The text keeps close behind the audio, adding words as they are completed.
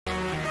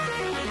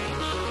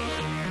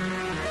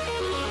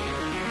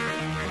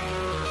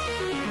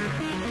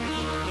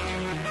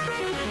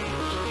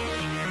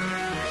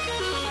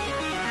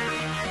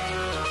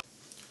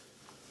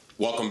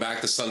Welcome back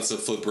to Sunset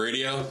Flip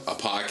Radio, a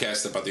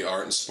podcast about the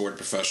art and sport of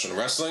professional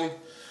wrestling.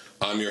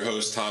 I'm your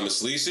host,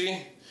 Thomas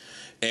Lisi.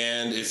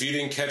 And if you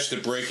didn't catch the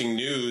breaking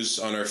news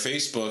on our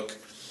Facebook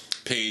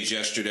page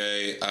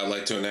yesterday, I'd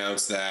like to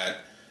announce that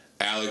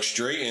Alex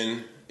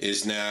Drayton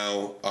is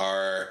now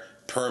our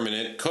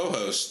permanent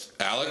co-host.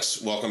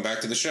 Alex, welcome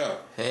back to the show.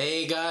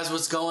 Hey guys,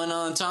 what's going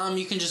on? Tom,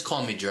 you can just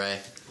call me Dre.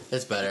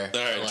 That's better.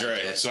 All right,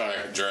 Dre. Sorry,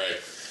 Dre.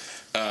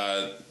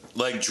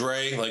 Like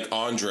Dre, like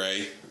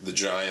Andre the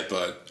Giant,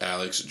 but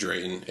Alex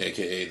Drayton,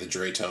 a.k.a. the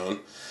Draytone.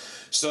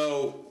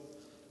 So,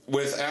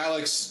 with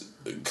Alex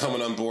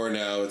coming on board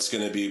now, it's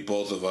going to be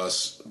both of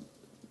us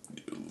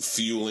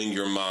fueling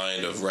your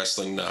mind of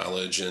wrestling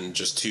knowledge and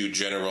just two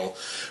general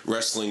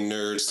wrestling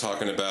nerds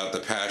talking about the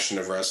passion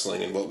of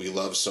wrestling and what we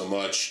love so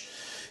much.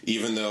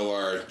 Even though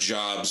our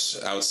jobs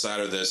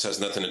outside of this has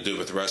nothing to do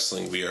with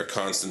wrestling, we are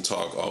constant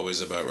talk always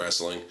about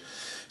wrestling.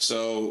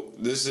 So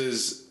this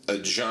is a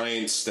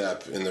giant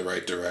step in the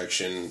right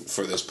direction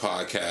for this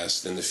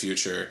podcast in the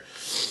future.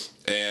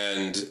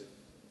 And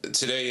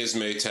today is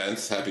May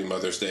 10th. Happy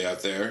Mother's Day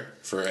out there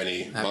for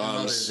any moms. Happy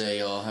Mother's Day,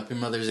 y'all. Happy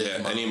Mother's Day.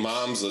 Yeah, any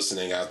moms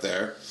listening out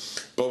there.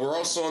 But we're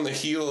also on the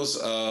heels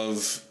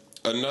of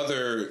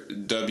another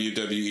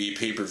WWE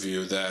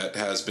pay-per-view that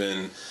has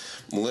been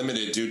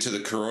limited due to the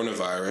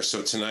coronavirus.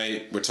 So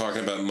tonight we're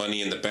talking about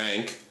Money in the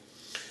Bank.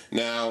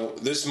 Now,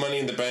 this Money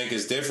in the Bank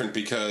is different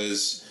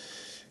because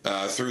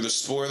through the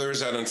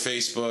spoilers out on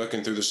Facebook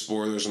and through the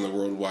spoilers on the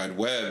World Wide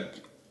Web,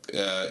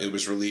 it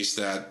was released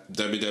that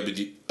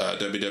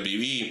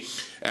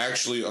WWE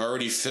actually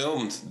already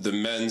filmed the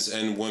men's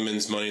and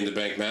women's Money in the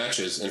Bank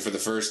matches. And for the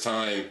first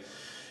time,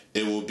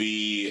 it will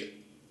be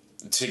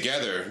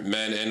together,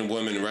 men and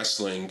women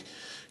wrestling,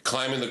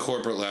 climbing the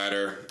corporate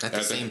ladder. At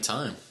the same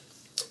time.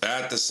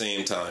 At the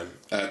same time,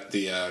 at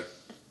the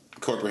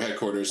corporate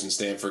headquarters in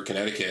Stamford,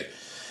 Connecticut.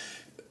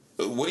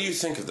 What do you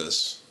think of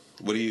this?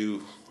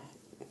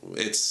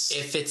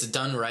 If it's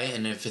done right,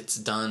 and if it's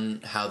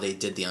done how they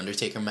did the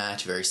Undertaker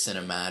match, very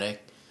cinematic,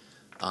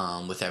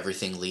 with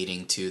everything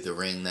leading to the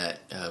ring that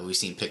we've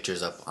seen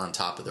pictures up on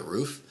top of the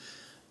roof,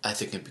 I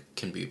think it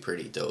can be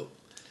pretty dope.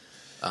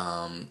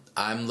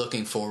 I'm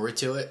looking forward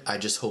to it. I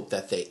just hope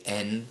that they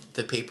end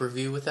the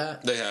pay-per-view with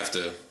that. They have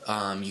to.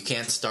 You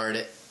can't start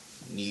it.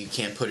 You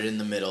can't put it in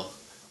the middle.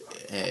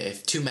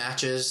 If two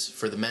matches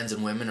for the men's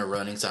and women are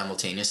running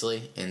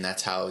simultaneously, and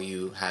that's how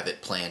you have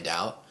it planned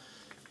out,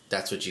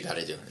 that's what you got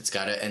to do. It's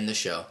got to end the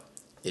show.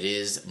 It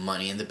is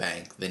Money in the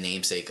Bank, the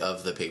namesake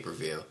of the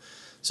pay-per-view.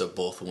 So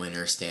both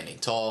winners standing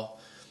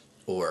tall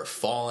or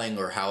falling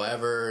or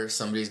however,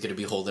 somebody's going to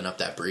be holding up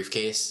that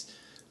briefcase.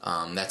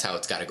 That's how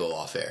it's got to go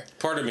off air.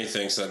 Part of me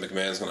thinks that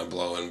McMahon's going to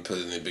blow and put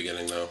it in the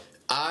beginning, though.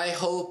 I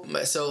hope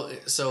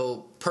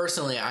so.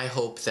 Personally, I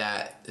hope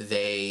that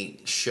they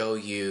show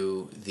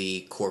you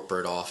the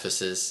corporate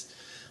offices.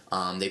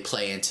 They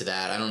play into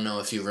that. I don't know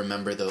if you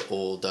remember the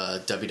old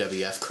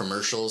WWF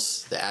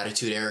commercials, the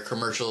Attitude Era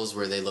commercials,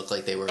 where they look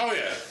like they were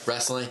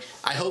wrestling.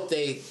 I hope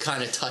they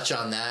kind of touch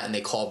on that and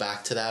they call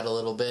back to that a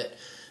little bit.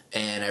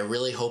 And I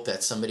really hope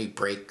that somebody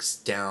breaks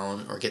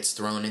down or gets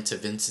thrown into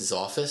Vince's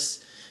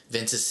office.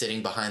 Vince is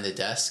sitting behind the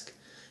desk,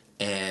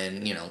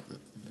 and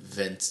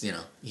Vince,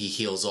 he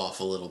heels off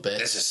a little bit.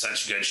 This is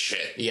such good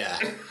shit. Yeah.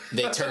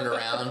 They turn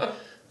around.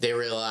 They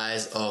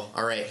realize, oh,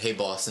 all right, hey,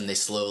 boss. And they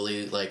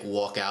slowly,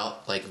 walk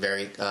out,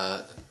 very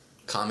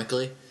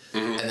comically.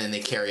 Mm-hmm. And then they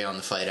carry on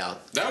the fight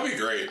out. That would be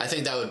great. I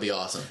think that would be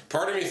awesome.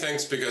 Part of me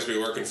thinks because we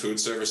work in food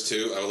service,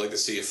 too, I would like to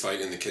see a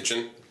fight in the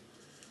kitchen.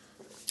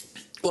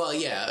 Well,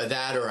 yeah,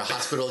 that or a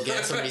hospital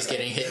again. Somebody's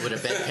getting hit with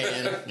a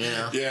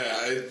bedpan,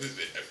 Yeah.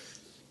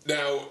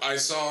 Now, I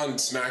saw on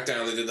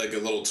SmackDown they did, a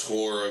little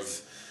tour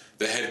of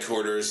the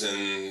headquarters,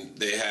 and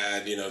they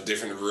had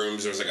different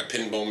rooms. There was a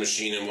pinball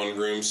machine in one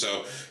room.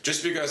 So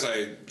just because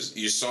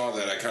you saw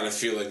that, I kind of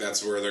feel like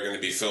that's where they're going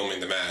to be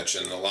filming the match,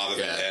 and a lot of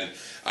it. And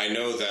I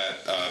know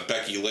that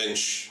Becky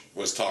Lynch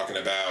was talking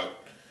about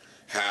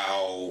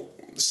how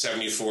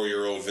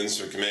 74-year-old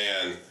Vince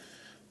McMahon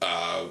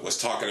was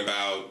talking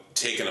about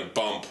taking a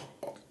bump.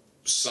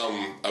 There's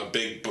going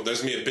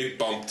to be a big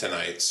bump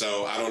tonight.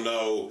 So I don't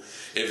know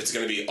if it's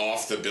going to be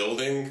off the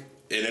building, and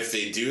if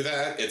they do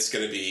that, it's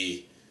going to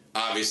be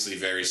obviously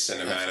very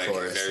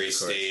cinematic, very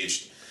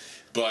staged.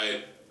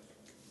 But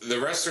the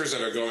wrestlers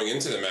that are going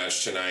into the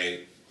match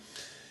tonight,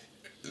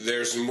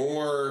 there's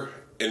more,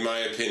 in my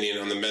opinion,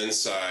 on the men's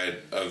side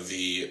of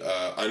the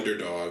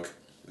underdog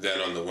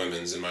than on the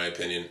women's, in my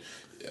opinion.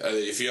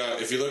 If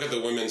you look at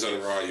the women's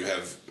on Raw, you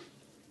have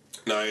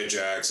Nia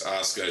Jax,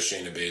 Asuka,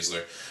 Shayna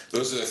Baszler.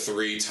 Those are the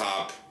three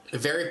top.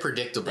 Very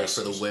predictable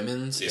wrestlers for the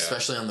women's, yeah.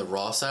 Especially on the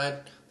Raw side.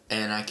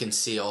 And I can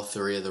see all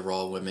three of the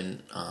Raw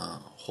women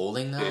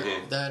holding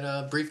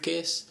that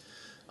briefcase.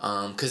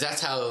 Because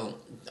that's how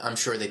I'm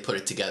sure they put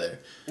it together.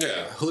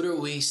 Yeah. Who do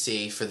we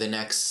see for the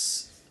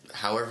next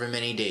however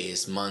many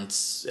days,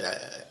 months,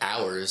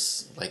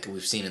 hours, like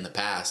we've seen in the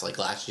past, like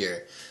last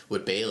year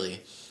with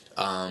Bayley?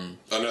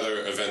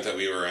 Another event that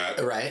we were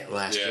at. Right,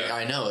 last year.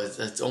 I know.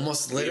 It's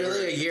almost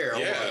literally a year.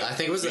 Yeah. I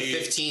think it was the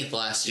 15th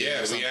last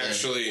year.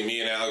 Yeah,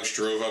 me and Alex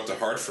drove up to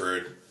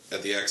Hartford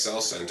at the XL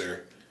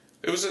Center.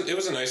 It was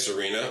a nice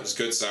arena. It was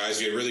good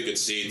size. You had really good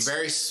seats.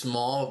 Very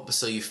small,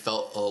 so you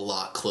felt a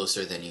lot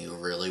closer than you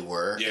really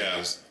were. Yeah. It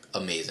was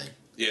amazing.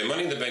 Yeah,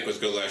 Money in the Bank was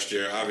good last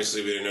year.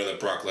 Obviously, we didn't know that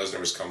Brock Lesnar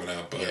was coming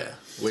out, but yeah,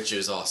 which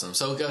is awesome.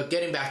 So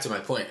getting back to my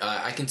point,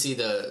 I can see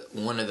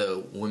one of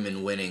the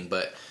women winning,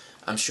 but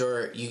I'm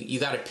sure you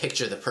got to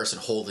picture the person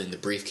holding the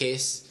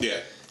briefcase. Yeah.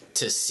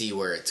 To see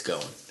where it's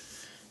going.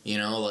 You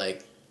know,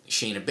 like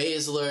Shayna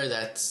Baszler,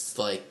 that's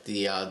like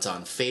the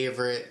odds-on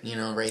favorite. You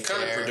know, right there.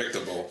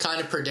 Kind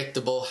of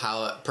predictable.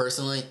 How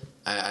personally,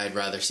 I'd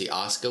rather see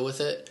Asuka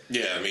with it.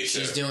 Yeah, me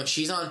too.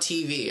 She's on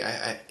TV.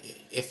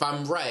 If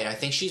I'm right, I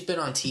think she's been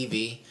on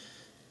TV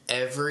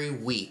every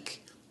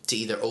week to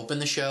either open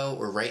the show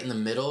or right in the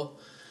middle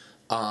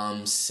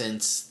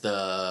since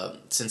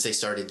they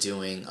started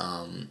doing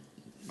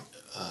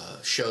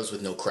shows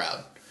with no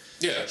crowd.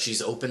 Yeah.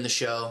 She's opened the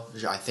show.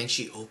 I think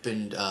she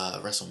opened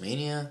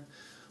WrestleMania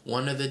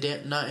one of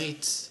the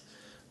nights.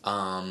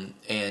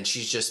 And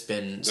she's just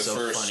been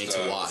funny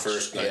to watch.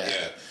 First night,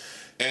 yeah.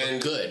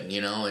 And but good, you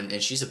know, and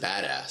she's a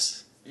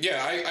badass.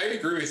 Yeah, I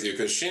agree with you,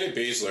 because Shayna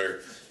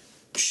Baszler,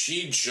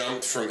 she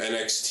jumped from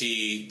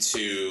NXT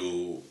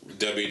to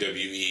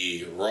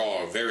WWE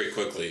Raw very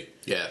quickly.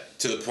 Yeah.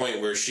 To the point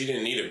where she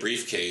didn't need a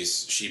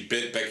briefcase. She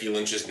bit Becky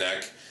Lynch's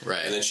neck.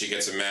 Right. And then she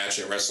gets a match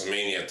at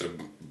WrestleMania after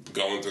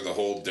going through the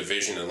whole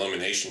division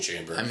elimination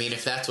chamber. I mean,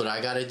 if that's what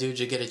I got to do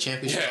to get a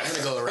championship, I'm going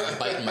to go around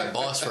biting my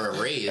boss for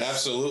a raise.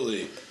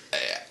 Absolutely.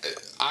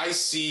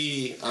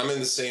 I'm in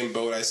the same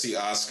boat. I see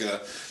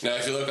Asuka. Now,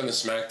 if you look on the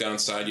SmackDown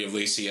side, you have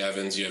Lacey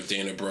Evans, you have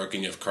Dana Brooke,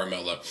 and you have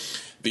Carmella.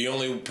 The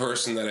only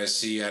person that I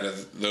see out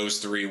of those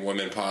three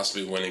women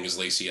possibly winning is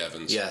Lacey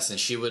Evans. Yes, and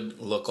she would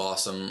look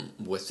awesome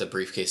with the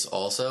briefcase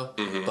also.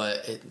 Mm-hmm.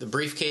 But the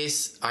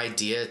briefcase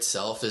idea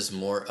itself is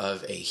more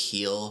of a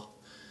heel.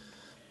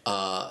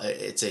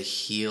 It's a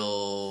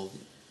heel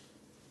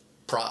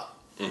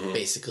prop,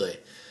 basically.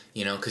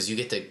 You know, because you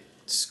get to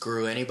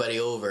screw anybody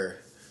over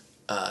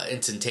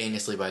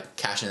instantaneously by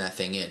cashing that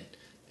thing in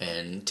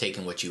and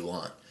taking what you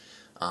want.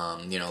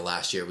 You know,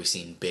 last year we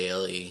seen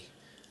Bayley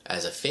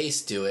as a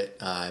face do it.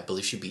 I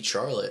believe she beat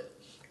Charlotte.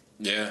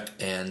 Yeah.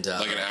 And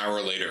like an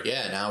hour later.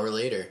 Yeah, an hour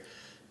later.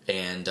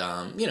 And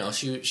you know,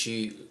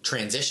 she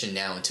transitioned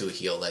now into a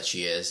heel that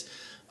she is.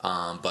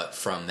 But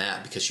from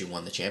that, because she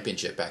won the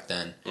championship back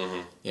then,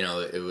 you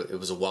know, it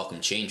was a welcome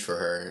change for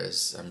her,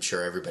 as I'm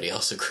sure everybody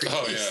else agrees.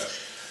 Oh yeah.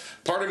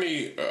 Part of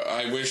me,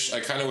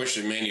 I kind of wish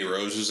that Mandy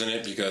Rose was in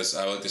it, because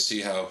I would like to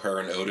see how her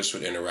and Otis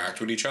would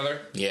interact with each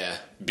other. Yeah.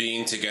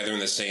 Being together in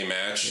the same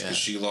match, because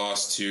she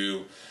lost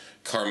to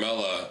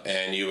Carmella,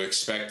 and you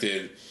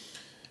expected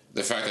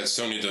the fact that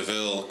Sonya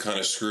Deville kind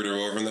of screwed her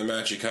over in the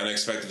match. You kind of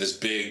expected this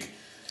big,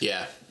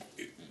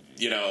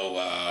 you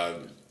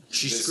know,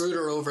 she screwed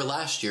her over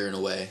last year in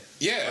a way.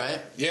 Yeah, right.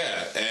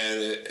 Yeah,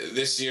 and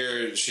this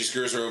year she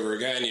screws her over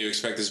again. You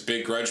expect this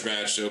big grudge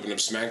match to open up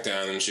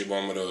SmackDown, and she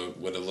won with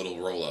a little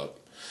roll up.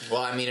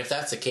 Well, I mean, if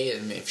that's the case,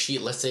 I mean,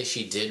 let's say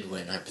she did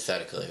win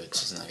hypothetically,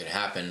 which is not going to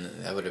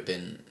happen, that would have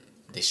been.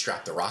 They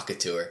strapped the rocket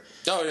to her.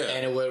 Oh, yeah.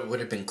 And it would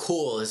have been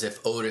cool is if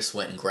Otis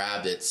went and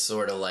grabbed it,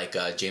 sort of like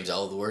James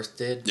Ellsworth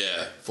did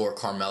for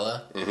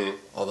Carmella. Mm-hmm.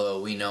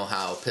 Although we know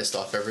how pissed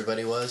off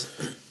everybody was.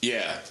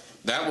 Yeah,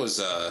 that was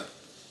a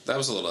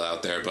little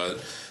out there.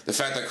 But the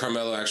fact that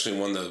Carmella actually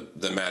won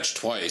the match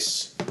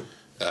twice,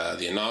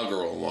 the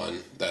inaugural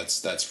one,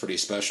 that's pretty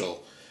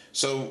special.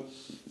 So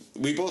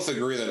we both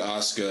agree that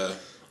Asuka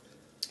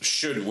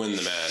should win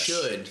the match.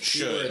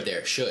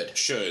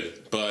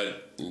 Should.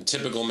 But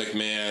typical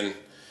McMahon,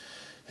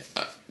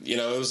 you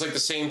know, it was like the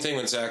same thing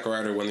when Zack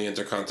Ryder won the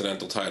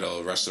Intercontinental title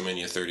at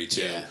WrestleMania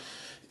 32. Yeah.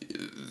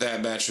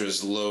 That match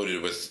was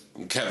loaded with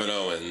Kevin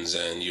Owens,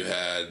 and you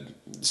had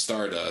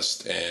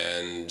Stardust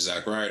and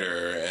Zack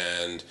Ryder,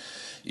 and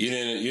you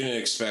didn't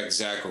expect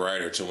Zack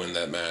Ryder to win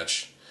that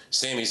match.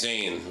 Sami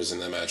Zayn was in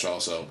that match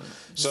also.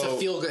 So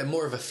it's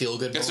more of a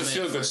feel-good moment. It's a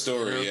feel-good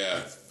story,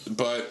 yeah.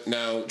 But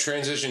now,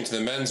 transition to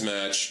the men's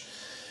match.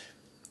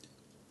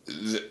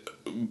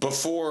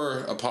 Before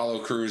Apollo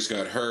Crews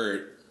got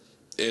hurt,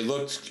 it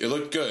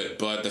looked good.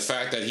 But the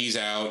fact that he's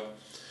out,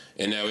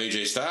 and now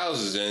AJ Styles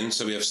is in,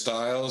 so we have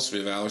Styles, we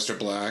have Aleister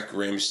Black,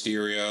 Rey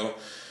Mysterio,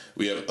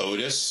 we have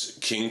Otis,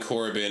 King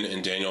Corbin,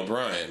 and Daniel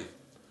Bryan.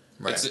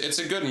 Right. It's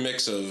a good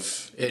mix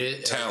of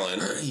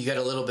talent. You got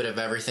a little bit of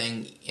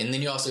everything, and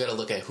then you also got to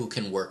look at who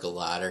can work a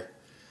ladder.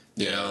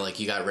 You know, like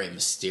you got Rey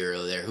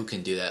Mysterio there. Who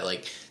can do that?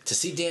 Like, to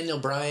see Daniel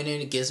Bryan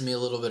in it gives me a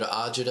little bit of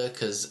agita,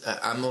 because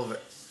I'm over.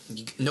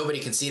 Nobody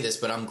can see this,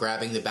 but I'm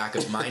grabbing the back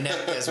of my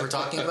neck as we're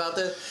talking about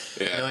this,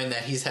 knowing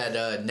that he's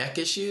had neck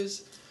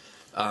issues.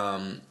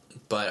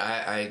 But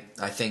I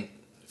think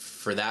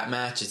for that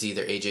match, it's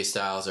either AJ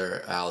Styles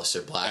or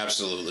Aleister Black.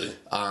 Absolutely.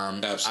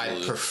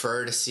 I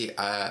prefer to see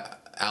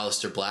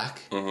Aleister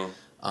Black. Mm-hmm.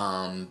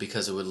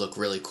 because it would look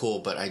really cool,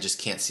 but I just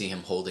can't see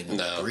him holding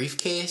a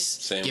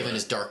briefcase, given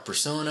his dark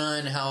persona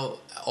and how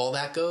all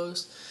that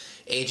goes.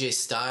 AJ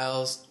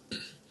Styles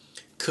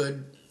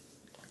could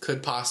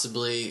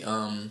possibly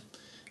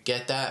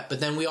get that, but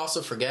then we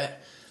also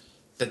forget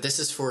that this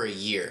is for a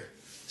year,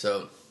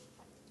 so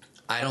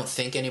I don't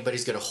think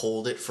anybody's going to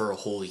hold it for a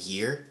whole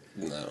year.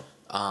 No.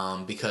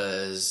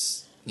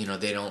 Because,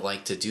 they don't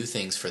like to do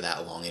things for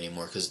that long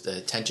anymore because the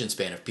attention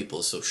span of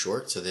people is so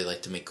short, so they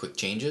like to make quick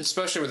changes.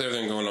 Especially with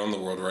everything going on in the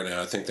world right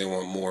now, I think they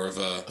want more of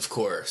a... Of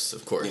course.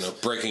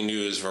 Breaking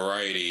news,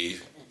 variety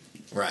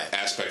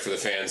aspect for the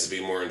fans to be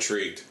more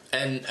intrigued.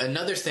 And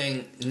another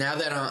thing, now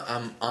that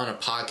I'm on a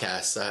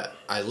podcast,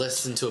 I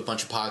listen to a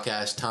bunch of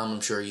podcasts. Tom,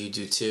 I'm sure you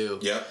do too.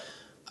 Yep.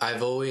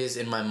 I've always,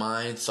 in my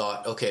mind,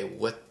 thought, okay,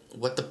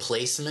 what the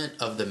placement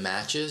of the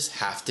matches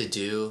have to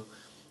do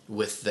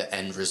with the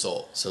end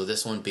result. So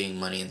this one being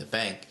Money in the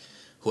Bank,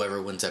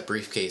 whoever wins that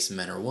briefcase,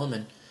 men or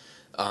women,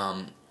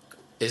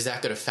 is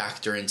that going to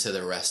factor into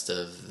the rest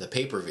of the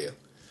pay-per-view?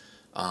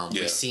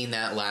 We've seen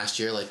that last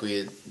year, like we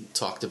had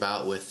talked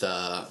about with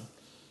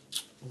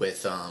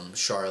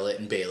Charlotte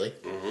and Bayley,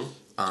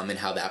 and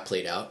how that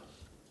played out.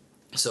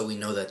 So we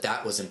know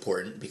that was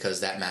important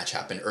because that match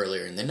happened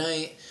earlier in the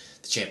night.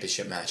 The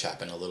championship match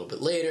happened a little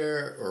bit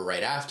later or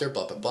right after,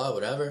 blah, blah, blah,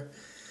 whatever.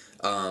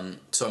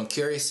 So I'm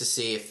curious to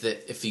see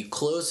if you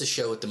close the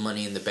show with the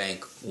Money in the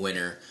Bank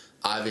winner,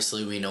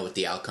 obviously we know what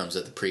the outcomes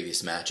of the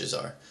previous matches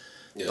are.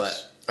 Yes.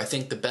 But I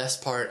think the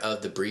best part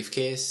of the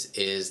briefcase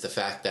is the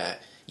fact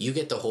that you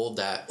get to hold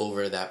that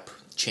over that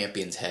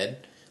champion's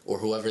head, or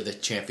whoever the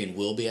champion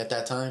will be at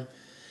that time,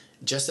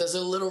 just as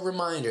a little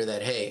reminder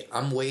that, hey,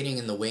 I'm waiting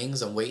in the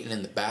wings, I'm waiting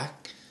in the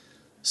back,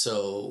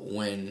 so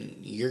when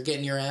you're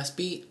getting your ass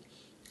beat,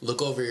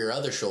 look over your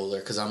other shoulder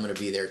because I'm going to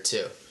be there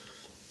too.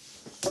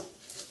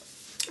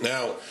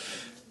 Now,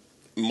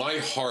 my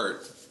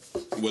heart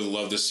would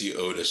love to see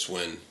Otis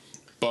win,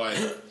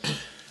 but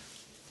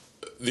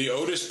the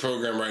Otis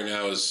program right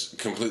now is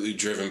completely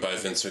driven by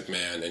Vince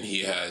McMahon, and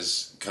he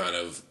has kind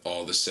of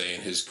all the say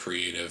in his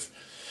creative.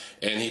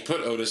 And he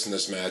put Otis in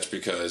this match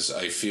because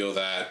I feel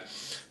that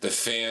the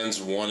fans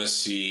want to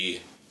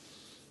see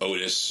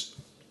Otis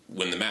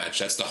win the match.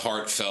 That's the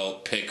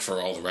heartfelt pick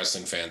for all the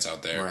wrestling fans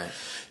out there. Right.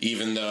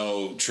 Even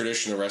though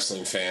traditional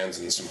wrestling fans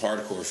and some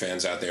hardcore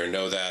fans out there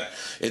know that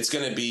it's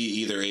going to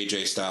be either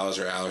AJ Styles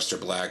or Aleister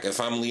Black.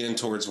 If I'm leaning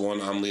towards one,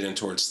 I'm leaning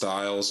towards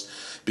Styles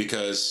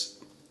because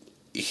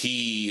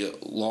he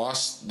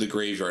lost the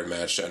graveyard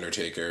match to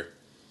Undertaker.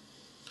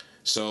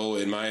 So,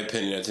 in my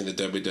opinion, I think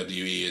the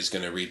WWE is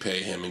going to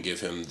repay him and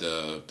give him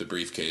the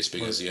briefcase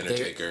because the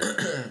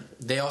Undertaker...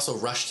 They also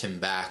rushed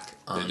him back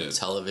on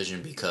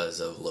television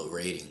because of low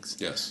ratings.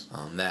 Yes.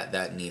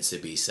 That needs to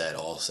be said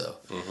also.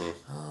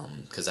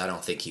 Because I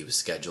don't think he was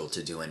scheduled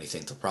to do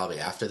anything till probably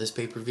after this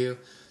pay-per-view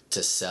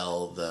to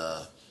sell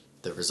the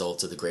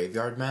results of the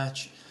graveyard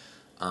match.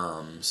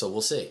 So, we'll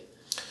see.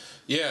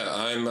 Yeah,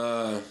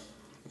 I'm...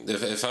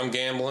 If I'm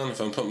gambling, if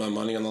I'm putting my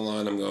money on the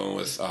line, I'm going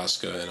with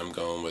Asuka and I'm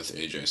going with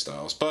AJ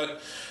Styles.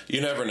 But you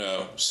never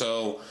know.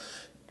 So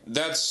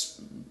that's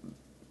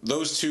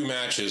those two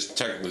matches,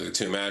 technically the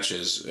two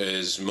matches,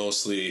 is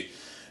mostly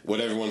what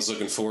everyone's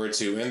looking forward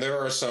to. And there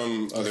are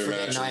some other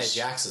matches.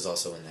 Nia Jax is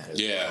also in that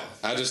as well.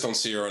 I just don't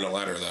see her on a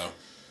ladder, though.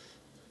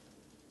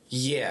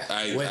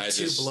 Yeah, with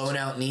two blown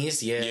out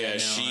knees. Yeah,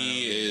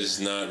 she is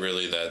not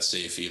really that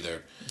safe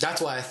either.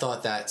 That's why I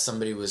thought that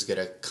somebody was going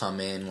to come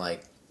in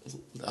like,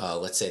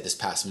 let's say this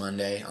past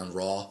Monday on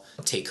Raw,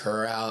 take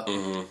her out,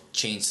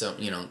 change some,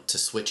 to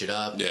switch it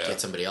up, get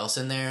somebody else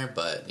in there.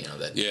 But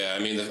that. Yeah,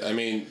 I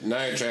mean,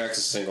 Nia Jax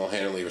is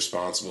single-handedly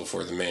responsible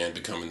for the man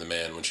becoming the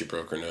man when she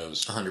broke her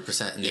nose.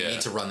 100%, and they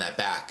need to run that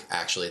back.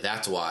 Actually,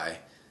 that's why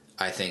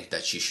I think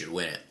that she should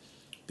win it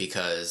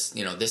because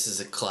this is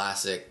a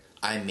classic.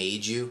 I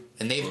made you,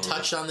 and they've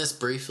touched on this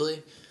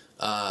briefly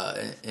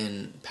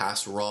in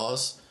past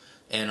Raws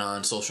and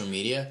on social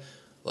media,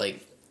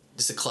 like.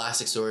 It's a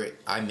classic story.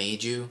 I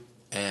made you,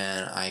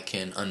 and I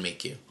can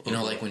unmake you.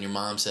 Like when your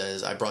mom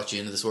says, I brought you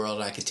into this world,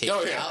 and I can take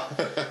you out.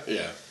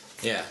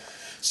 Yeah.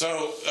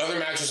 So, other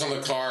matches on the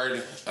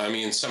card, I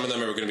mean, some of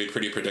them are going to be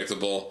pretty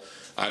predictable.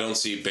 I don't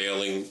see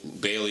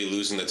Bayley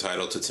losing the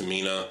title to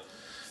Tamina.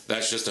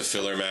 That's just a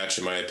filler match,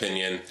 in my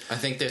opinion. I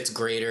think that's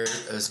greater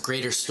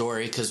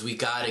story, because we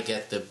got to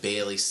get the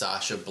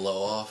Bayley-Sasha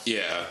blow-off.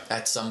 Yeah.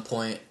 At some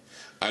point.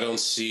 I don't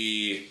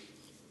see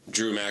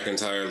Drew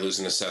McIntyre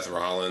losing to Seth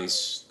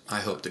Rollins. I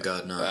hope to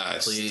God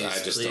not. Please,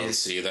 I just don't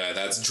see that.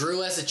 That's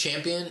Drew as a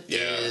champion.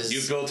 You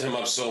built him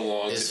up so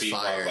long to beat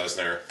Brock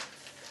Lesnar,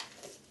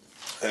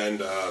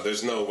 and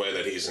there's no way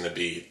that he's going to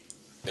beat,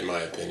 in my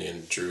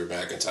opinion, Drew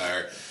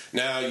McIntyre.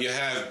 Now you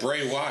have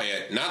Bray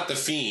Wyatt, not the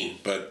Fiend,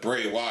 but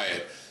Bray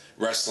Wyatt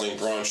wrestling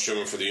Braun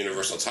Strowman for the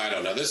Universal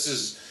title. Now this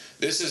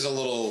is a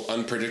little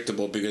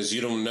unpredictable because you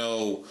don't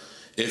know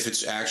if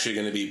it's actually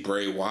going to be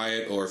Bray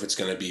Wyatt or if it's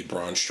going to be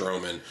Braun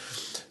Strowman.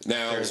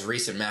 Now, there's a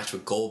recent match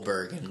with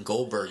Goldberg, and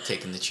Goldberg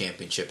taking the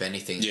championship.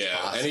 Anything's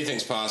possible.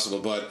 Anything's possible.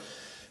 But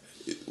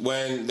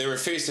when they were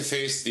face to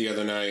face the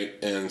other night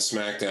in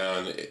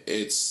SmackDown,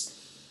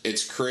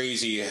 it's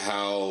crazy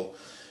how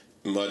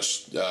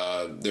much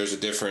there's a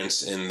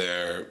difference in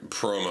their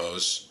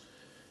promos.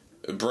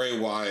 Bray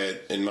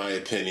Wyatt, in my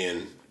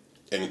opinion,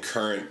 in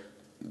current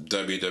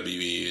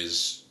WWE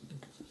is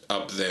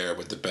up there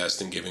with the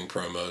best in giving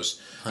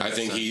promos.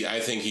 100%. I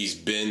think he's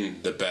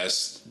been the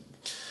best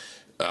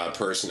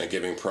person at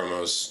giving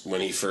promos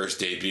when he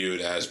first debuted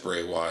as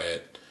Bray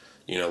Wyatt.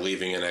 You know,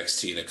 leaving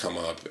NXT to come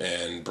up,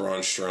 and Braun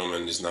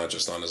Strowman is not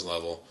just on his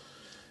level,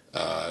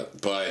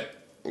 but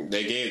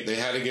they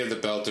had to give the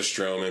belt to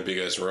Strowman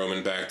because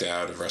Roman backed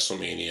out of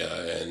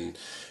WrestleMania, and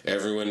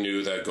everyone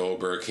knew that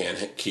Goldberg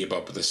can't keep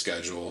up with the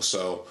schedule.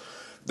 So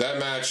that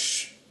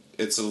match,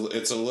 it's a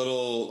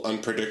little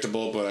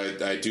unpredictable,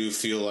 but I do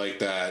feel like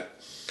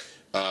that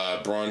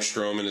Braun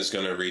Strowman is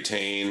going to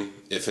retain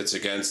if it's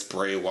against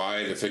Bray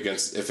Wyatt. If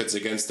it's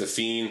against The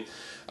Fiend,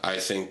 I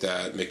think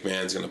that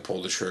McMahon's going to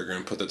pull the trigger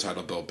and put the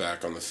title belt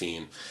back on The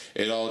Fiend.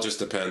 It all just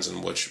depends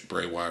on which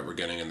Bray Wyatt we're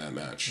getting in that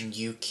match.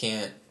 You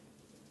can't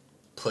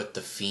put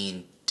The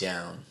Fiend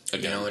down.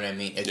 Again. You know what I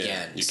mean?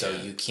 Again. Yeah,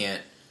 you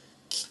can't,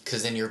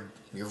 because then you're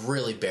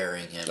really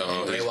burying him.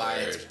 Oh, and Bray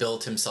Wyatt's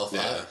built himself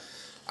up.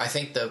 I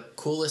think the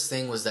coolest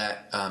thing was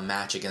that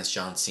match against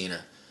John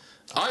Cena.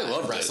 I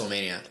loved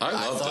WrestleMania.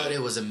 I thought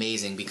it was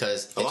amazing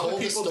because it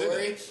told the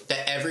story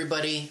that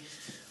everybody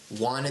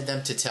wanted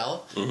them to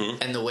tell,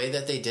 and the way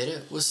that they did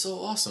it was so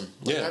awesome.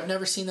 Like, I've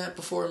never seen that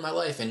before in my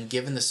life, and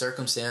given the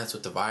circumstance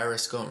with the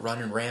virus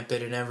running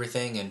rampant and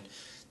everything, and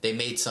they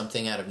made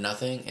something out of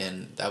nothing,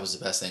 and that was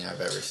the best thing I've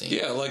ever seen.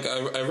 Yeah, like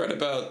I read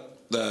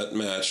about that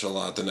match a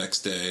lot the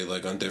next day,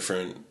 like on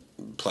different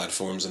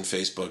platforms and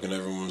Facebook, and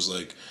everyone was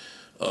like,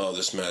 "Oh,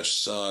 this match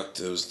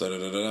sucked. It was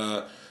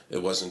da-da-da-da.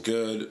 It wasn't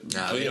good."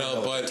 Nah, but, know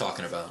what they're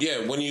talking about.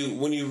 Yeah, when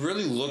you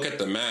really look at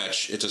the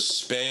match, it's a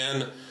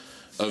span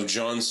of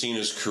John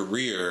Cena's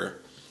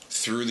career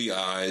through the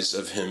eyes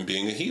of him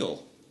being a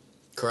heel.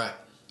 Correct.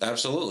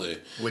 Absolutely.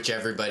 Which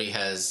everybody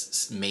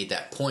has made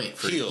that point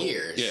for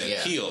years.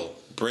 Yeah, heel.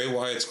 Bray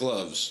Wyatt's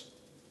gloves.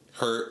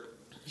 Hurt.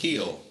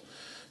 Heel.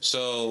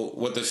 So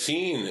what The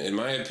Fiend, in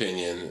my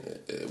opinion,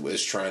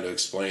 is trying to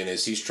explain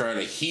is he's trying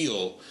to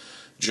heal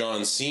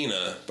John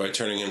Cena by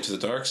turning him to the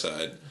dark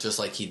side. Just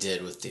like he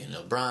did with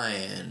Daniel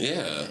Bryan.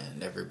 Yeah.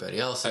 And everybody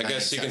else. I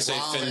guess you can say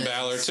Finn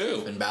Balor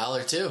too. Finn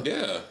Balor too.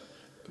 Yeah.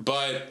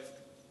 But,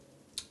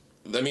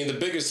 I mean, the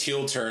biggest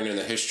heel turn in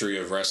the history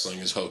of wrestling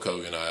is Hulk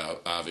Hogan,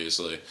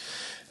 obviously.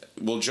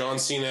 Will John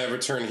Cena ever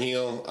turn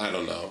heel? I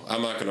don't know.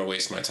 I'm not going to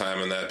waste my time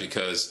on that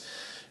because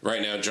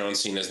right now John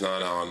Cena's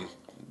not on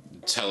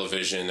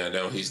television. I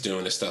know he's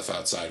doing his stuff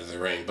outside of the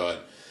ring,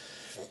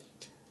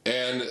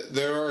 and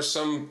there are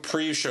some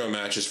pre-show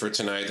matches for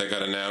tonight that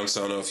got announced.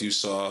 I don't know if you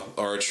saw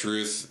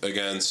R-Truth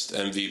against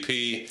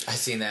MVP. I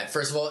seen that.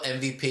 First of all,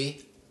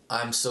 MVP,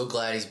 I'm so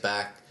glad he's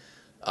back.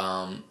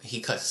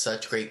 He cut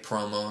such great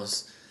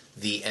promos.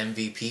 The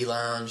MVP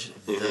Lounge,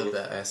 the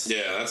best.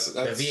 Yeah, that's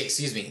the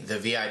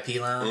VIP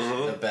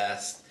Lounge, the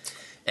best.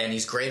 And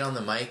he's great on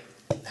the mic.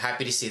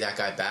 Happy to see that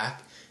guy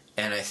back.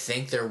 And I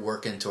think they're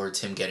working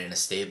towards him getting a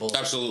stable.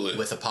 Absolutely.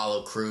 With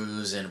Apollo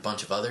Crews and a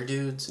bunch of other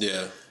dudes.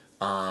 Yeah.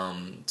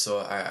 So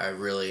I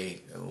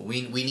really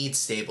we need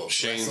stables.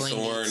 Shane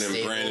Thorne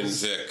and Brandon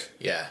Vick.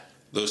 Yeah.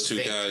 Those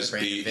two guys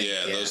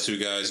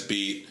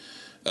beat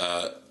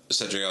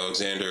Cedric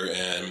Alexander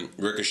and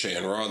Ricochet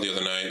and Raw the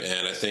other night,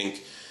 and I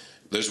think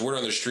there's word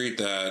on the street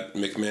that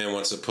McMahon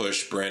wants to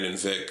push Brandon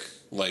Vick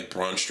like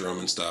Braun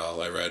Strowman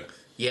style. I read.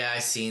 Yeah, I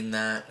seen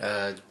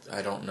that.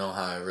 I don't know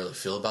how I really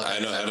feel about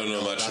that. I don't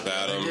know much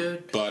about him,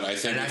 dude. But I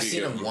think I've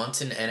seen him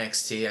once in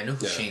NXT. I know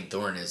who Shane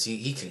Thorne is.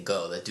 He can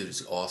go. That dude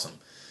is awesome.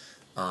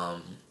 I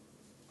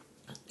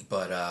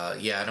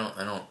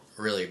don't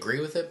really agree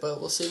with it, but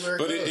we'll see where it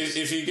goes. But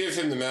if you give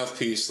him the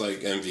mouthpiece like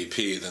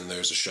MVP, then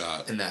there's a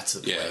shot. And that's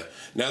the play.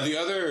 Now the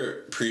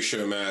other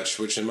pre-show match,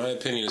 which in my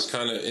opinion is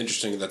kind of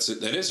interesting, that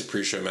is a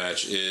pre-show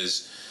match,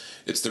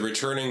 it's the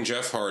returning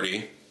Jeff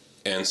Hardy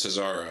and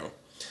Cesaro.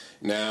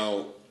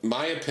 Now,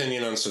 my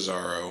opinion on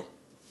Cesaro,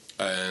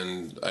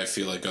 and I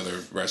feel like other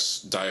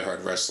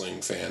diehard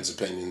wrestling fans'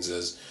 opinions,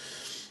 is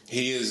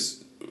he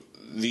is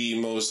the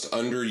most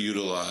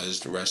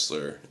underutilized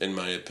wrestler, in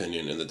my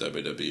opinion, in the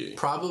WWE.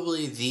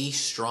 Probably the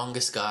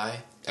strongest guy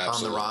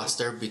on the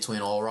roster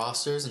between all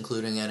rosters,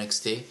 including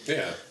NXT.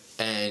 Yeah.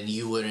 And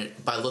you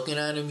wouldn't, by looking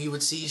at him, you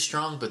would see he's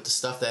strong, but the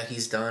stuff that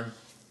he's done,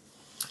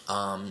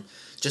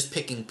 just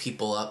picking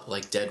people up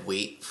like dead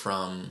weight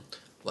from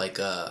like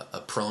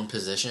a prone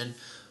position,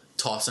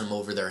 tossing them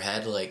over their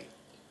head, like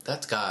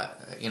that's got,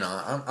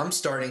 I'm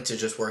starting to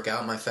just work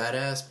out my fat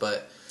ass,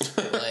 but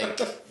like,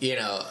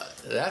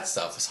 that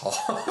stuff is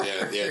hard.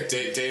 Yeah.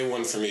 Day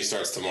one for me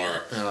starts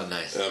tomorrow. Oh,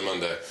 nice.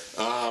 Monday.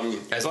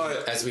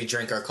 As we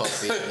drink our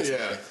coffee.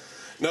 Yeah.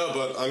 No,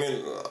 but I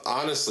mean,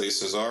 honestly,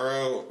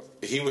 Cesaro,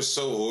 he was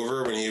so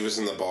over when he was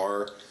in the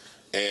bar,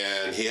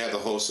 and he had the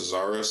whole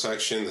Cesaro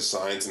section, the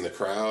signs in the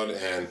crowd,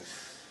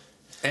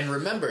 and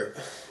remember,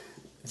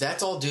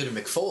 that's all due to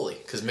McFoley,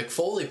 because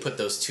McFoley put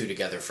those two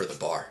together for the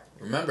bar.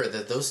 remember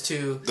that those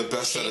two... The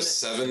best out of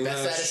seven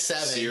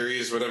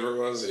series, whatever it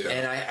was. Yeah.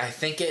 And I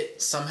think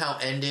it somehow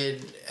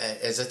ended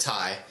as a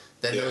tie.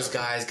 Then those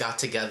guys got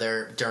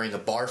together during a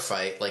bar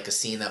fight, like a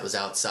scene that was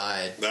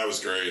outside. That was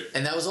great.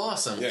 And that was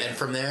awesome. Yeah. And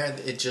from there,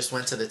 it just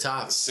went to the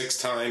top.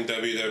 6-time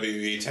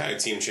WWE Tag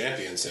Team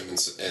Champions, him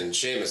and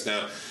Sheamus.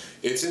 Now,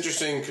 it's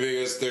interesting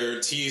because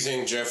they're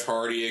teasing Jeff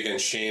Hardy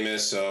against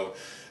Sheamus, so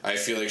I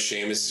feel like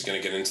Sheamus is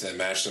going to get into that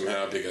match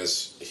somehow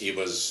because he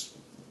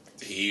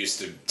used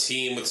to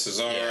team with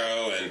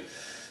Cesaro, and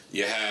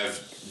you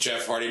have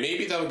Jeff Hardy.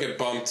 Maybe that'll get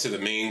bumped to the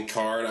main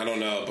card. I don't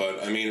know,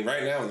 but I mean,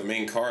 right now in the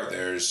main card,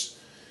 there's,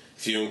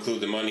 if you include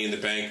the Money in the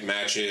Bank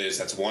matches,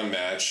 that's one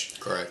match.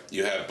 Correct.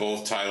 You have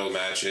both title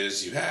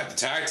matches. You have the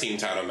tag team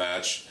title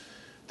match,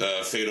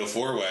 the Fatal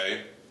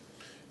 4-Way,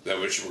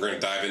 which we're going to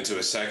dive into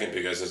a second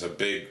because there's a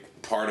big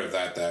part of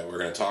that we're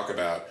going to talk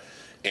about.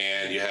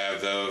 And you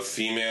have the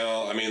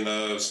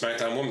the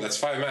SmackDown Woman. That's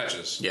 5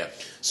 matches. Yeah.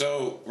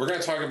 So we're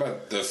going to talk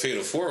about the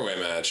Fatal 4-Way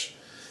match.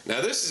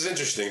 Now this is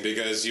interesting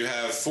because you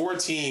have 4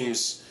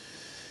 teams.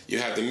 You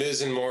have The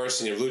Miz and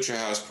Morrison, you have Lucha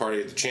House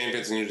Party, the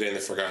Champions, New Day, and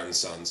the Forgotten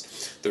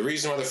Sons. The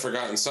reason why the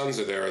Forgotten Sons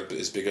are there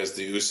is because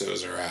the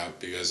Usos are out,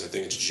 because I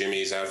think it's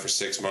Jimmy's out for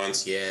 6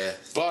 months. Yeah.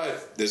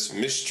 But this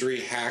mystery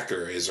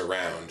hacker is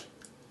around.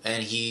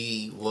 And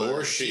he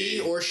was...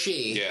 He or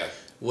she yeah.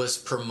 was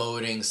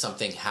promoting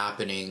something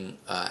happening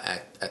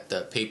at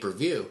the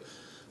pay-per-view.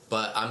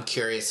 But I'm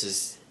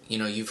curious,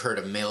 you've heard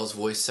a male's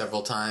voice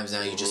several times,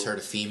 now you just heard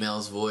a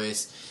female's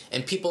voice.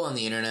 And people on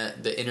the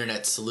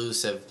internet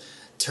sleuths have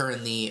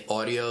turn the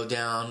audio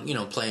down,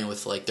 playing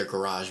with like their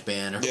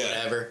GarageBand or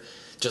whatever,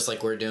 just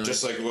like we're doing.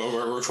 Just like what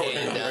we're recording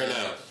on right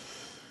now.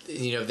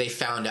 They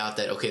found out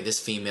that, okay, this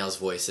female's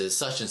voice is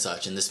such and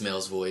such, and this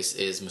male's voice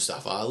is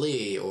Mustafa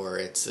Ali, or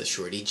it's a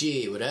Shorty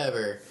G,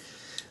 whatever.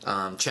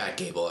 Chad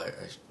Gable, I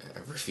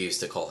refuse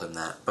to call him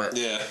that. But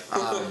yeah.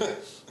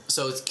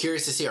 So it's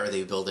curious to see, are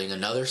they building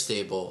another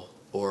stable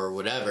or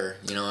whatever?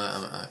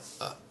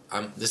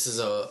 This is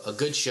a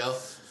good show.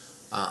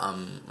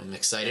 I'm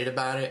excited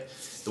about it.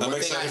 The one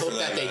thing I hope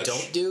that they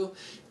don't do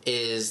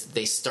is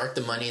they start the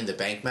Money in the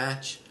Bank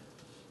match,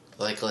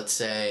 like let's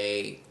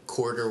say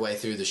quarter way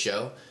through the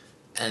show,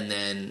 and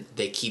then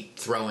they keep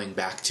throwing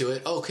back to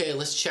it. Okay,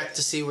 let's check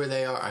to see where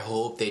they are. I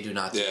hope they do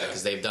not do that,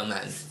 because they've done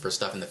that for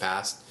stuff in the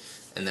past,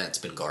 and that's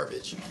been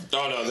garbage.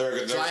 Oh no, they're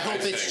good. So I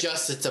hope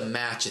it's a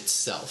match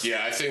itself.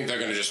 Yeah, I think they're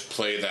going to just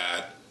play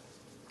that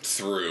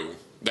through.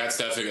 That's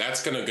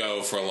going to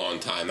go for a long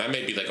time. That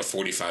may be like a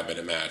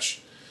 45-minute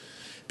match.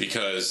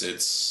 Because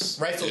it's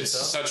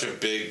such a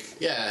big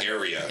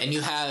area. And you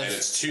have and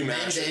it's 2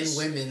 matches. Men's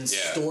and women's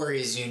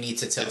stories you need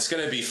to tell. It's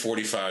going to be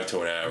 45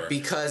 to an hour.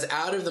 Because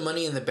out of the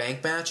Money in the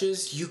Bank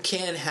matches, you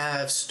can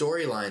have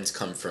storylines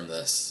come from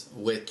this,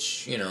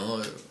 which,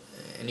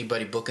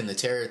 anybody booking the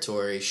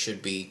territory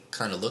should be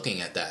kind of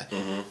looking at that.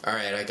 Mm-hmm. All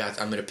right,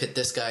 I'm going to pit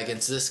this guy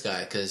against this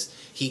guy because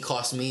he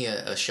cost me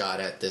a shot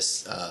at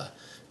this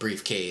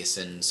briefcase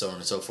and so on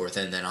and so forth.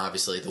 And then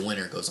obviously the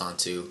winner goes on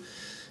to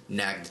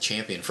nag the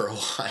champion for a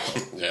while.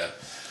 Yeah.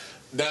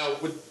 Now,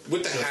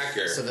 with the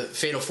hacker... So the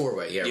Fatal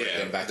 4-Way, yeah.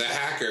 The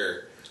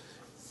hacker,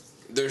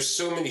 there's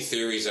so many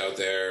theories out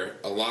there.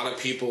 A lot of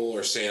people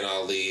are saying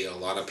Ali. A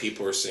lot of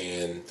people are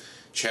saying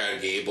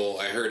Chad Gable.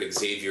 I heard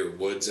Xavier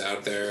Woods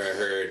out there. I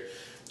heard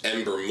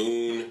Ember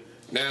Moon.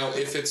 Now,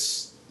 if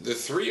it's the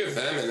 3 of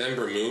them and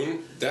Ember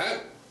Moon,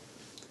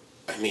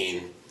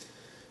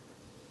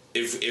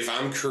 if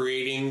I'm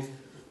creating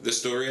the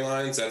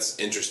storylines, that's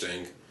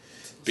interesting.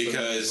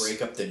 Because so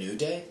break up the New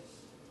Day?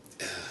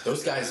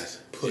 Those guys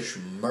push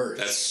merch.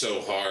 That's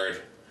so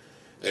hard.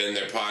 And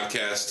their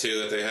podcast, too,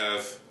 that they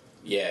have.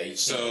 Yeah.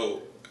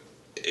 So,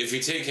 if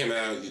you take him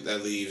out,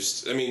 that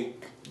leaves...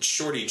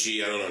 Shorty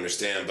G, I don't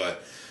understand,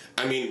 but...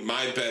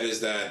 my bet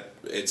is that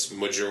it's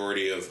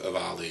majority of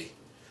Ali.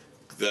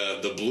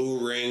 The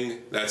blue ring,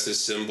 that's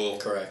his symbol.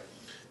 Correct.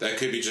 That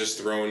could be just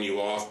throwing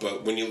you off,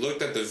 but when you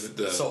looked at the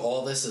so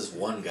all this is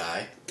one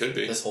guy. Could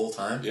be this whole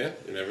time. Yeah,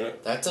 you never know.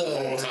 That's the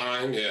whole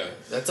time. Yeah,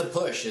 that's a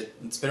push.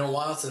 It's been a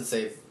while since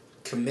they've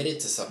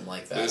committed to something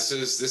like that. This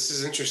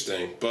is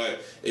interesting. But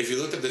if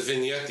you looked at the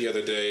vignette the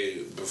other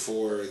day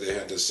before they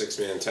had the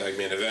 6-man tag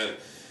main event,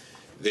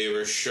 they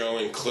were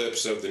showing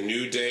clips of the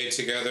New Day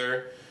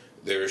together.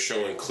 They were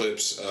showing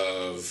clips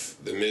of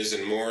The Miz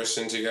and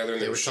Morrison together.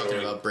 They were talking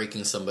about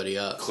breaking somebody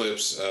up.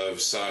 Clips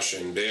of Sasha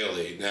and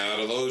Bayley. Now,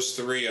 out of those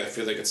 3, I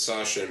feel like it's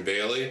Sasha and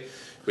Bayley,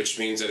 which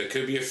means that it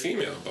could be a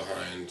female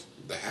behind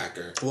the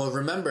hacker. Well,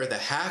 remember, the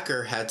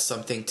hacker had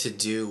something to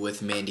do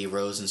with Mandy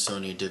Rose and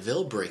Sonya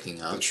Deville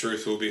breaking up. The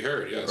truth will be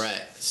heard, yes.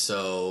 Right.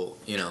 So,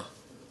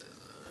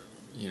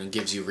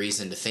 gives you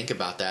reason to think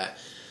about that.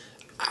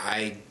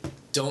 I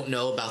don't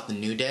know about the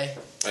New Day.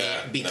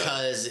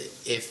 Because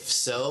if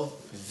so,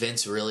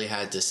 Vince really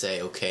had to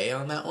say okay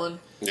on that one.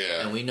 Yeah.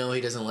 And we know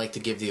he doesn't like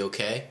to give the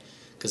okay.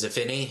 Because if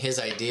it ain't his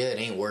idea, it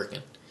ain't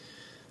working.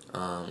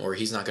 Or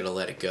he's not going to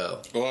let it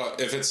go. Well,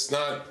 if it's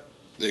not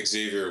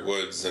Xavier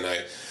Woods, then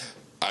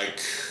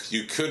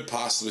you could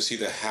possibly see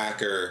the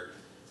hacker,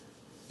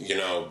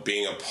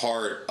 being a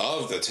part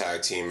of the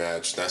tag team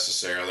match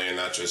necessarily, and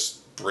not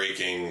just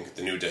breaking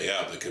the New Day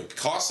up. It could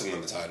cost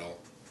them the title.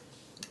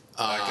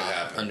 That could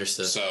happen.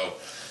 Understood. So,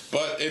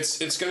 but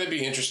it's going to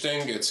be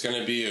interesting. It's going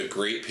to be a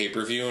great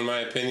pay-per-view, in my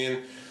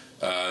opinion.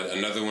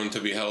 Another one to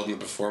be held in the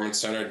Performance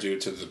Center due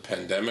to the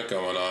pandemic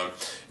going on.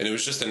 And it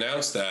was just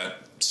announced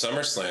that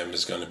SummerSlam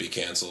is going to be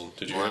canceled.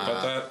 Did you hear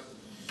about that?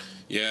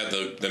 Yeah,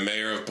 the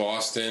mayor of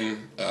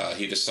Boston,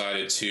 he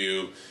decided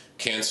to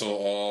cancel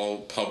all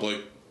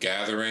public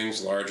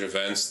gatherings, large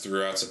events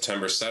throughout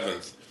September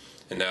 7th.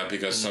 And now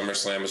because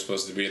SummerSlam is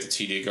supposed to be at the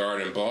TD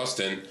Garden in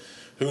Boston,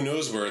 who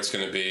knows where it's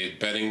going to be.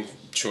 Betting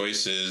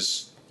Choice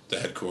is the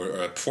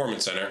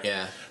Performance Center.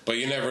 Yeah. But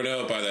you never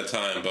know by that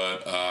time.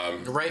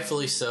 But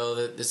rightfully so.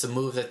 It's a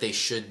move that they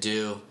should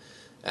do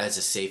as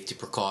a safety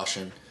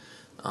precaution.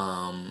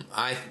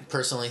 I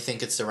personally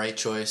think it's the right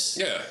choice.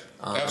 Yeah,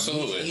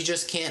 absolutely. You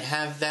just can't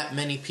have that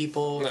many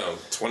people. No,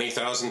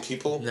 20,000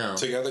 people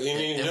together.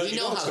 We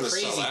know how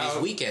crazy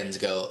these weekends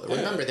go. Yeah.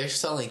 Remember, they're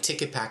selling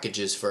ticket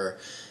packages for,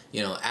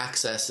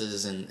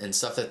 accesses and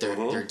stuff that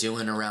they're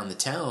doing around the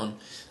town.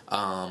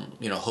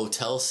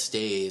 Hotel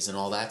stays and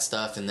all that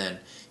stuff, and then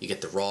you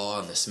get the Raw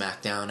and the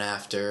SmackDown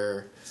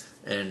after,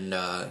 and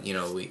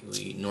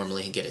we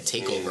normally get a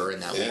takeover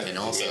in that weekend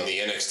also. The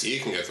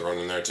NXT can get thrown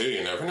in there too.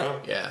 You never know.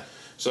 Yeah.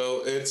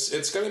 So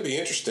it's going to be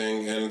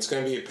interesting, and it's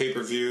going to be a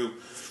pay-per-view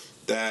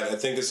that I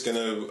think is going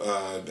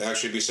to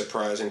actually be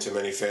surprising to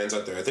many fans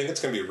out there. I think it's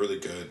going to be really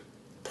good.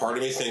 Part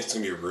of me thinks it's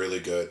going to be really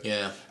good.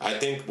 Yeah. I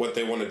think what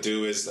they want to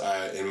do is,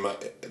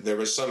 there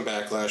was some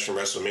backlash from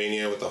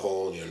WrestleMania with the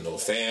whole, no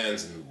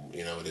fans, and,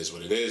 it is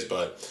what it is,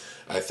 but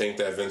I think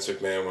that Vince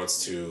McMahon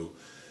wants to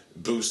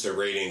boost the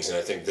ratings, and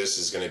I think this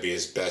is going to be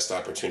his best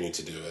opportunity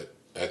to do it.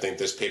 I think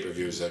this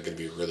pay-per-view is going to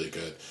be really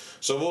good.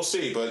 So we'll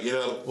see, but,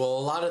 Well,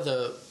 a lot of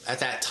at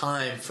that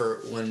time,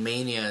 for when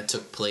Mania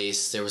took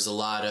place, there was a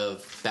lot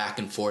of back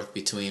and forth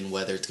between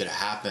whether it's going to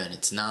happen,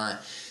 it's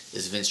not.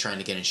 Is Vince trying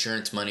to get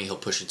insurance money? He'll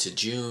push it to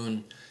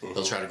June. Mm-hmm.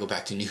 He'll try to go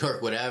back to New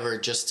York, whatever,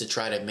 just to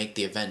try to make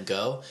the event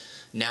go.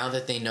 Now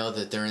that they know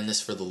that they're in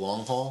this for the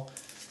long haul,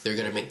 they're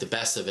going to make the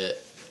best of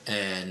it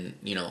and,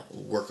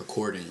 work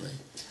accordingly.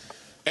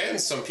 And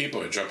some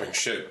people are jumping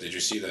ship. Did you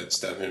see that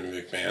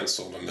Stephanie McMahon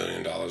sold $1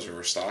 million worth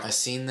of stock? I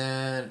seen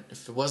that.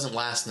 If it wasn't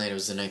last night, it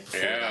was the night before.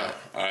 Yeah,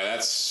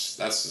 that's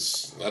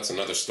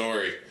another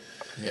story.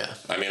 Yeah.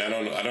 I mean, I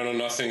don't know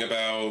nothing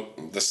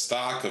about the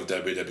stock of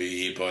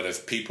WWE, but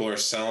if people are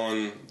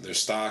selling their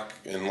stock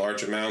in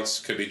large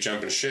amounts, could be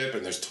jumping ship,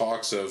 and there's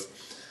talks of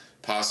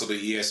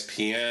possibly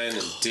ESPN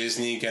and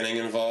Disney getting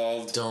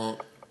involved.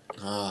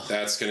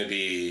 That's going to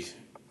be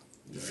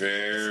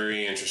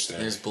very interesting.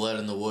 There's blood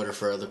in the water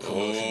for other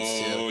promotions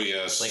too. Oh,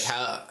 yes. Like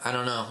how, I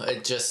don't know,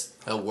 it just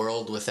a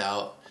world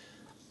without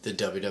the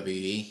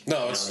WWE.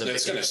 No, it's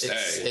going to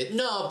stay.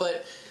 No,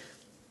 but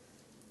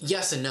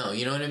yes and no,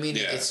 you know what I mean?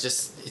 Yeah. It's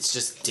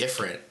just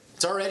different.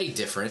 It's already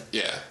different.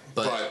 Yeah.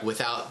 But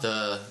without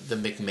the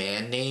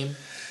McMahon name.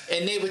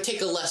 And they would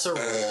take a lesser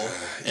role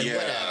and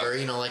whatever,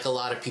 like a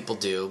lot of people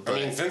do. But,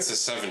 I mean, Vince is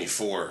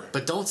 74.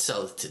 But don't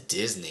sell it to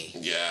Disney.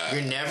 Yeah.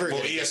 You're never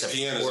going to get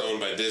ESPN is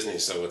owned by Disney,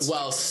 so it's...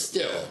 Well,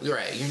 still,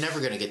 right. You're never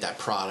going to get that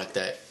product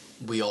that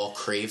we all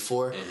crave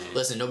for. Mm-hmm.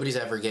 Listen, nobody's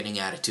ever getting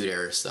Attitude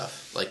Era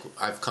stuff. Like,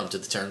 I've come to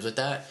the terms with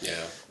that.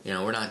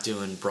 Yeah. We're not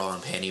doing bra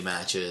and panty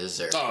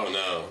matches or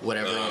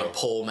whatever on a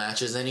pole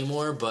matches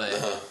anymore, but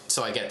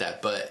so I get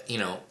that. But, you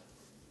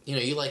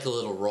like a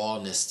little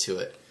rawness to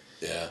it.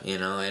 Yeah.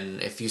 And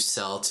if you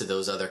sell to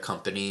those other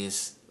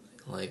companies,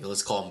 like,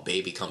 let's call them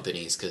baby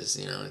companies, because,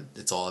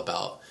 it's all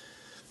about,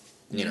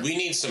 We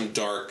need some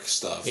dark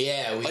stuff.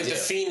 Yeah, we do. The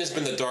Fiend has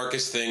been the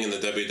darkest thing in the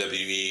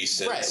WWE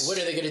since... Right, what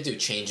are they going to do?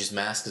 Change his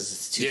mask because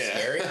it's too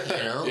scary?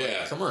 Yeah.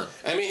 Like, come on.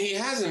 I mean, he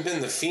hasn't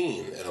been the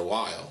Fiend in a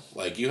while.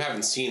 Like, you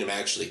haven't seen him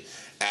actually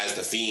as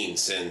the Fiend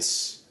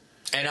since...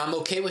 And I'm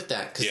okay with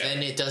that, because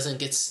then it doesn't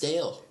get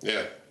stale.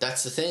 Yeah.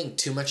 That's the thing.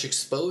 Too much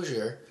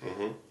exposure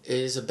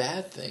is a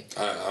bad thing.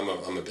 I'm a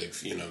big, I'm a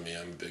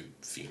big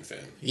Fiend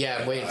fan. Yeah,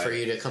 I'm waiting for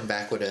you to come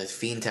back with a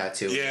Fiend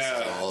tattoo.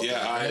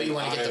 I know you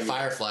want to get the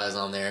fireflies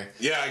on there.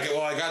 Yeah,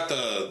 I got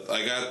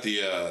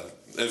the.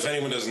 If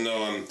anyone doesn't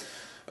know,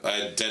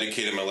 I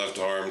dedicated my left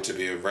arm to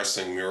be a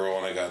wrestling mural,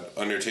 and I got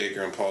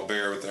Undertaker and Paul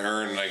Bearer with the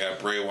urn, and I got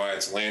Bray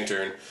Wyatt's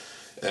lantern.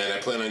 And I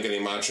plan on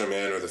getting Macho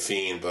Man or the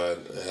Fiend,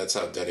 but that's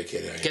how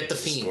dedicated I am. Get the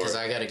Fiend, because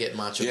I got to get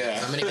Macho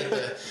Man. I'm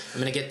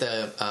gonna get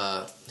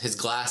the his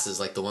glasses,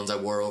 like the ones I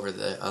wore over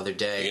the other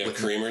day. You have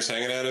creamers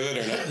hanging out of it,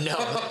 or not? No,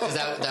 because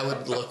that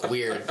would look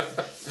weird.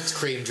 It's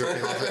cream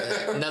dripping off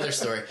it. Another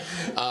story.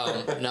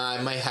 No,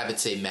 I might have it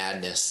say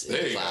Madness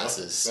in the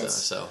glasses.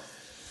 So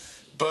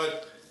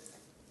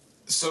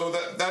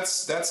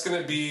that's going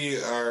to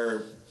be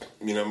our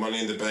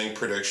Money in the Bank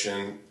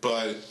prediction.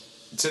 But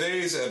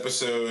today's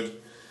episode.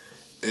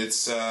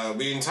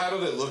 We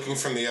entitled it "Looking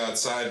from the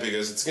Outside"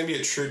 because it's going to be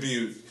a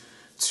tribute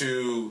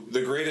to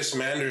the greatest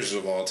managers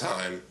of all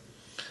time.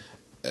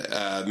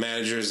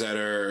 Managers that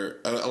are,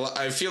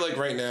 I feel like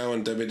right now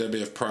in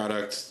WWF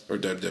product or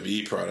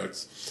WWE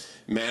products,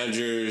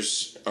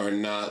 managers are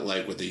not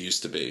like what they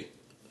used to be.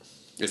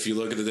 If you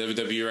look at the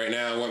WWE right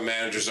now, what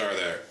managers are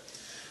there?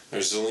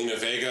 There's Zelina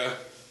Vega.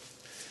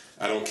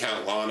 I don't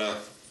count Lana.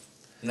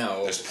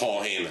 No. There's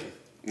Paul Heyman.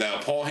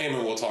 Now, Paul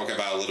Heyman we'll talk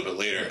about a little bit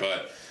later,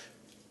 but...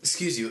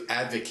 Excuse you,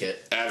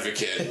 Advocate,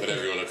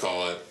 whatever you want to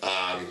call it.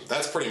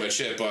 That's pretty much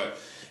it, but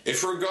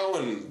if we're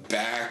going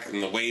back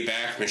in the way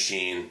back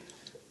machine,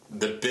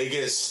 the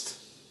biggest...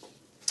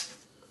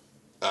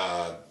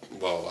 I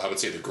would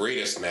say the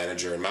greatest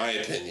manager, in my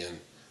opinion,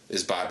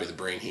 is Bobby the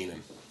Brain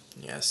Heenan.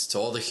 Yes, to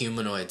all the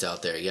humanoids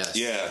out there, yes.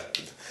 Yeah,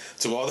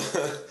 to all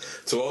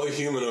the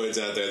humanoids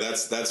out there,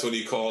 that's what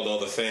he called all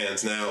the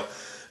fans. Now,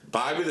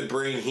 Bobby the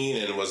Brain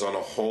Heenan was on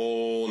a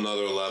whole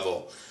nother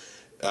level.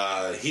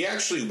 He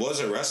actually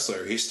was a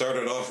wrestler. He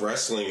started off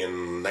wrestling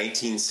in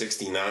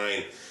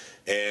 1969,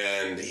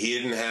 and he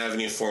didn't have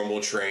any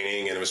formal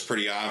training, and it was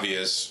pretty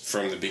obvious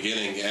from the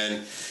beginning.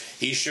 And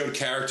he showed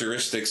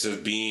characteristics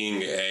of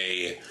being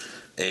a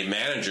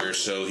manager,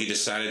 so he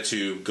decided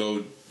to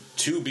go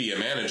to be a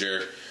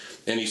manager.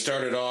 And he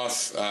started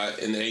off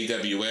in the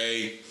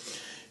AWA,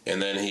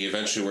 and then he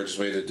eventually worked his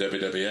way to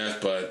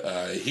WWF.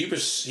 But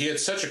he had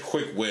such a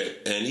quick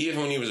wit, and even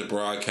when he was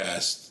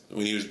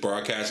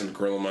broadcasting the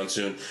Gorilla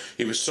Monsoon,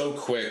 he was so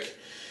quick,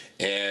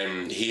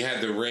 and he had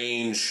the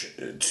range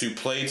to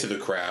play to the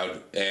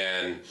crowd.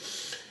 And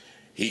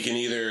he can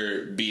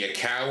either be a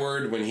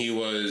coward when he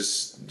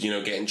was,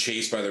 getting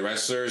chased by the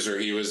wrestlers, or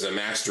he was a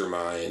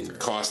mastermind,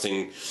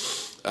 costing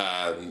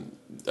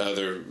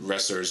other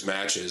wrestlers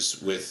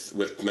matches with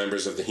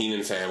members of the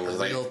Heenan family. A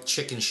real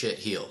chicken shit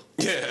heel.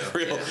 Yeah,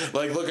 real. Yeah.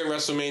 Like, look at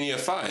WrestleMania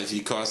 5.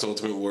 He cost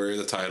Ultimate Warrior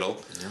the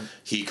title. Yeah.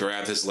 He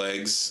grabbed his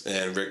legs,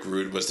 and Rick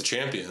Rude was the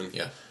champion.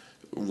 Yeah.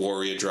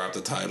 Warrior dropped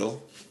the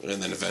title, and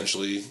then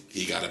eventually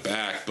he got it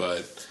back.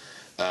 But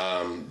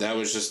that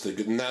was just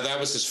that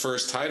was his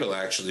first title,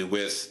 actually,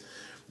 with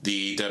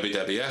the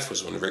WWF,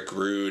 was when Rick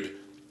Rude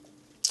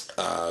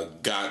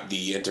got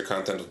the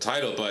Intercontinental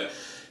title. But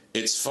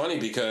it's funny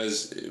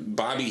because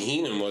Bobby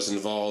Heenan was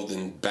involved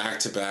in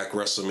back-to-back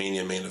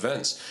WrestleMania main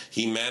events.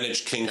 He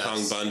managed King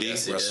Kong Bundy,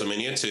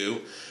 WrestleMania 2,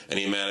 and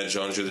he managed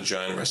Andre the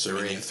Giant,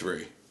 WrestleMania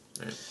 3.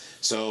 Right.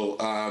 So,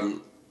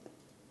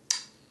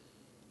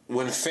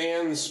 when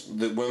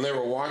they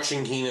were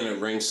watching Heenan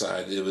at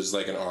ringside, it was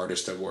like an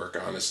artist at work,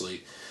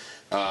 honestly.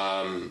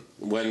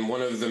 When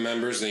one of the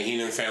members of the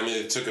Heenan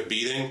family took a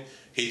beating,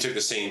 he took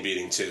the same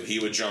beating too. He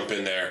would jump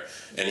in there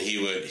and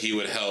he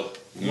would help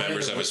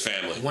members of his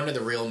family. One of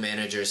the real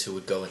managers who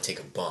would go and take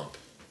a bump.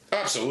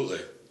 Absolutely.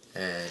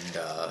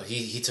 And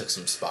he took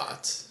some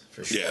spots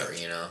for sure.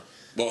 Yeah.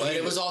 Well, but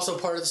it was also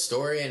part of the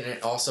story, and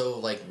it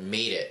also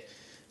made it.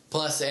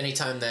 Plus,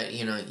 anytime that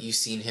you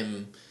seen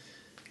him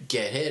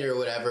get hit or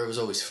whatever, it was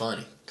always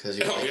funny because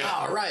you're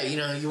oh right,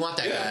 you want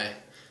that guy.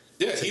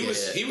 Yeah,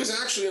 he was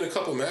actually in a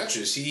couple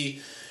matches.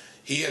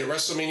 He had a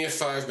WrestleMania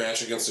 5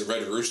 match against the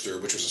Red Rooster,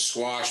 which was a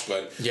squash,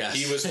 but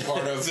he was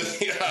part of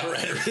the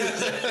Red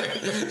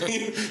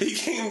Rooster. he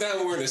came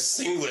down wearing a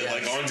singlet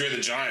like Andre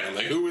the Giant. I'm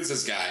like, who is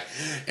this guy?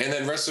 And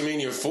then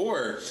WrestleMania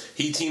 4,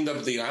 he teamed up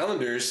with the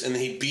Islanders, and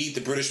he beat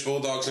the British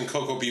Bulldogs and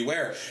Coco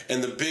Beware.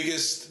 And the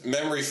biggest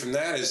memory from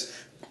that is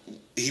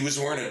he was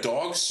wearing a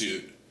dog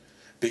suit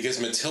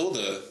because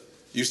Matilda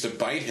used to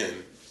bite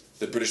him,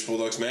 the British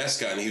Bulldogs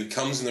mascot, and he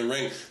comes in the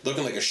ring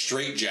looking like a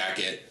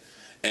straitjacket.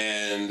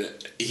 And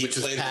he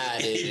played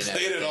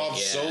it off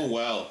so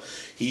well.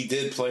 He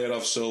did play it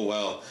off so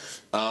well.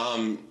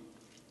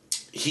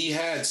 He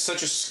had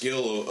such a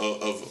skill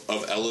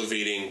of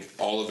elevating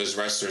all of his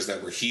wrestlers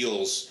that were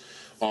heels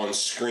on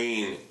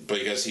screen,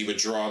 because he would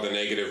draw the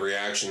negative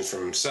reactions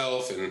from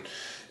himself and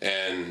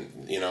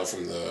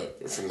from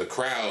the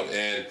crowd.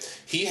 And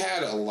he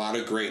had a lot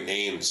of great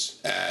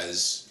names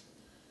as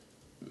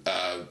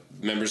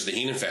members of the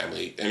Heenan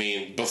family. I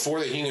mean, before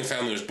the Heenan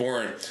family was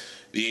born,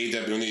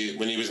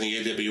 when he was in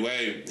the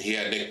AWA, he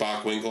had Nick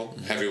Bockwinkel,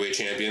 heavyweight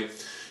champion.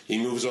 He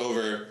moves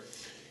over.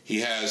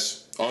 He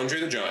has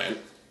Andre the Giant,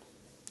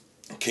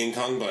 King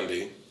Kong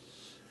Bundy,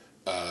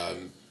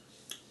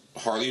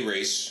 Harley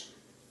Race,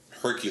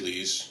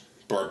 Hercules,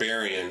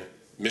 Barbarian,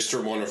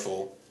 Mr.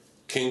 Wonderful,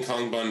 King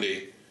Kong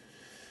Bundy.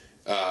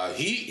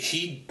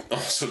 He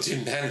also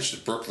did manage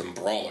the Brooklyn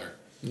Brawler.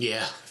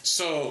 Yeah.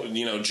 So,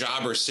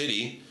 Jobber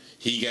City,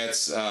 he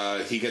gets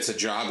a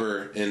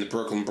jobber in the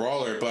Brooklyn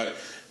Brawler, but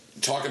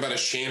talk about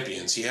his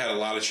champions. He had a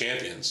lot of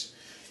champions.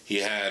 He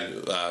had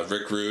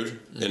Rick Rude,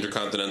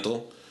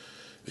 Intercontinental.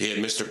 He had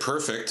Mr.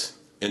 Perfect,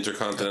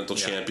 Intercontinental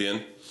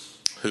champion,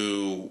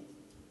 who,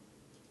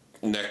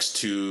 next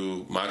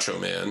to Macho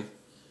Man,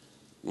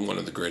 one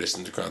of the greatest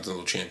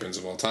Intercontinental champions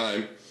of all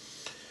time.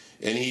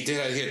 And he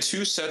had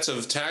 2 sets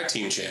of tag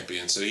team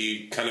champions, so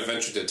he kind of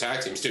ventured to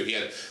tag teams too. He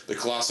had the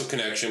Colossal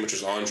Connection, which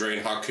was Andre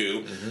and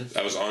Haku. Mm-hmm.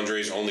 That was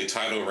Andre's only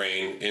title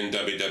reign in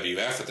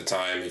WWF at the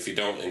time, if you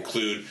don't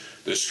include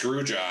the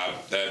screw job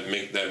that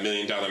 $1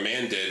 Million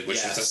Man did,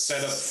 which is a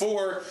setup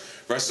for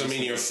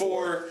WrestleMania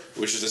 4,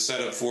 which is a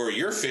setup for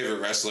your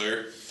favorite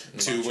wrestler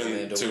to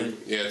win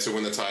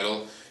the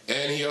title.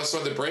 And he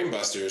also had the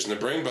Brainbusters, and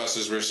the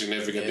Brainbusters were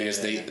significant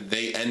because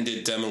they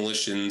ended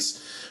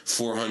Demolition's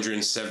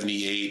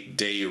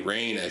 478-day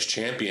reign as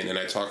champion, and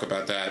I talk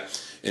about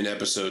that in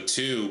episode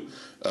 2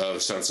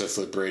 of Sunset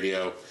Flip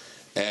Radio.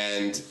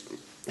 And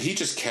he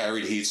just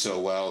carried heat so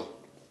well.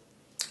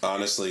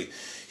 Honestly,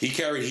 he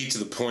carried heat to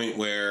the point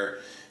where,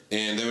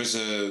 and there was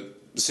a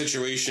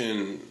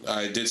situation,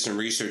 I did some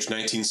research,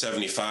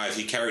 1975,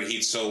 he carried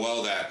heat so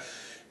well that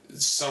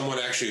someone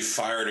actually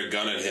fired a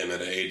gun at him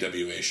at an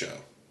AWA show.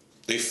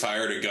 They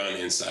fired a gun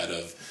inside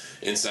of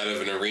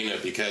an arena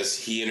because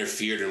he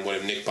interfered in one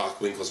of Nick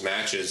Bockwinkel's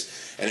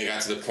matches, and it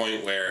got to the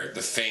point where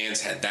the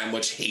fans had that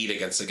much hate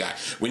against the guy.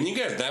 When you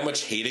get that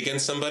much hate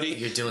against somebody,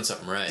 you're doing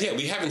something right. Yeah,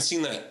 we haven't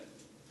seen that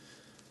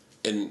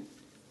in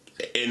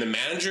the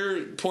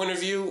manager point of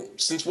view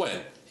since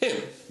when?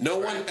 Him. No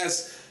one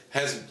has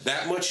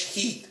that much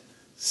heat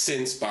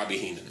since Bobby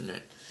Heenan.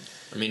 Right.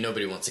 I mean,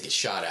 nobody wants to get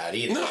shot at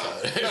either. No,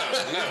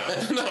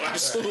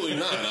 absolutely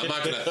not. I'm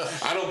not gonna.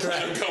 I don't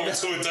plan on going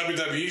to a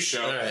WWE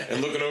show and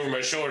looking over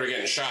my shoulder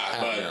getting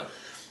shot.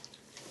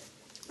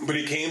 But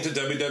he came to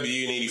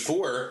WWE in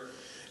 '84,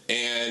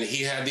 and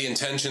he had the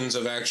intentions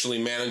of actually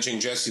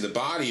managing Jesse the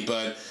Body,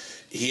 but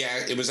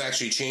it was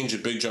actually changed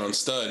to Big John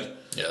Studd.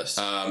 Yes.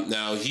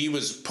 Now he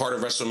was part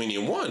of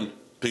WrestleMania 1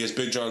 because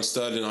Big John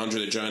Studd and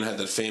Andre the Giant had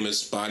that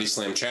famous body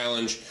slam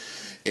challenge.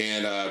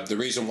 And the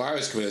reason why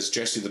was because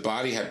Jesse the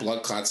Body had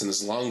blood clots in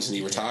his lungs and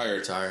he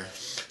retired.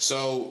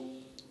 So,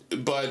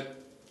 but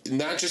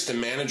not just a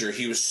manager,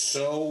 he was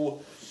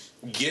so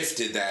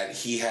gifted that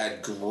he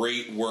had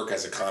great work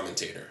as a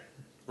commentator,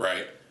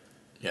 right?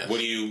 Yeah. What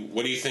do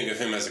you think of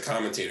him as a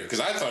commentator? Because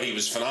I thought he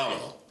was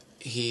phenomenal.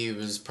 He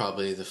was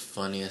probably the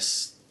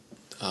funniest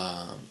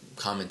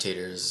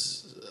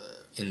commentators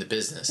in the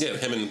business. Yeah,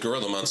 him and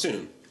Gorilla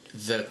Monsoon.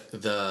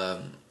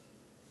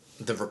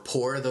 The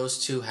rapport those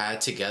two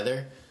had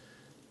together,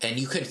 and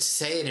you could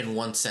say it in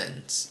one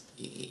sentence.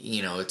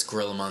 You know, it's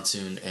Gorilla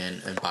Monsoon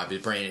and Bobby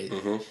the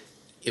Brain.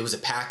 It was a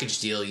package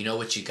deal. You know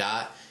what you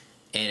got,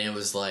 and it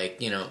was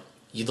like, you know,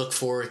 you look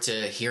forward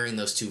to hearing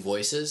those two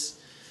voices,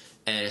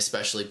 and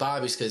especially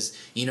Bobby's, because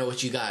you know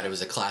what you got. It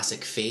was a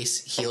classic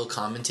face-heel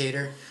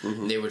commentator.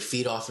 They would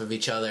feed off of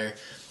each other.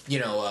 You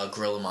know,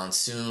 Gorilla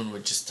Monsoon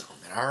would just,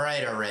 all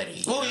right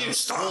already. Will you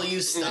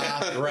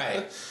stop?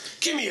 Right.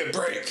 Give me a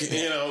break.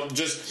 You know,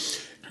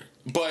 just...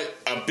 But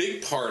a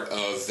big part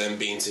of them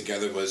being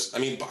together was, I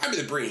mean, Bobby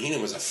the Brain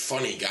Heenan was a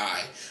funny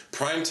guy.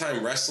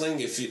 Primetime Wrestling,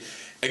 if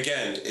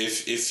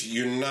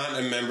you're not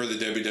a member of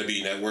the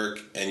WWE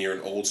Network and you're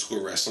an old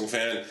school wrestling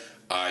fan,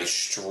 I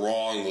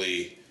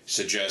strongly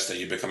suggest that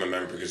you become a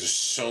member because there's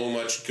so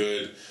much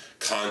good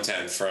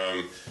content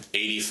from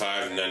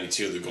 85 and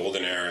 92, the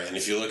golden era. And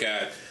if you look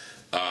at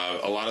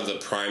a lot of the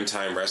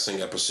primetime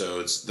wrestling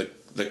episodes, the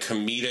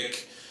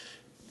comedic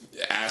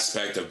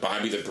aspect of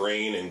Bobby the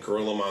Brain and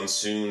Gorilla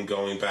Monsoon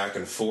going back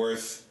and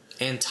forth.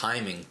 And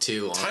timing,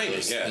 too.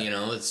 Yeah. You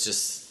know, it's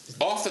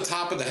just... off the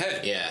top of the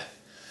head. Yeah.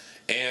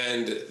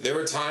 And there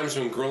were times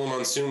when Gorilla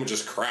Monsoon would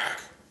just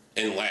crack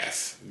and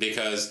laugh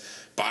because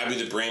Bobby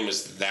the Brain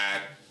was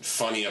that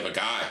funny of a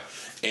guy.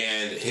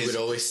 And he would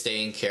always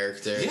stay in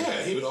character.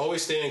 Yeah, he would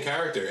always stay in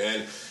character.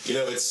 And, you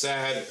know, it's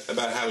sad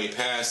about how he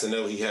passed. I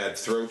know he had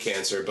throat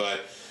cancer,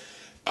 but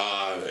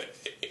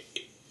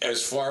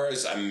as far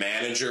as a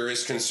manager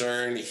is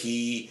concerned,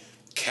 he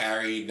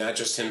carried not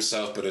just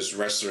himself, but his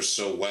wrestlers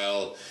so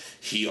well.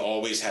 He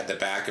always had the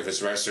back of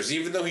his wrestlers.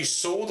 Even though he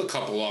sold a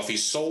couple off, he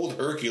sold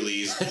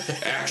Hercules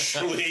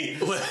actually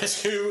to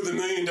the $1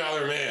 Million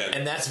Man.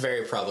 And that's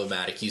very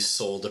problematic. You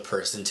sold a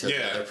person to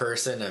another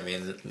person. I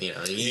mean, you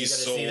know, you gotta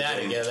see that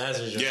again. That's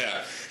for sure.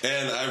 Yeah,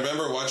 and I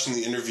remember watching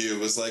the interview. It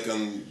was like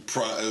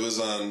it was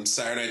on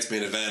Saturday Night's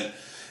Main Event,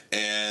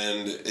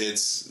 and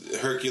it's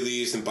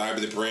Hercules and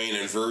Bobby the Brain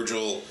and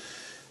Virgil.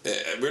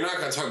 We're not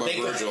going to talk about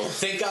Virgil.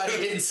 Thank God he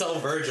didn't sell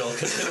Virgil,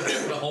 because it would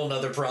have been a whole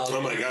nother problem.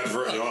 Oh my God,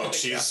 Virgil! Oh,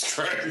 Jesus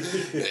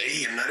Christ!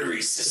 Hey, I'm not a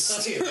racist.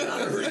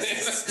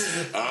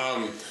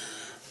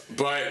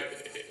 But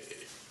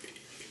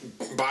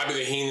Bobby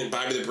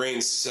the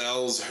Brain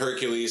sells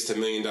Hercules to $1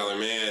 Million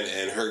Man,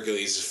 and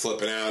Hercules is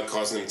flipping out,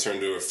 causing him to turn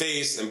to a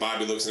face. And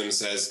Bobby looks at him and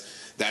says,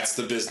 "That's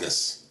the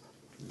business.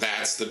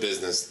 That's the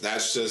business.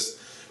 That's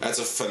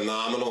a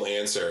phenomenal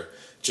answer."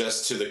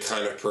 Just to the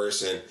kind of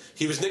person.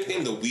 He was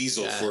nicknamed the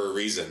Weasel for a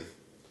reason,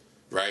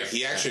 right?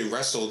 He actually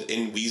wrestled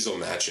in Weasel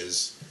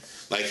matches.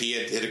 Like, he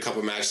had hit a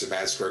couple matches at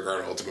Madison Square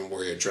Garden Ultimate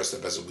Warrior dressed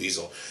up as a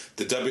Weasel.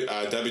 The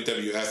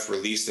WWF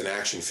released an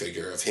action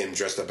figure of him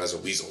dressed up as a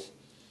Weasel.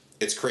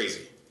 It's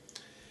crazy.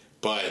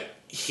 But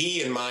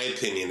he, in my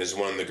opinion, is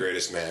one of the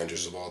greatest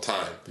managers of all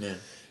time. Yeah.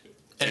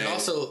 And it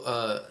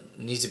also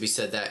needs to be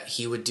said that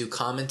he would do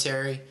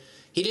commentary.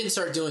 He didn't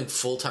start doing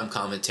full-time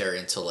commentary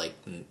until, like,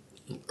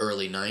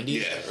 early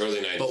 90s. Yeah,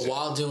 early 90s. But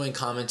while doing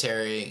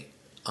commentary,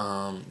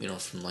 you know,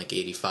 from like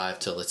 85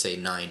 to, let's say,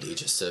 90,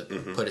 just to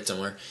put it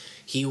somewhere,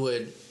 he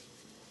would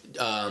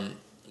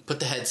put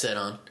the headset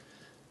on,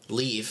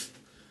 leave,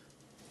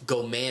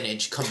 go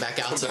manage, come back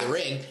out to the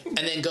ring, and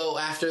then go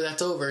after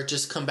that's over,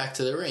 just come back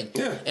to the ring.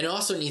 Yeah. And it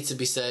also needs to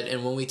be said,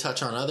 and when we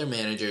touch on other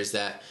managers,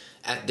 that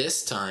at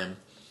this time,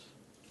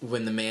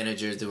 when the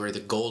managers, they were the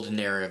golden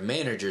era of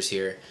managers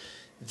here,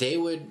 they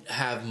would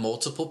have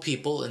multiple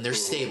people in their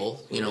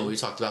stable. You know, we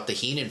talked about the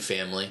Heenan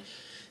family.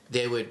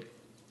 They would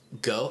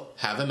go,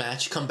 have a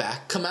match, come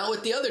back, come out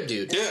with the other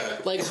dude. Yeah.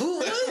 Like, who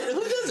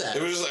does that?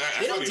 It was like,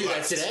 they don't do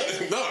that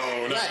today. No.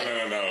 Right.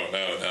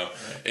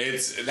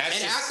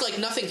 And act like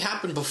nothing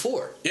happened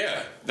before.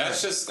 Yeah,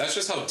 that's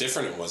just how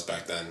different it was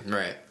back then.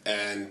 Right.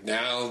 And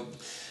now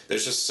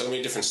there's just so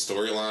many different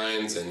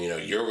storylines, and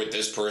you're with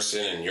this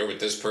person and you're with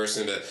this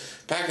person. But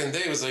back in the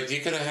day, it was like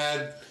you could have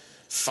had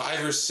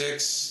 5 or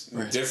 6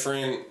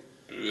 different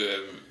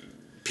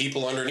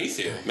people underneath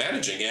you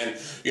managing. And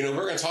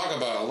we're going to talk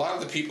about a lot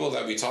of the people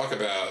that we talk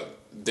about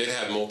did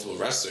have multiple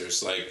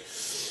wrestlers, like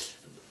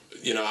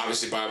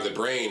obviously Bob the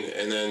Brain,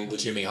 and then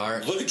Jimmy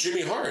Hart. Look at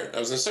Jimmy Hart. I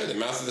was going to say the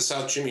Mouth of the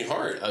South, Jimmy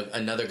Hart,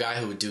 another guy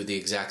who would do the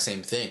exact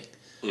same thing.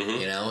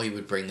 He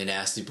would bring the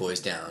Nasty Boys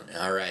down.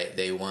 All right,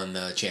 they won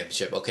the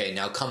championship. Okay,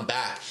 now come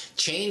back,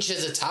 change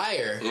his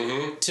attire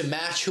to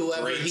match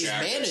whoever he's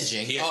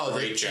managing. He had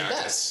great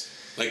jackets.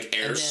 Like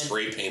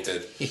spray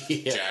painted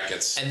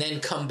jackets. And then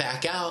come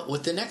back out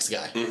with the next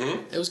guy.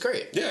 It was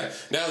great. Yeah.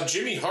 Now,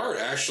 Jimmy Hart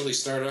actually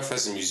started off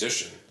as a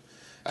musician.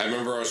 I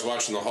remember I was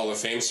watching the Hall of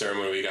Fame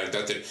ceremony when he got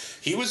inducted.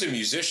 He was a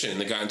musician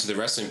that got into the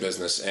wrestling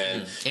business,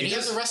 and he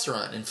has a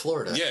restaurant in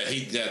Florida. Yeah,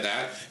 he did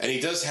that, and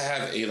he does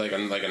have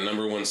a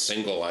number 1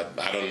 single. I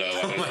don't know.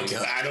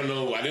 I don't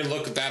know. I didn't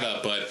look that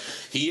up, but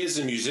he is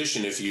a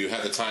musician. If you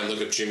have the time,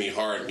 look up Jimmy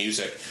Hart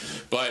music.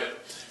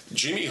 But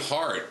Jimmy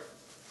Hart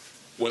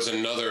was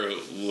another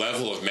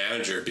level of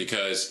manager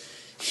because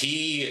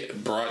he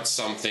brought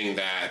something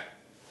that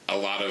a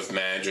lot of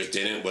managers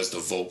didn't, was the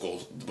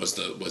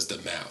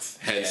mouth,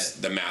 hence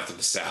the Mouth of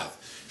the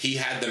South. He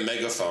had the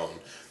megaphone.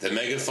 The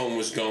megaphone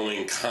was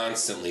going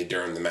constantly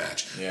during the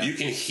match. Yeah. You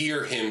can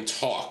hear him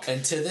talk.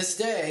 And to this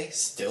day,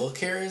 still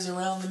carries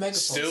around the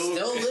megaphone.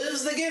 Still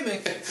lives the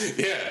gimmick.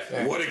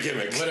 Yeah, what a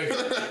gimmick.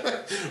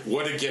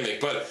 What a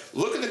gimmick. But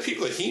look at the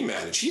people that he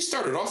managed. He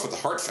started off with the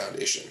Hart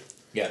Foundation.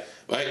 Yeah.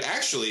 Like,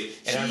 actually...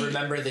 And I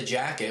remember the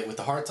jacket with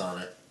the hearts on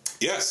it.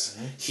 Yes.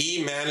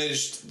 He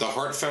managed the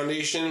Hart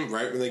Foundation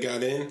right when they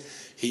got in.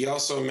 He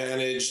also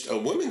managed a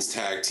women's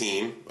tag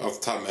team. Off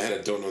the top of my head,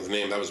 I don't know the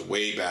name. That was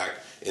way back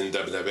in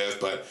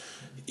WWF. But,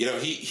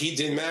 he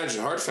did manage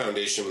the Hart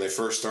Foundation when they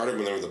first started,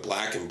 when they were the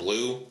black and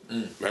blue.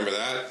 Remember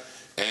that?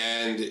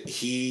 And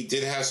he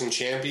did have some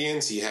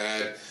champions. He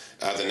had...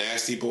 the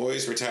Nasty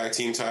Boys were tag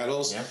team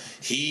titles. Yep.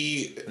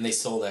 And they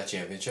sold that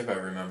championship. I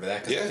remember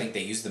that because I think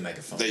they used the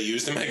megaphone. They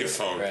used the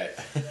megaphone. Right.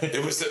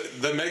 It was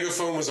the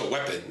megaphone was a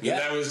weapon. Yeah.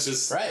 And that was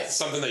just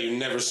something that you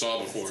never saw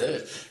before.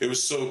 It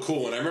was so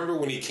cool. And I remember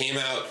when he came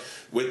out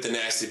with the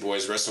Nasty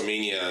Boys,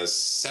 WrestleMania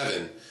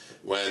 7,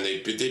 when they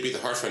beat the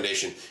Hart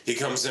Foundation, he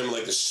comes in with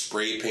like the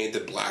spray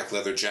painted black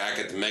leather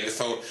jacket, the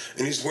megaphone,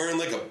 and he's wearing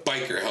like a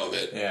biker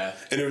helmet. Yeah.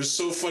 And it was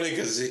so funny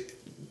because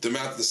the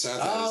Mouth of the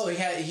South. Oh,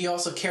 he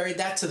also carried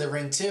that to the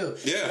ring too.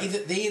 Yeah.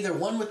 They either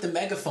won with the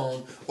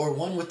megaphone or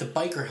one with the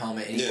biker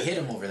helmet, and he hit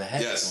him over the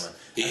head. Yes.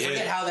 I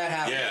forget how that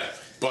happened. Yeah.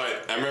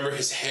 But I remember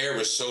his hair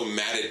was so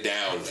matted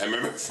down. I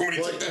remember when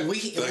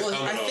he took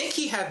that. I think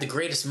he had the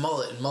greatest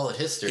mullet in mullet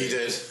history. He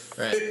did.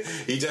 Right.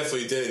 He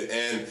definitely did.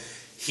 And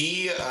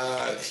he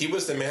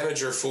was the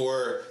manager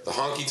for the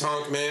Honky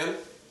Tonk Man.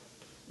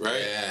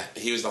 Right? Yeah.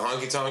 He was the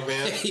Honky Tonk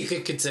Man. You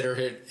could consider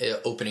it an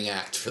opening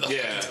act for the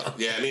Honky Tonk.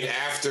 Yeah, I mean,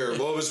 it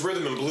was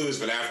Rhythm and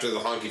Blues, but after the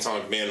Honky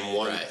Tonk Man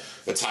won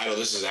the title,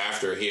 this is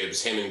after. It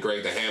was him and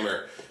Greg the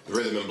Hammer,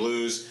 Rhythm and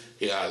Blues.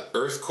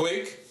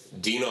 Earthquake,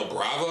 Dino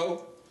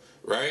Bravo,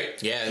 right?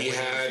 Yeah,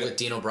 with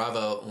Dino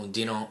Bravo, when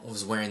Dino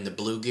was wearing the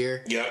blue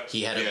gear,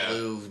 he had a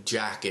blue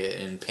jacket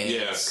and pants.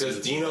 Yeah,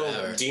 because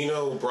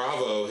Dino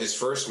Bravo, his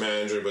first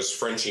manager was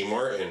Frenchie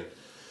Martin.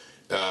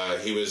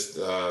 He was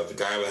the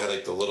guy who had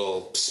like the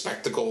little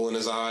spectacle in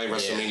his eye.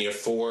 WrestleMania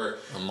 4.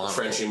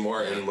 Frenchie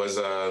Martin was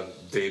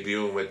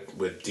debuting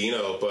with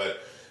Dino, but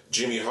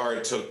Jimmy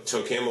Hart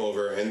took him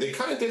over, and they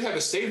kind of did have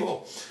a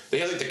stable. They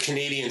had like the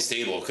Canadian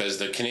stable because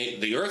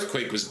the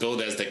Earthquake was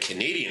billed as the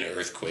Canadian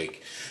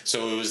Earthquake.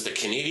 So it was the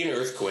Canadian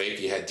Earthquake.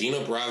 You had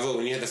Dino Bravo,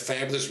 and you had the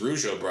Fabulous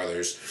Rougeau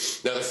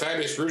Brothers. Now the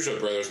Fabulous Rougeau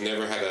Brothers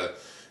never had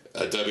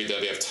a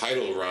WWF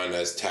title run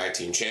as tag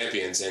team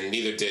champions, and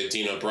neither did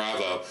Dino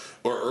Bravo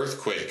or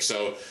Earthquake.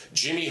 So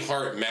Jimmy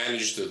Hart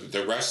managed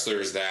the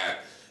wrestlers that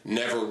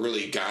never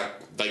really got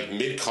like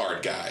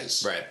mid-card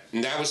guys. Right.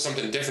 And that was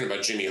something different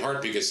about Jimmy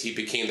Hart because he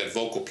became that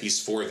vocal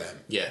piece for them.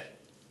 Yeah.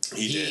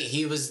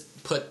 He was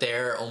put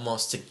there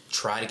almost to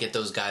try to get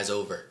those guys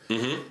over.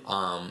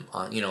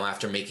 Mm-hmm.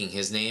 After making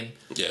his name.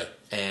 Yeah.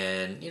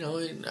 And,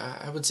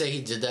 I would say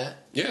he did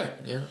that. Yeah.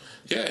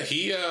 Yeah,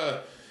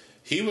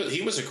 he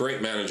was a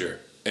great manager,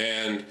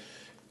 and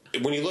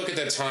when you look at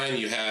that time,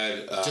 you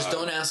had just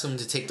don't ask him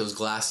to take those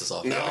glasses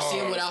off. You ever see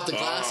him without the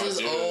glasses?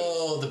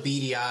 The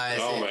beady eyes.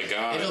 Oh my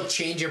god! It'll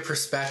change your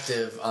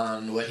perspective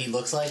on what he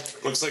looks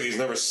like. Looks like he's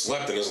never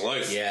slept in his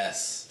life.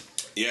 Yes.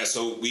 Yeah,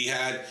 so you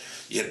had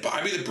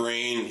Bobby the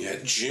Brain, you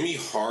had Jimmy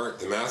Hart,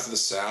 the Mouth of the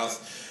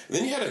South, and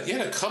then you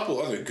had a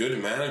couple other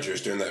good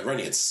managers during that run.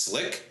 You had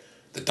Slick,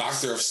 the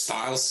Doctor of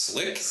Style,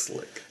 Slick.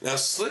 Now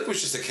Slick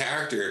was just a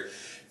character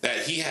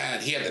that he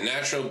had the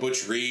natural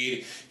Butch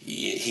Reed.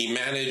 He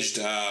managed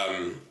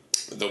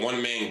the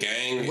one man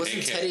gang.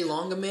 Wasn't Teddy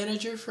Long a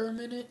manager for a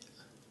minute?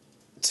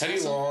 Teddy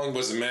Long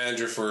was the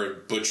manager for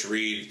Butch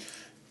Reed.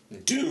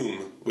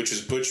 Doom, which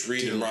is Butch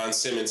Reed and Ron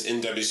Simmons in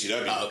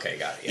WCW. Oh, okay,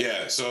 got it.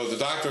 Yeah, so the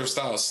Doctor of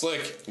Style,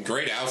 Slick,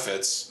 great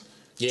outfits.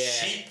 Yeah.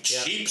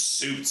 Cheap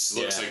suits.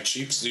 Looks like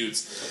cheap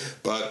suits.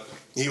 But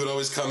he would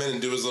always come in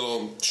and do his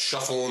little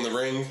shuffle in the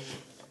ring.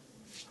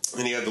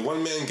 And he had the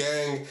one-man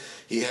gang.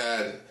 He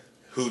had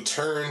who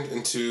turned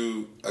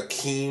into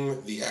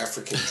Akeem the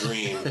African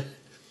Dream.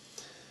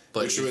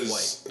 But he was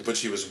white. But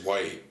he was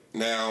white.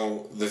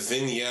 Now, the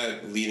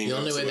vignette leading the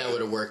up to only way that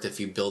would have worked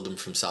if you build him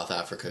from South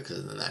Africa,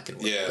 because then that could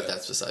work. Yeah. But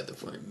that's beside the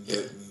point.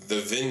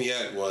 The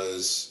vignette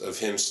was of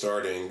him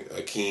starting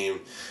Akeem,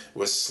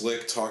 was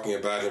Slick talking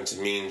about him to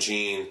Mean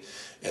Gene,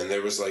 and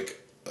there was like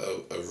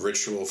a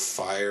ritual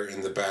fire in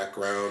the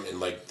background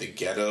in like the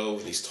ghetto,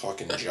 and he's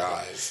talking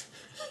jive.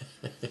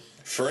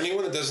 For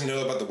anyone that doesn't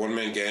know about the One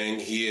Man Gang,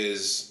 he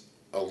is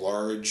a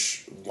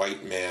large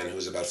white man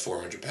who's about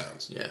 400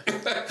 pounds. Yeah.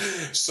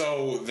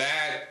 So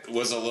that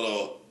was a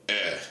little...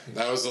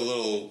 that was a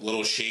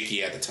little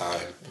shaky at the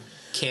time.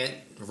 Can't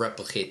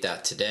replicate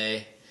that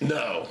today.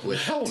 No, with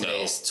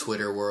today's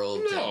Twitter world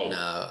and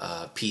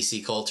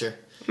PC culture.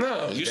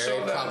 No, you very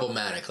saw that.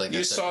 Problematic. Like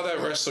you saw that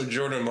wrestler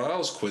Jordan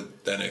Miles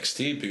quit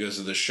NXT because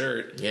of the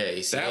shirt. Yeah,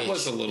 that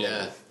was a little.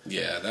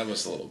 Yeah, that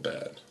was a little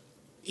bad.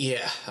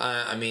 Yeah,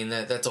 I mean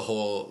that's a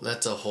whole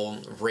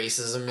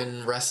racism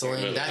in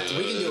wrestling. That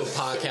we can do a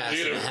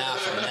podcast and a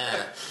half on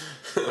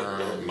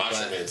that.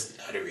 Macho Man's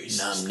not a racist.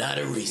 No, I'm not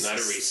a racist. Not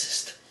a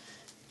racist.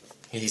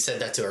 He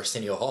said that to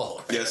Arsenio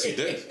Hall. Right? Yes, he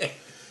did.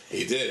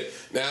 He did.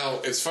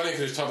 Now, it's funny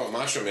because we talk about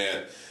Macho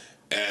Man,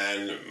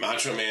 and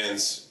Macho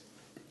Man's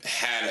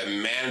had a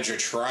manager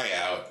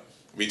tryout.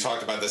 We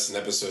talked about this in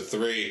episode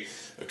 3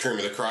 of Cream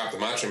of the Crop, the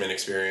Macho Man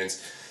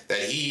experience, that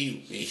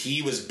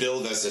he was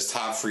billed as this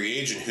top free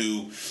agent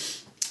who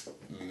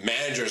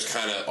managers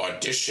kind of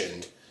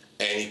auditioned,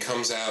 and he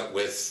comes out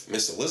with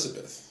Miss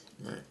Elizabeth.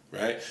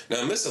 Right?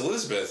 Now, Miss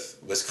Elizabeth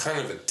was kind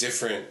of a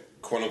different,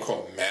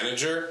 quote-unquote,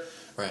 manager.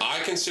 Right. I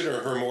consider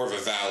her more of a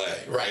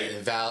valet, right?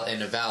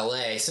 And a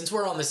valet. Since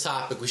we're on this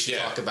topic, we should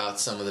talk about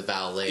some of the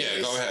valets.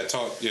 Yeah, go ahead.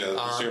 Talk. Yeah,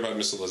 let's hear about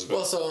Miss Elizabeth.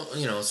 Well,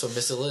 so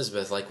Miss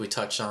Elizabeth, like we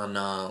touched on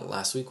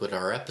last week with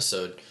our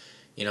episode,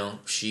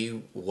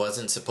 she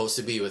wasn't supposed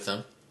to be with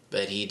him,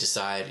 but he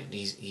decided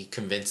he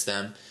convinced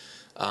them.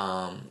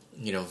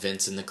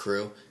 Vince and the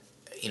crew.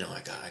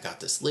 I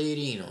got this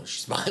lady.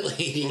 She's my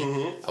lady.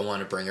 Mm-hmm. I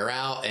want to bring her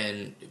out,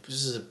 and it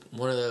was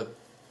one of the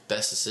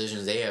best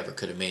decisions they ever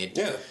could have made.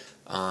 Yeah.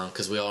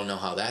 Because we all know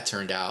how that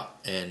turned out,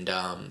 and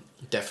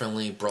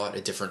definitely brought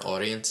a different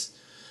audience.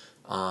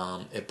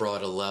 It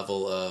brought a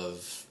level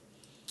of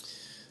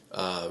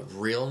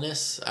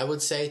realness, I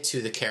would say,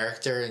 to the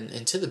character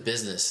and to the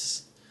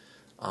business.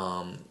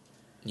 To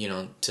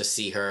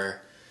see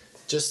her,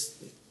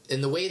 just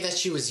in the way that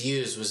she was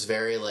used was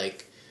very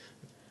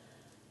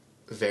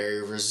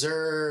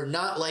reserved,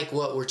 not like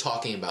what we're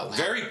talking about.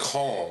 Very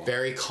calm.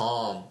 Very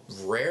calm.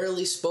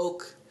 Rarely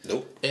spoke.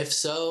 Nope. If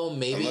so,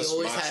 maybe unless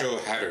always Macho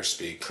had her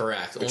speak.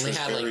 Correct. Only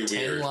had like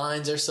 10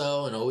 lines or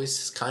so, and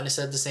always kind of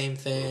said the same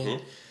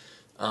thing.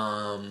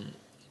 Mm-hmm.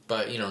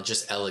 But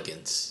just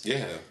elegance.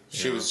 Yeah,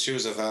 she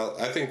was a valet.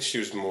 I think she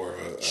was more of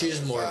a. She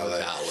was more of a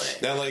valet.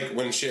 Now, like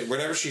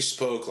whenever she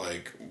spoke,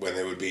 like when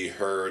it would be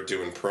her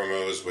doing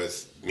promos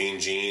with Mean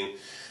Gene.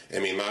 I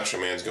mean, Macho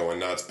Man's going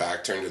nuts,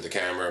 back turned to the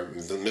camera.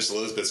 Miss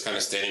Elizabeth's kind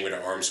of standing with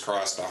her arms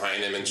crossed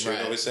behind him, and she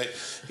would always say,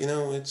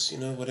 it's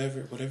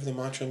whatever the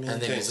Macho Man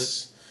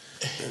thinks.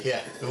 Yeah,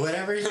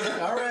 whatever you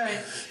think. All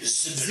right,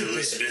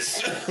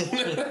 Elizabeth.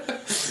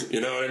 You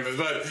know what I mean?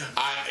 But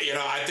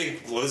I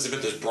think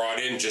Elizabeth was brought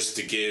in just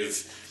to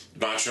give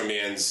Macho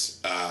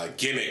Man's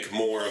gimmick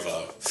more of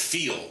a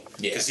feel,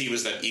 because he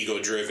was that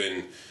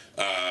ego-driven,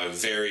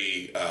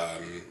 very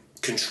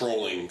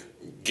controlling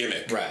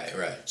gimmick.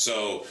 Right.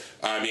 So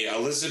I mean,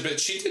 Elizabeth,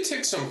 she did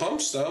take some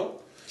bumps though.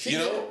 She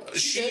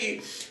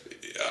did.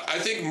 I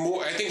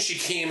think she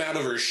came out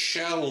of her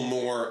shell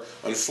more,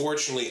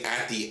 unfortunately,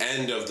 at the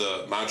end of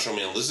the Macho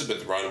Man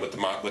Elizabeth run with the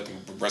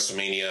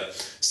WrestleMania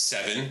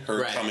 7.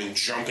 Her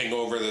jumping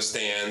over the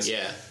stands,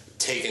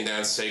 taking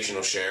down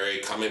Sensational Sherry,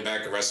 coming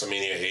back at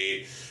WrestleMania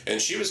 8, and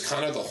she was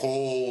kind of the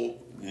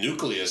whole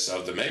nucleus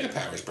of the Mega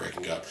Powers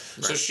breaking up.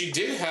 Right. So she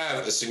did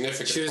have a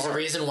significant. She was the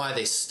reason why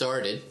they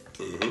started,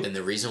 and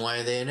the reason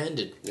why they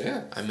ended.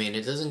 Yeah, I mean,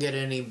 it doesn't get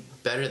any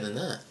better than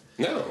that.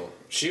 No.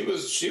 She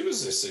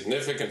was a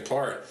significant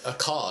part. A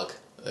cog,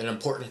 an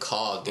important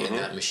cog in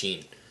that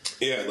machine.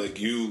 Yeah, like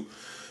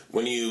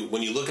when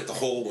you look at the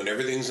whole, when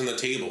everything's on the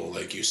table,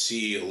 like you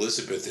see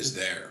Elizabeth is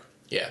there.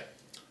 Yeah.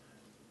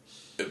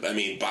 I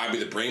mean, Bobby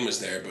the Brain was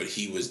there, but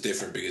he was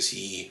different because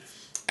he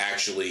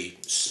actually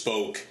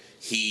spoke.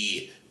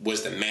 He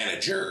was the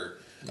manager.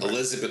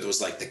 Elizabeth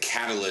was like the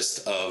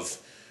catalyst of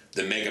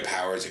the mega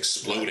powers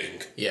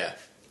exploding. Yeah.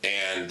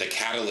 And the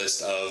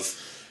catalyst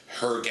of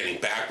her getting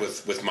back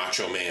with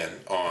Macho Man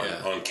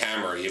on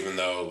camera, even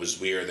though it was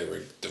weird. They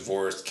were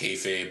divorced,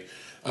 kayfabe,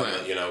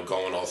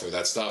 going all through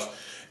that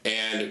stuff.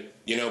 And,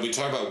 we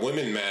talk about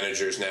women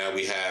managers now.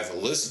 We have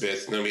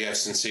Elizabeth, and then we have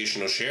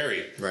Sensational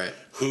Sherri. Right.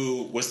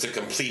 Who was the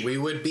complete We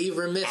would be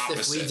remiss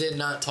opposite. if we did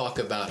not talk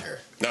about her.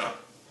 No.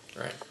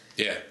 Right.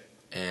 Yeah.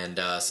 And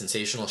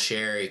Sensational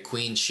Sherri,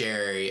 Queen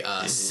Sherri,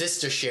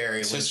 Sister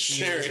Sherri when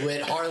she was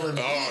with Harlem.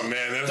 Oh,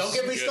 man. Don't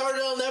get me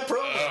started on that promo.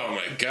 Oh,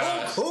 my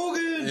God. Hulk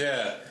Hogan.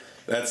 Yeah.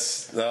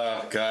 That's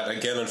God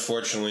again.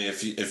 Unfortunately,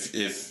 if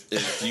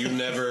you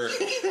never,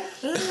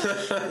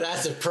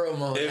 that's a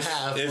promo.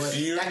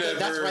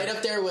 That's right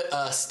up there with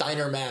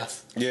Steiner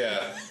Math.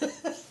 Yeah,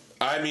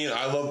 I mean,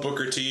 I love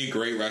Booker T,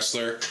 great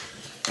wrestler,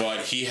 but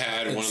he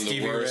had one of the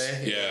Stevie worst.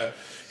 Ray, yeah,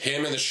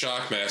 him and the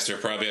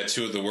Shockmaster probably had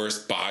two of the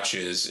worst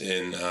botches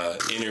in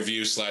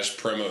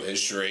interview/promo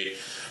history.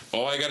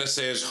 All I gotta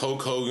say is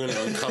Hulk Hogan,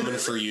 I'm coming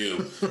for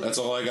you. That's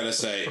all I gotta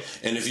say.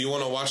 And if you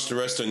want to watch the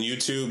rest on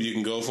YouTube, you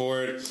can go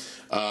for it.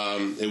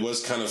 It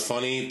was kind of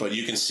funny, but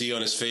you can see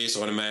on his face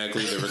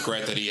automatically the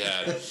regret that he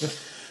had.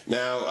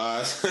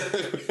 Now,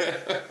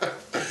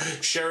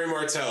 Sherri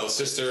Martel,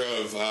 sister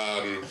of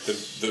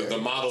the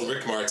model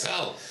Rick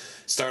Martel,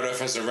 started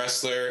off as a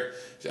wrestler,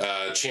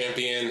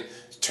 champion,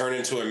 turned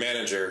into a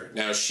manager.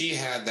 Now she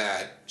had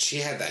that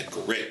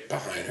grit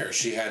behind her.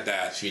 She had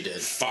that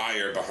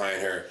fire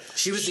behind her.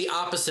 She was the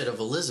opposite of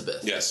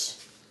Elizabeth.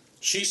 Yes,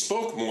 she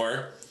spoke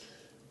more.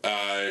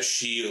 I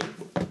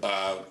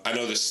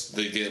know this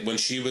when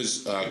she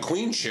was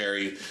Queen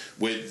Sherri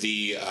with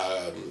the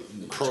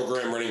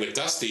program running with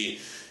Dusty,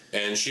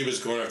 and she was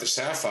going after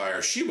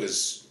Sapphire. She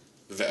was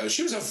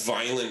a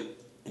violent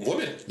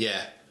woman.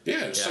 Yeah.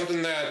 Yeah,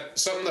 something that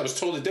was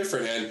totally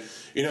different, and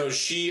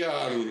she.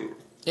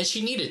 And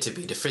she needed to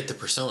be to fit the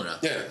persona.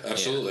 Yeah,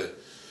 absolutely.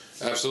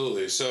 Yeah.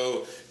 Absolutely.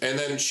 So, and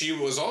then she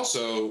was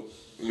also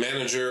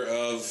manager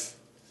of,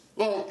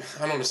 well,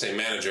 I don't want to say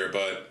manager,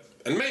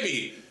 and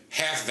maybe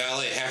half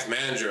valet, half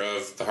manager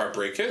of the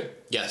Heartbreak Kid.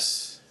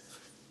 Yes.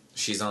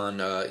 She's on,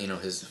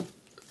 his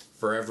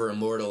forever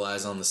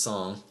immortalized on the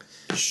song.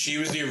 She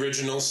was the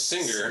original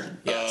singer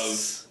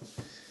of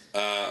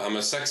I'm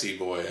a Sexy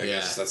Boy, I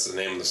guess that's the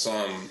name of the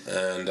song.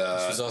 And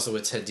she was also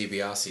with Ted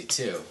DiBiase,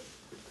 too.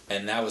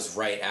 And that was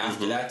right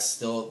after.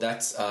 That's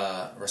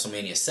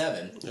WrestleMania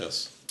 7.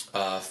 Yes.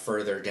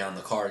 Further down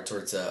the card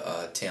towards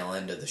the tail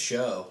end of the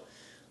show,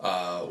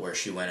 where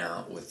she went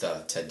out with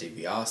Ted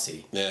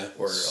DiBiase. Yeah.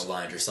 Or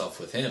aligned herself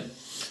with him.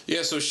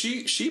 Yeah, so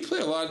she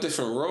played a lot of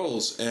different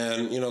roles,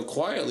 and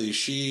quietly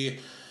she's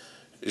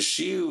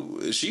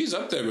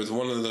up there with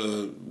one of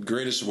the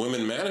greatest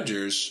women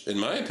managers, in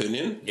my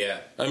opinion. Yeah.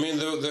 I mean,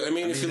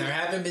 there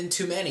haven't been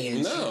too many, and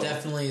she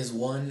definitely is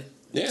 1,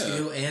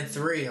 2, and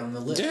 3 on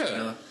the list.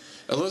 Yeah.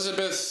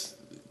 Elizabeth,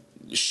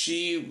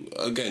 she,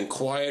 again,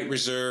 quiet,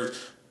 reserved,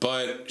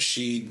 but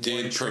she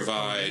did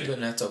provide... But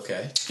that's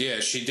okay. Yeah,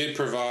 she did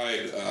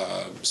provide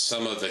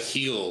some of the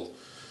heel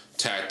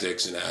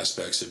tactics and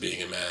aspects of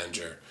being a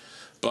manager.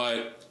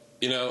 But,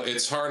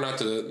 it's hard not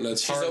to...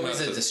 She's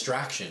always a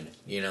distraction,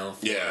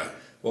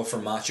 for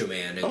Macho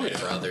Man and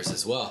for others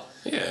as well.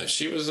 Yeah,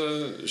 she was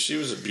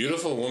a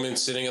beautiful woman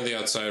sitting on the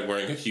outside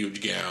wearing a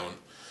huge gown.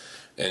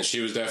 And she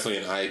was definitely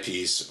an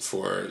eyepiece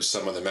for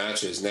some of the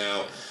matches.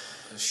 Now...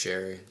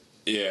 Sherri.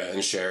 Yeah,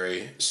 and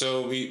Sherri.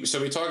 So we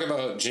talk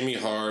about Jimmy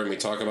Hart and we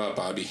talk about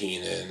Bobby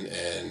Heenan,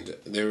 and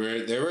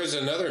there was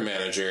another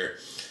manager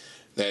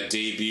that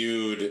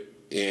debuted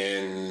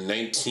in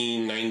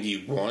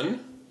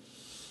 1991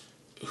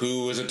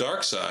 who was a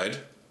dark side,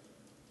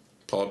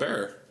 Paul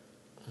Bearer.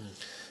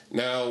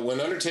 Now, when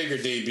Undertaker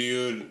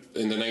debuted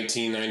in the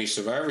 1990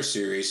 Survivor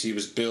Series, he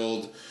was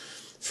billed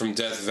from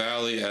Death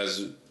Valley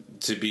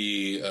to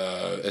be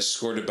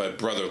escorted by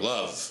Brother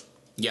Love.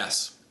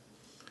 Yes.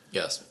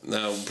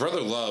 Now,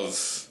 Brother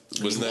Love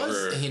was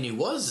never... And he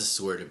was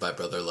escorted by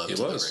Brother Love. He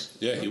was.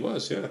 Yeah, he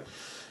was, yeah.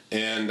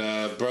 And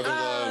Brother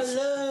Love...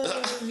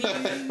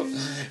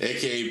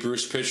 a.k.a.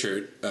 Bruce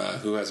Pritchard,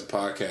 who has a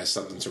podcast,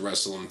 Something to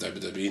Wrestle on the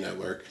WWE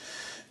Network.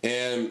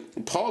 And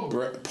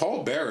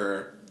Paul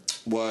Bearer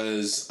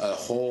was a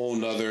whole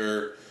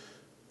nother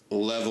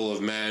level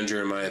of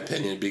manager, in my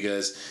opinion,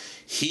 because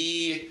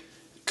he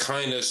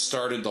kind of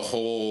started the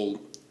whole,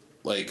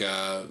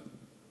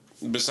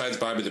 besides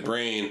Bobby the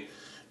Brain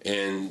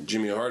and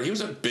Jimmy Hart, he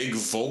was a big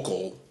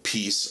vocal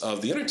piece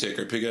of The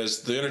Undertaker,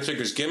 because The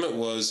Undertaker's gimmick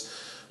was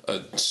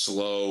a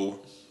slow,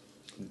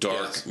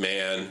 dark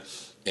man,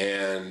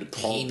 and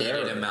Paul Bearer...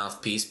 He needed a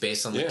mouthpiece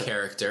based on the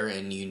character,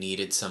 and you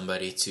needed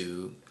somebody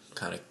to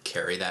kind of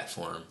carry that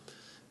for him.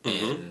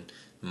 And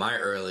my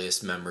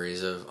earliest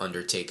memories of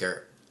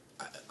Undertaker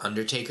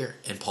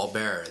and Paul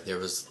Bearer, it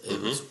was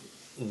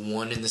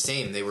one and the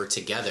same. They were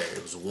together.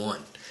 It was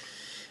one.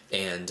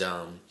 And,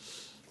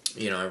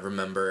 I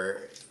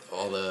remember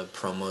all the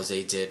promos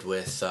they did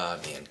with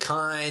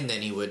Mankind.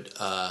 Then he would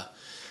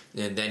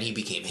And then he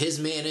became his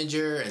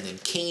manager, and then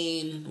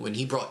Kane, when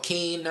he brought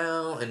Kane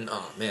now, and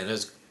oh man, it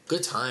was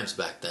good times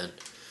back then.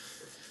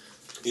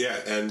 Yeah,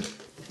 and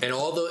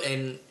all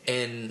the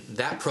and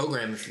that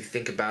program, if you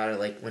think about it,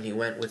 like when he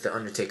went with the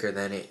Undertaker,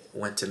 then it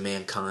went to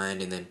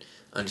Mankind, and then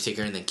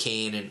Undertaker, and then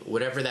Kane, and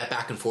whatever that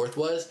back and forth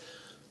was,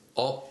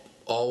 all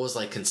was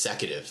like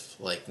consecutive.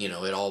 Like, you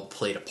know, it all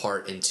played a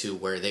part into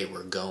where they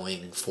were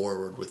going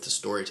forward with the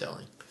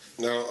storytelling.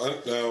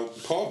 Now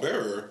Paul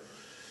Bearer,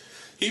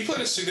 he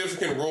played a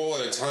significant role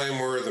at a time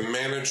where the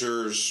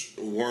managers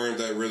weren't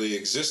that really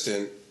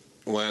existent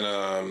when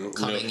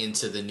coming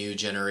into the new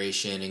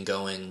generation and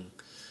going,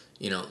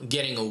 you know,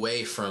 getting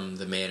away from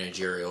the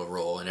managerial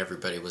role, and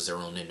everybody was their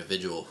own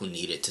individual who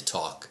needed to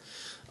talk,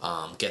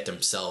 get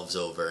themselves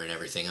over, and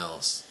everything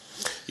else.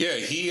 Yeah,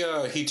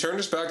 he turned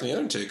his back on the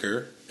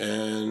Undertaker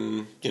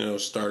and, you know,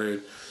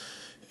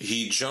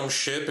 he jumped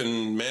ship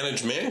and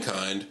managed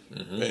Mankind,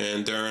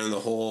 and during the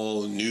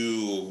whole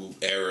new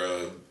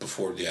era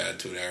before the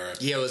Attitude Era.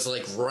 Yeah, it was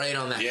like right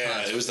on that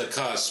cusp. It was the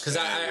cusp. Because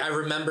I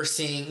remember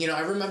seeing, you know,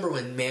 I remember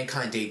when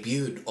Mankind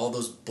debuted, all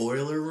those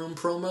Boiler Room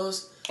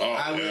promos.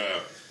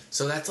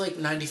 So that's like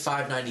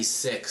 95,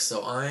 96.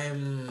 So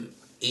I'm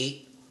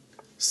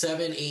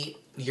 7, 8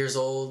 years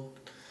old.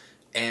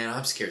 And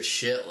I'm scared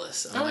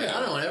shitless. I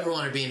don't ever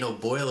want to be in no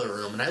boiler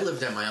room. And I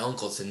lived at my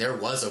uncle's, and there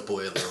was a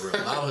boiler room.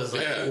 I was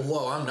like,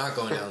 whoa, I'm not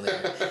going down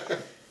there.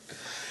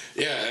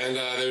 Yeah, and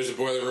there was a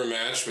boiler room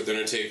match with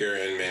Undertaker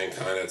and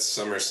Mankind at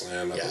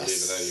SummerSlam, I believe,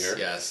 of that year.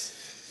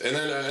 Yes. And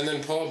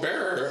then Paul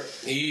Bearer,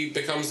 he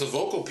becomes the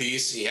vocal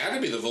piece. He had to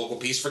be the vocal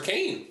piece for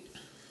Kane.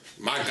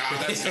 My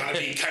God, that's got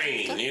to be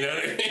Kane. You know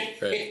what I mean?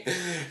 Right.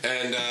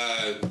 And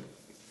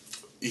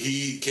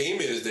Kane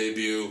made his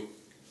debut,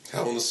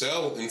 Hell in a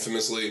Cell,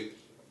 infamously.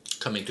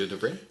 Coming through the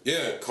ring?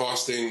 Yeah,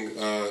 costing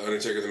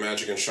Undertaker the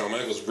match against Shawn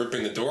Michaels,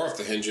 ripping the door off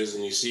the hinges,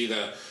 and you see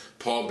that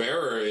Paul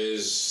Bearer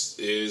is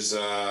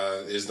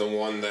the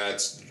one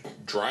that's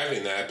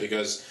driving that,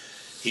 because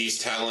he's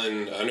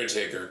telling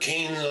Undertaker,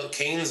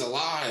 Kane's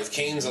alive,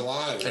 Kane's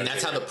alive. And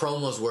that's how the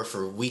promos were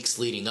for weeks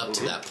leading up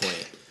to that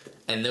point.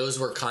 And those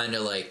were kind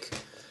of like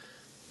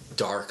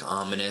dark,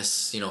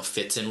 ominous, you know,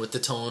 fits in with the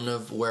tone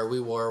of where we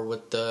were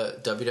with the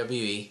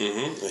WWE.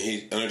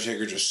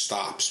 Undertaker just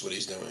stops what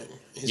he's doing.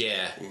 He's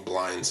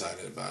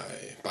blindsided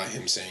by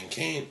him saying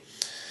Kane.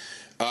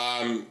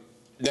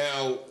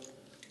 Now,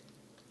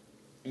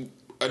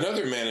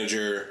 another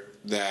manager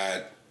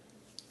that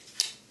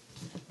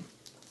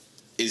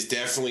is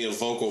definitely a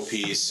vocal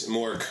piece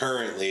more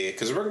currently,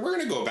 because we're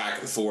going to go back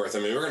and forth. I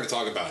mean, we're going to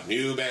talk about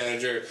new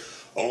manager,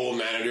 old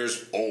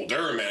managers,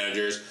 older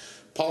managers.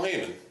 Paul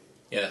Heyman.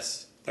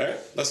 Yes. All right,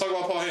 let's talk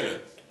about Paul Heyman.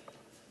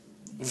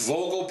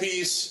 Vocal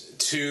piece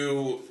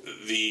to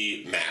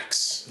the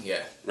max.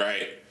 Yeah.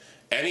 Right?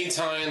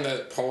 Anytime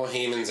that Paul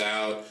Heyman's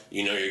out,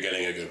 you know you're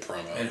getting a good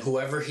promo. And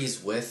whoever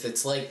he's with,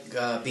 it's like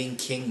being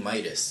King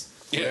Midas.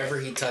 Yeah. Whoever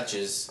he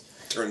touches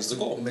turns the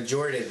gold.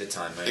 Majority of the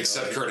time.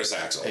 Except Curtis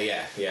Axel.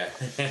 Yeah.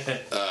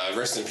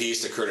 Rest in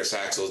peace to Curtis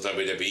Axel's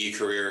WWE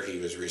career. He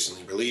was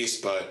recently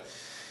released, but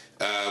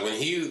when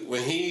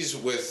he's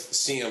with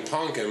CM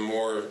Punk and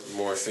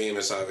more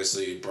famous,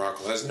 obviously, Brock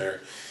Lesnar,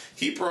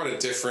 he brought a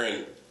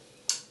different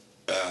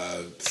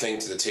thing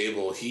to the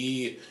table.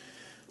 He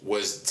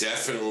was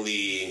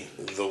definitely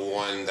the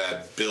one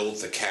that built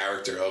the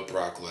character of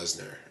Brock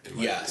Lesnar, in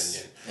my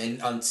opinion.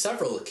 And on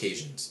several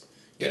occasions.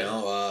 You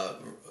know,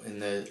 in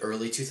the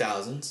early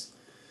 2000s,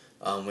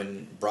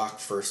 when Brock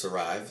first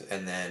arrived,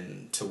 and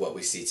then to what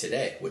we see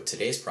today with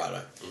today's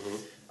product.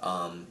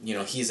 You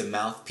know, he's a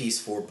mouthpiece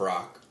for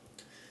Brock,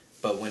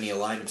 but when he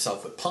aligned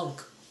himself with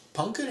Punk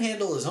could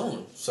handle his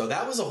own. So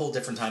that was a whole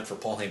different time for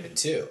Paul Heyman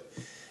too.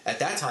 At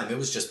that time, it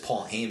was just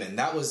Paul Heyman.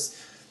 That was,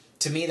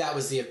 to me, that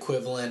was the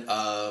equivalent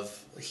of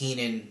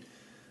Heenan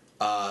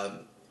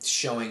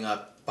showing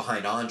up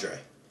behind Andre.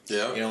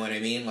 Yeah. You know what I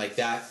mean? Like,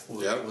 that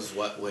was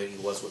what he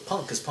was with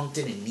Punk, because Punk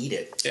didn't need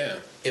it. Yeah.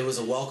 It was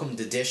a welcomed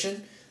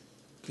addition.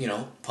 You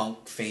know,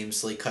 Punk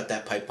famously cut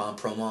that pipe bomb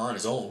promo on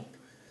his own.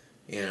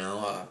 You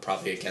know,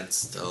 probably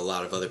against a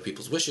lot of other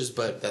people's wishes,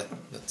 but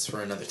that's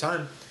for another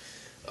time.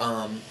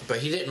 But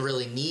he didn't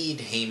really need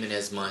Heyman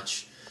as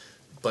much,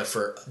 but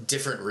for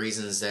different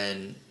reasons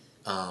than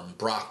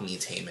Brock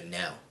needs Heyman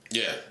now.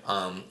 Yeah.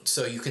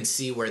 So you can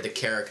see where the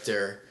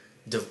character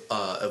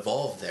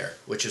evolved there,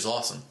 which is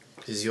awesome.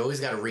 Because you always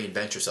got to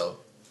reinvent yourself,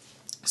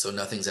 so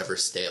nothing's ever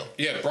stale.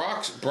 Yeah,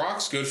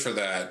 Brock's good for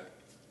that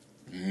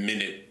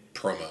minute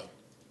promo.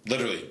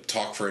 Literally,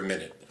 talk for a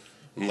minute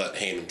and let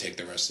Heyman take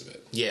the rest of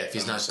it. Yeah, if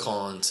he's not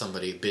calling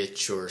somebody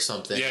bitch or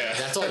something. Yeah.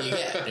 That's all you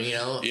get, you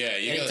know? Yeah.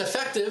 It's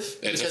effective.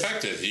 It's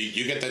effective.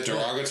 You get that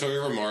derogatory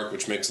remark,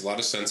 which makes a lot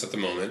of sense at the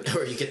moment.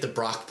 Or you get the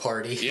Brock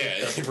party.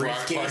 Yeah, the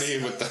Brock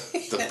party with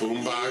the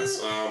boombox.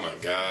 Oh, my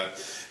God.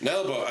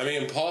 No, but, I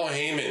mean, Paul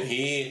Heyman,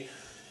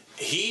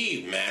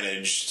 he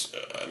managed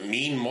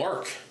Mean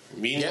Mark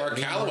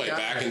Calloway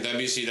back in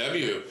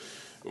WCW,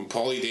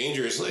 Paulie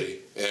Dangerously.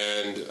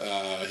 and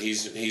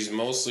he's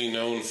mostly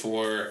known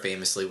for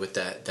famously with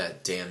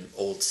that damn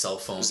old cell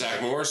phone,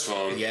 Zach Morris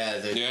phone. Yeah,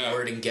 the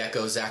Gordon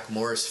Gekko Zach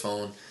Morris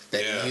phone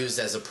that he used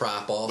as a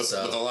prop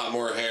also. With a lot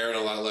more hair and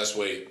a lot less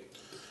weight.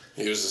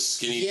 He was a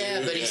skinny dude.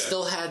 Yeah, but he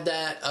still had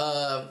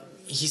that.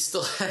 He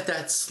still had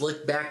that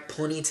slick back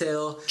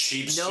ponytail.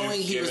 Cheap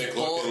knowing suit he was gimmick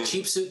bald, looking.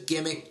 cheap suit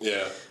gimmick.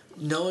 Yeah.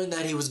 Knowing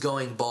that he was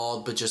going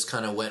bald, but just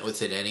kind of went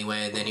with it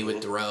anyway, and then he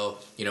would throw,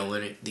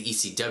 when the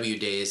ECW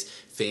days,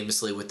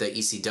 famously with the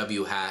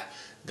ECW hat,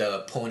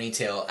 the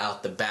ponytail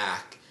out the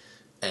back,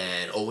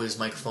 and always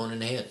microphone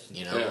in hand.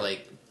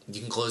 Like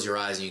you can close your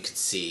eyes and you can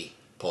see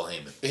Paul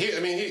Heyman.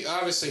 He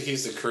obviously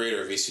he's the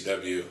creator of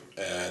ECW,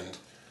 and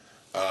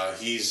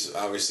he's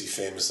obviously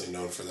famously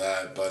known for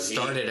that. But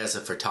started as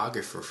a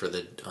photographer for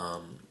the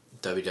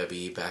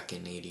WWE back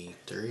in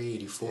 83,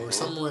 84,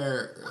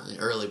 somewhere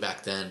early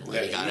back then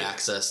when he got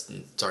access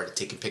and started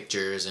taking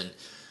pictures and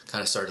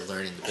kind of started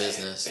learning the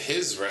business.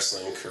 His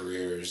wrestling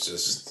career is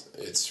just,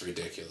 it's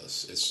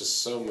ridiculous. It's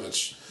just so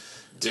much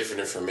different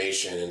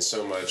information and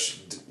so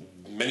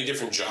many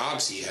different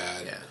jobs he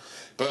had. Yeah.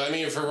 But I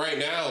mean, for right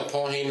now,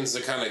 Paul Heyman's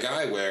the kind of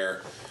guy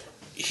where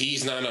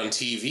he's not on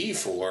TV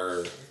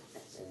for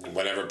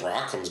whenever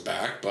Brock comes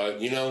back, but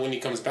when he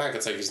comes back,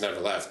 it's like he's never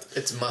left.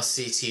 It's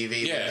must-see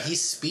TV. Yeah. When he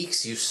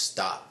speaks, you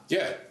stop.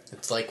 Yeah.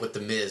 It's like with The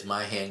Miz,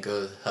 my hand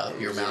goes up,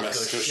 your mouth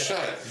goes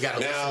shut. You gotta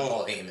listen to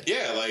Paul Heyman.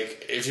 Yeah,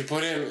 like, if you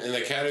put him in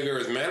the category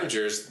with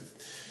managers,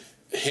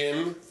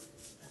 him,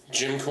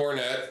 Jim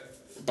Cornette,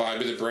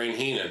 Bobby the Brain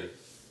Heenan,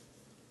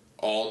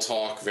 all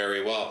talk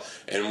very well.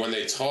 And when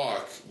they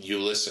talk, you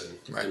listen,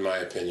 in my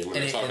opinion, when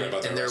they're talking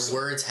about their wrestling.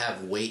 Words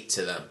have weight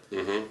to them.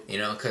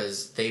 Mm-hmm.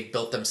 Because they've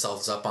built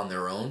themselves up on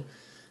their own,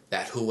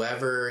 that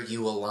whoever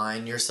you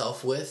align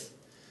yourself with,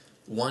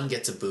 one,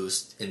 gets a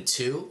boost, and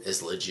two,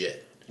 is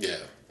legit. Yeah.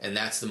 And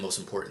that's the most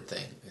important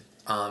thing.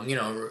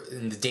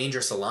 In the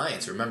Dangerous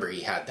Alliance, remember,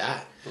 he had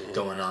that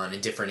going on in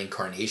different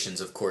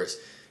incarnations, of course.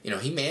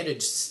 He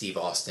managed Steve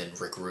Austin,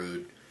 Rick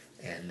Rude,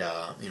 and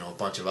a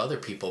bunch of other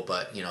people,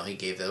 but he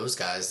gave those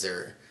guys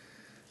their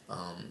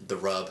the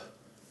rub.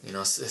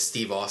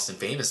 Steve Austin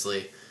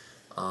famously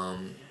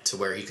to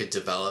where he could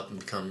develop and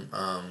become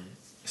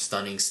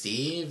Stunning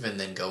Steve, and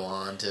then go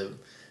on to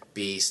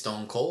be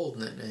Stone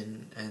Cold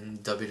in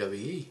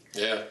WWE.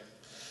 Yeah.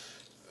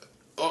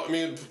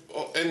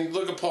 And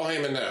look at Paul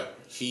Heyman now.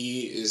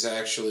 He is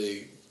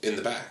actually in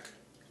the back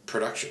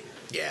production.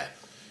 Yeah,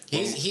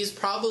 he's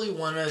probably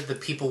one of the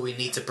people we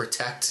need to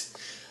protect.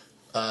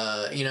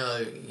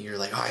 You're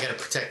like, I got to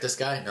protect this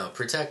guy. No,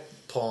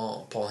 protect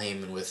Paul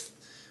Heyman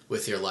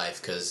with your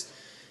life, because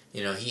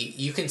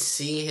you can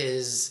see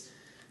his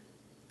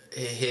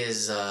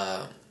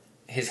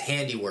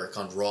handiwork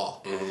on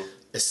Raw,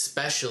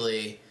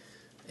 especially.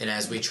 And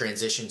as we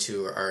transition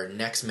to our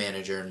next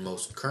manager and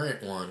most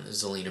current one,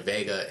 Zelina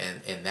Vega,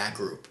 and that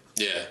group.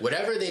 Yeah.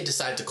 Whatever they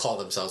decide to call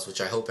themselves, which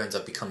I hope ends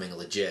up becoming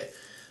legit,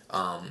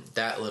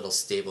 that little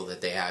stable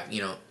that they have,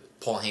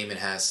 Paul Heyman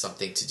has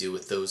something to do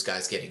with those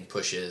guys getting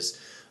pushes,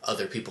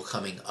 other people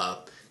coming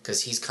up,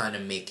 because he's kind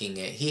of making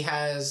it. He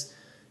has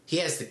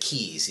the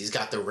keys. He's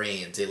got the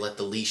reins. They let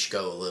the leash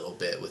go a little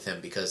bit with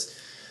him because,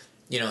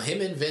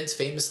 him and Vince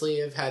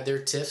famously have had their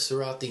tiffs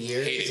throughout the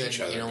years. Hated each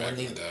other back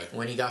in the day.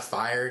 When he got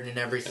fired and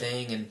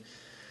everything,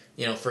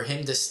 and for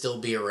him to still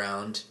be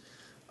around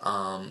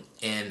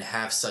and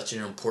have such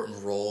an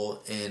important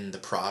role in the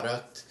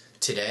product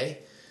today,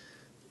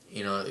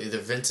 either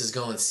Vince is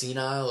going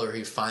senile or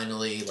he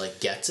finally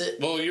gets it.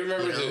 Well, you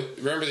remember the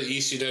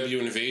ECW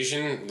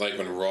invasion, like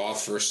when Raw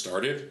first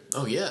started?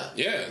 Oh yeah,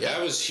 yeah.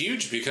 That was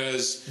huge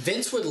because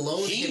Vince would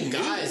loan him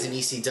guys in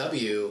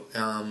ECW,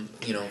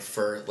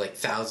 for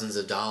thousands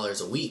of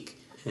dollars a week.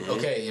 Mm-hmm.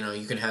 Okay,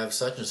 you can have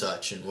such and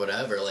such and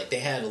whatever. They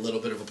had a little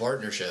bit of a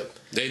partnership.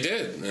 They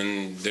did,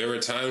 and there were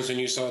times when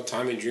you saw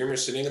Tommy Dreamer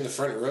sitting in the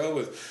front row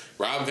with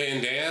Rob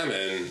Van Dam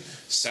and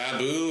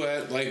Sabu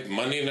at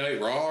Monday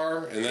Night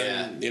Raw, and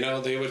then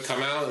they would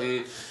come out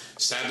and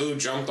Sabu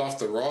jumped off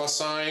the Raw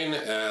sign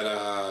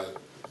at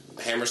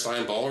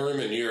Hammerstein Ballroom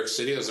in New York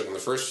City. That was one of the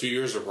first few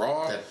years of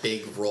Raw. That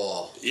big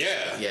Raw.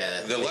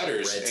 Yeah, the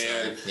letters,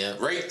 and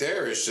right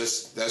there is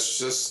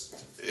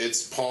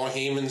it's Paul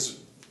Heyman's.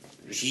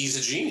 He's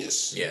a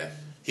genius. Yeah.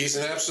 He's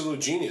an absolute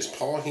genius.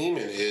 Paul Heyman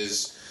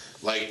is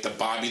the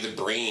Bobby the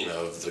Brain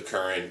of the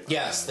current...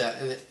 Yes,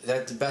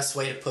 that's the best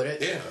way to put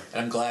it. Yeah.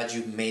 And I'm glad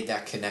you made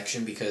that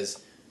connection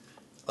because,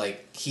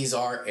 he's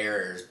our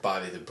era's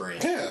Bobby the Brain.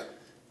 Yeah.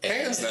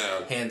 Hands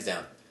down. Hands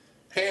down.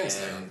 Hands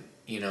down.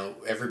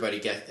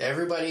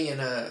 Everybody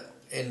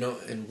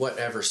in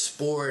whatever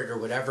sport or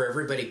whatever,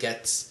 everybody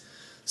gets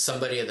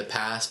somebody of the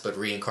past but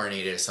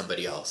reincarnated as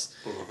somebody else,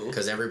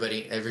 because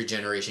every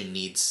generation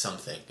needs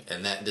something,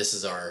 and this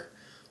is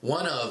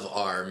one of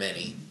our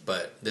many,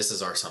 but this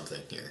is our something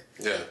here.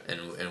 Yeah.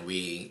 And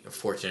we are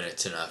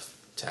fortunate enough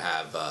to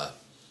have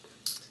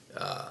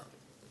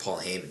Paul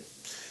Heyman.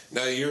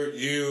 Now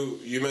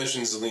you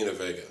mentioned Zelina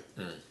Vega,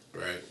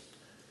 right?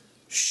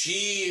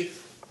 She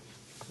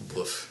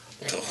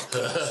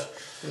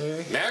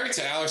married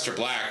to Aleister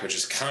Black, which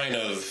is kind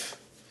of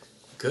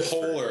Good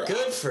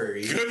for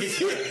you.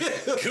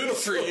 Good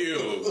for you,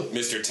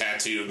 Mr.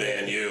 Tattoo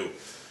Man. You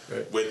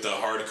with the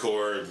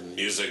hardcore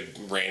music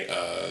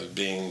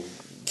being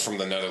from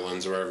the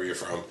Netherlands, wherever you're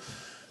from.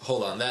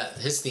 Hold on,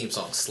 his theme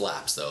song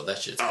slaps though. That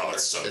shit's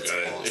it's so good.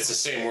 Awesome. It's the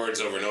same words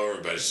over and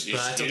over, but it's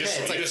okay.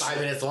 It's like 5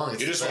 minutes long.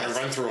 You just want to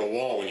run through a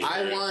wall when you.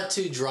 I want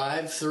to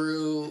drive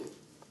through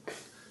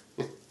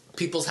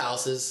people's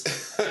houses.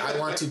 I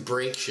want to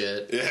break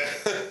shit. Yeah.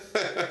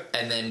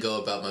 And then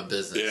go about my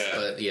business. Yeah.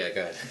 But yeah,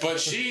 go ahead. But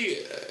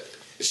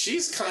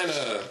she's kind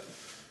of,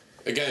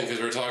 again, because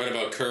we're talking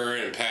about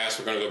current and past,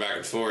 we're going to go back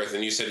and forth,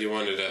 and you said you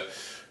wanted to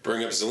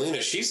bring up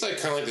Zelina. She's like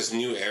kind of like this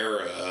new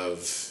era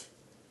of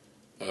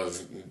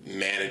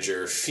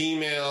manager,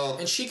 female.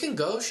 And she can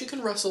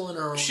wrestle in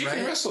her own right. She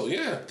can wrestle,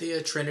 yeah.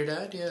 The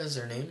Trinidad, is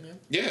her name,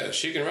 yeah. Yeah,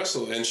 she can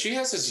wrestle. And she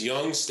has this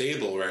young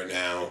stable right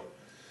now.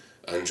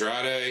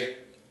 Andrade,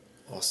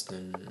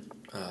 Austin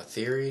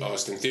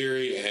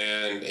Theory,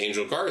 and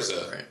Angel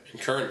Garza, in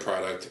current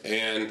product.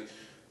 And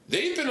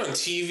they've been on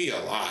TV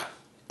a lot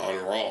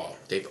on Raw.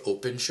 They've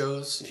opened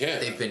shows. Yeah.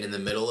 They've been in the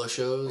middle of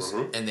shows,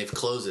 and they've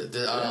closed it.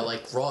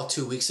 Like Raw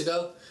 2 weeks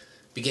ago,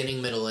 beginning,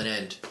 middle, and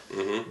end.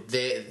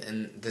 Mm-hmm.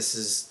 And this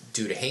is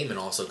due to Heyman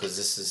also, because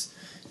this is,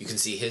 you can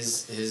see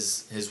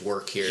his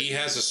work here. He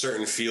has a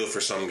certain feel for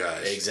some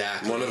guys.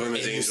 Exactly. One of them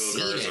is Angel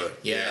Garza.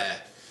 Yeah.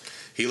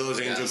 He loves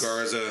Angel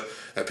Garza.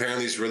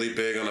 Apparently, he's really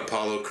big on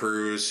Apollo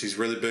Crews. He's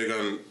really big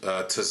on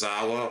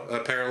Tozawa,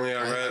 apparently,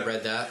 I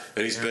read that.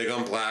 And he's big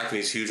on Black, and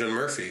he's huge on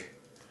Murphy.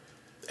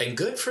 And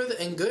good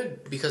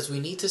because we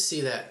need to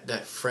see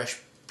that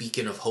fresh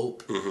beacon of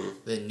hope,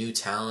 the new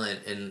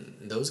talent, and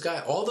those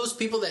guys, all those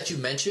people that you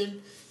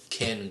mentioned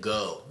can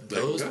go.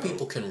 Those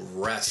people can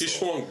wrestle. You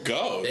just won't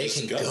go. They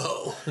can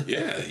go.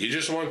 Yeah, you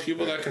just want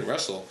people that can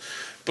wrestle.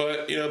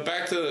 But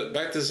back to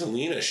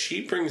Zelina,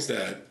 she brings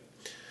that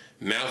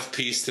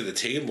mouthpiece to the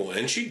table,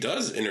 and she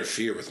does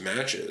interfere with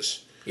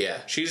matches. Yeah.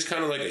 She's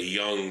kind of like a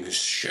young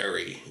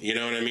Sherry. You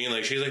know what I mean?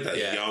 Like, she's like that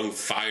young,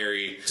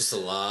 fiery... Just a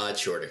lot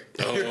shorter.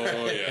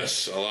 Oh,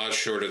 yes. A lot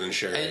shorter than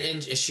Sherry.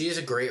 And she is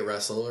a great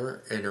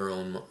wrestler in her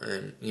own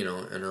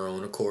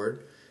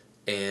accord.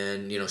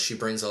 And, she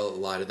brings a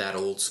lot of that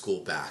old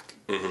school back.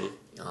 Mm-hmm.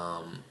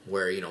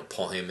 Where,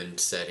 Paul Heyman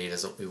said he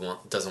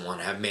doesn't want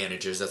to have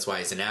managers. That's why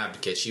he's an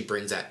advocate. She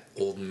brings that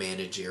old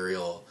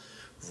managerial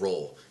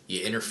role.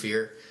 You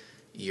interfere.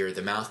 You're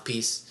the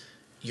mouthpiece.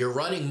 You're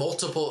running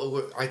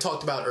multiple... I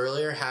talked about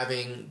earlier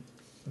having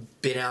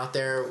been out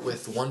there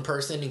with one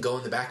person and go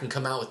in the back and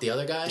come out with the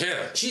other guy.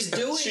 Yeah. She's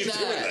doing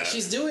that.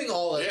 She's doing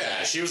all of that.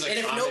 Yeah, she was like... And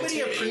if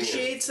nobody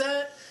appreciates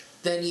that,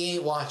 then you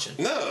ain't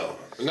watching. No.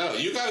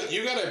 You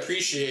gotta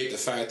appreciate the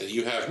fact that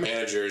you have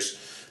managers,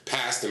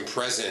 past and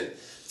present,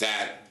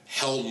 that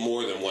held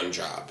more than one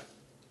job.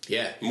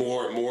 Yeah.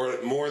 More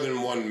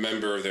than one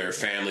member of their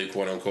family,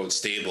 quote unquote,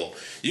 stable.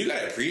 You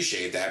gotta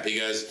appreciate that,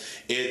 because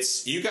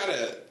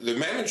the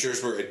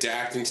managers were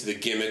adapting to the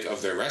gimmick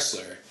of their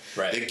wrestler.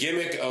 Right. The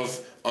gimmick of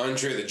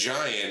Andre the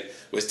Giant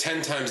was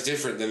 10 times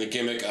different than the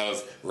gimmick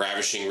of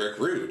Ravishing Rick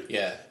Rude.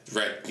 Yeah.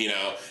 Right.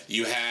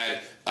 You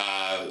had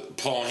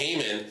Paul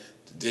Heyman,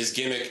 his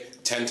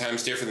gimmick 10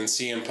 times different than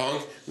CM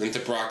Punk, than to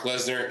Brock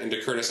Lesnar and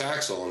to Curtis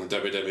Axel on the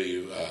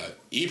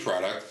WWE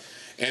product.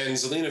 And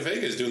Zelina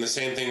Vega is doing the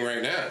same thing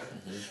right now.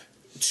 Mm-hmm.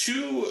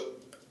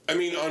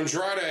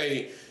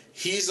 Andrade,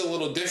 he's a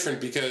little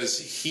different because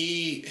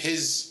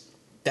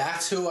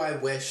That's who I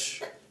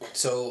wish.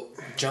 So,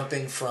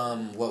 jumping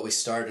from what we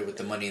started with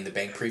the Money in the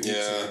Bank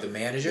preview to the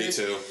managers.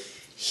 Me too.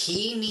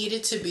 He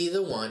needed to be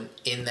the one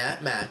in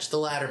that match, the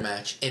ladder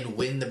match, and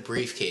win the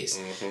briefcase.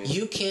 Mm-hmm.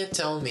 You can't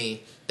tell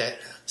me that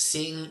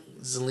seeing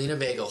Zelina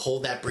Vega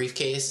hold that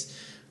briefcase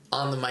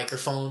on the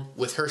microphone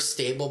with her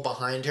stable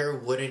behind her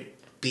wouldn't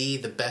be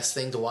the best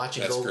thing to watch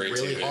and go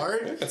really TV.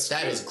 Hard. Yeah,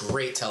 that is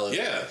great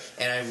television. Yeah.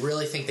 And I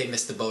really think they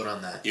missed the boat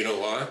on that. You know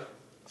why?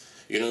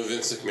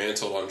 Vince McMahon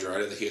told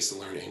Andrade that he has to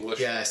learn English?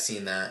 Yeah, I've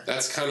seen that.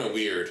 That's kind of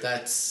weird.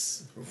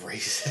 That's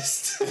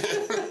racist.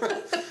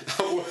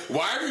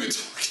 Why are we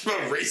talking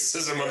about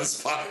racism on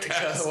this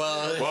podcast?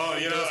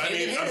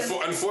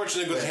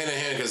 Unfortunately, it goes hand in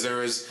hand because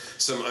there is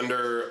some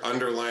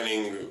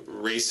underlining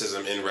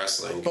racism in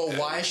wrestling. But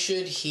why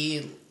should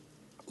he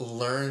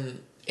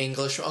learn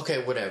English?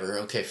 Okay, whatever.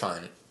 Okay,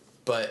 fine.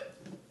 But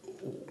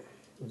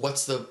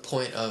what's the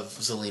point of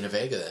Zelina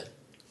Vega then?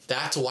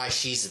 That's why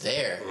she's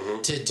there.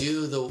 Mm-hmm. To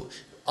do the...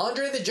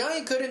 Andre the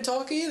Giant couldn't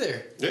talk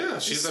either. Yeah,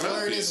 she's the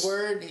mouthpiece. His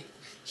word.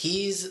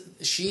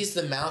 She's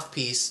the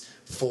mouthpiece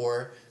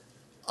for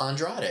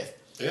Andrade.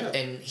 Yeah.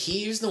 And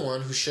he's the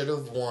one who should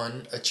have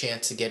won a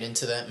chance to get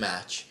into that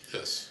match.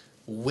 Yes.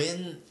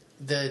 Win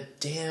the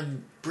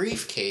damn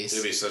briefcase.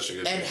 It'd be such a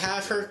good and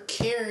have her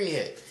carry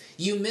it.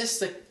 You missed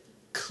the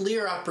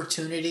clear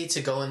opportunity to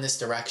go in this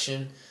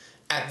direction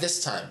at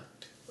this time.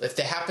 If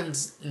that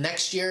happens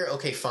next year,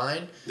 okay,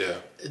 fine. Yeah.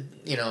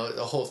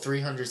 A whole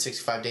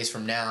 365 days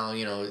from now,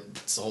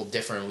 it's a whole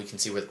different. We can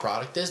see where the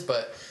product is,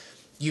 but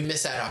you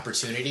miss that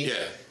opportunity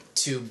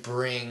to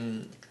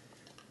bring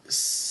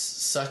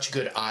such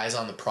good eyes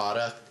on the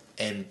product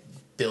and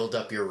build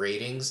up your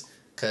ratings.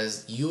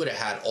 because you would have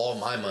had all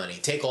my money.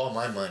 Take all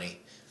my money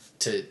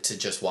to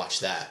just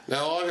watch that.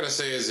 Now, all I gotta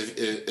say is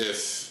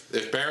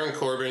if Baron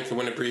Corbin can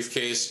win a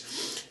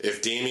briefcase,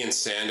 if Damian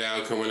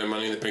Sandow can win a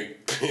Money in the Bank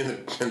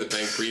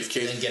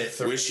briefcase, and get it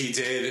through. which he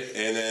did,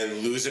 and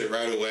then lose it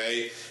right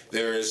away,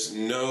 there is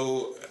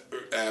no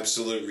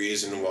absolute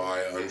reason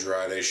why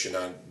Andrade should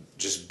not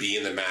just be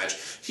in the match.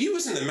 He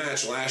was in the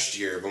match last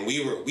year when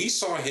we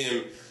saw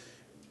him.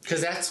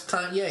 Because that's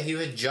he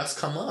had just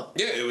come up.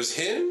 Yeah, it was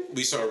him.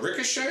 We saw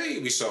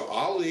Ricochet. We saw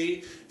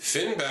Ali,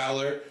 Finn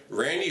Balor,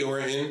 Randy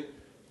Orton,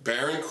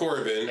 Baron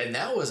Corbin. And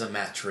that was a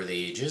match for the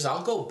ages.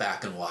 I'll go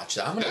back and watch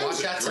that. I'm going to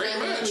watch that tonight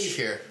when I leave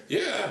here.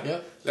 Yeah.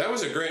 Yep. That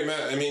was a great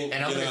match. I mean,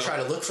 and I'm going to try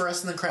to look for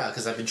us in the crowd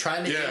because I've been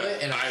trying to do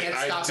it and I can't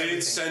stop I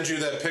did send you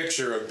that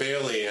picture of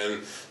Bailey,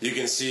 and you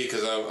can see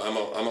because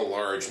I'm a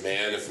large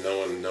man. If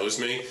no one knows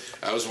me,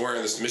 I was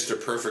wearing this Mr.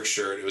 Perfect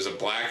shirt. It was a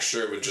black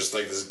shirt with just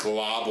like this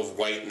glob of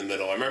white in the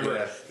middle. I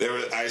remember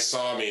I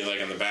saw me like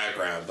in the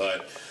background,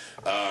 but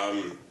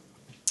and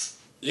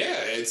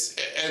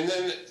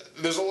then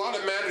there's a lot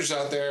of matches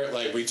out there.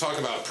 Like we talk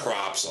about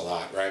props a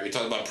lot, right? We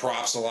talk about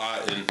props a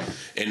lot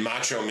in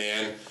Macho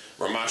Man,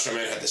 where Macho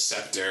Man had the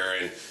scepter,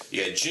 and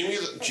you had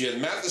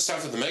Matt the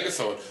Stuff with the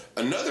megaphone.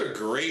 Another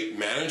great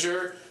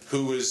manager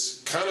who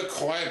was kind of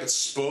quiet but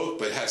spoke,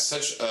 but had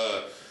such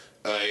an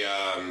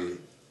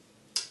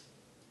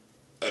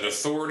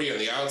authority on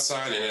the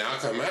outside and in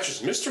outcome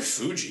matches, Mr.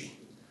 Fuji.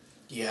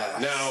 Yeah.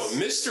 Now,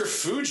 Mr.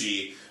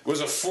 Fuji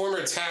was a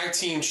former tag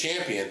team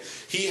champion.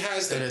 He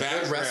has the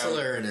background. Good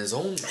wrestler in his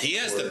own. He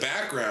has the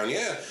background,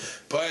 yeah.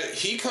 But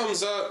he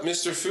comes up,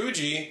 Mr.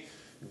 Fuji,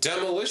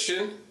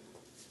 Demolition.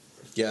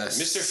 Yes.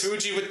 Mr.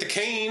 Fuji with the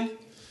cane,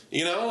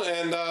 and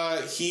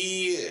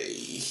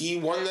he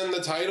won them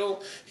the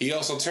title. He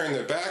also turned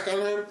their back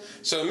on him.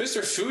 So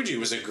Mr. Fuji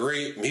was a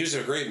great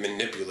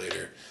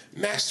manipulator,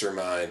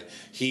 mastermind.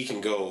 He can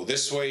go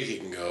this way, he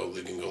can go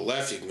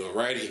left, he can go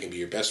right, he can be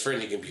your best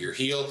friend, he can be your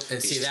heel.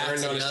 And see,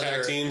 that's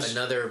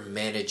another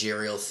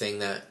managerial thing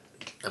that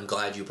I'm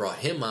glad you brought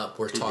him up.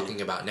 We're talking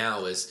about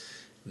now is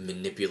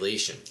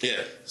manipulation.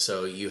 Yeah.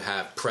 So you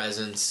have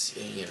presence,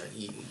 you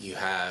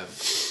have,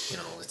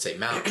 let's say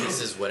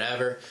mouthpieces,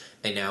 whatever,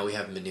 and now we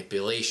have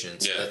manipulation.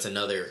 So that's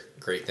another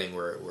great thing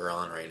we're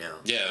on right now.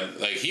 Yeah,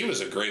 like he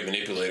was a great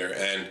manipulator,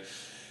 and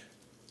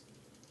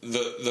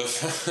the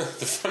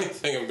funny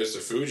thing of Mr.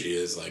 Fuji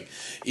is like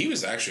he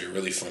was actually a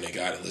really funny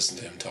guy to listen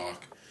to him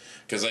talk.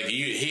 Because like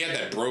he had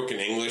that broken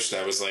English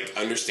that was like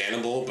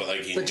understandable, but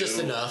like he knew just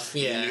enough.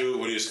 Yeah, he knew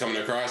what he was coming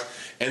across.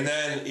 And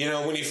then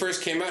when he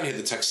first came out, he had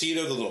the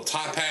tuxedo, the little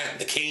top hat,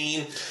 the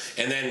cane,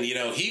 and then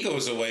he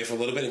goes away for a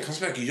little bit and comes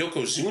back to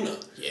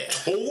Yokozuna. Yeah,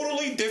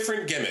 totally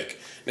different gimmick.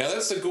 Now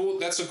that's the cool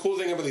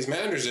thing about these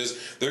managers is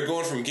they're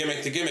going from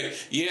gimmick to gimmick.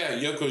 Yeah,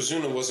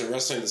 Yokozuna wasn't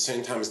wrestling at the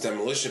same time as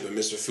Demolition, but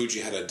Mr. Fuji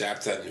had to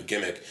adapt that new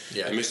gimmick.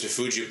 Yeah, and Mr.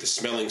 Fuji with the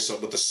smelling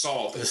salt, with the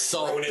salt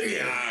thrown in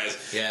the eyes.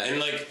 Yeah, and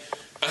like.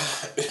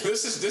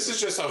 This is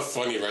just how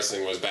funny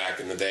wrestling was back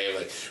in the day.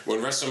 Like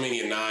when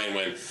WrestleMania 9,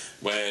 when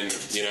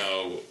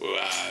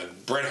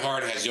Bret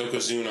Hart has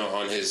Yokozuna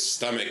on his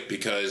stomach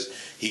because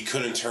he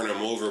couldn't turn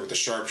him over with the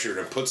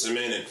sharpshooter and puts him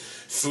in, and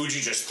Fuji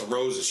just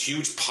throws this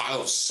huge pile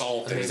of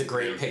salt. And there's a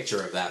great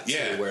picture of that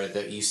too, where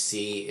you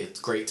see it's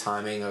great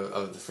timing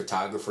of the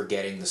photographer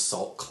getting the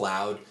salt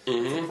cloud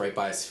right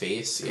by his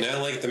face. Yeah.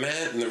 Now, like the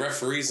man and the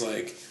referee's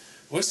like,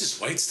 what's this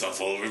white stuff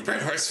all over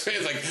Bret Hart's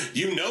face? Like,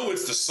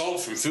 it's the salt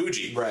from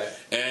Fuji. Right.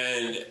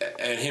 And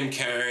him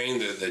carrying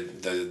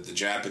the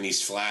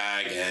Japanese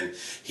flag. And,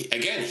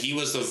 he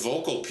was the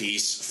vocal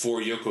piece for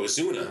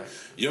Yokozuna. Right.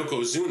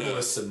 Yokozuna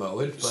was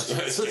Samoan, but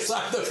that's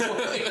not the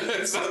point.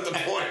 That's not the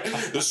point.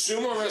 The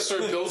sumo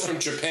wrestler built from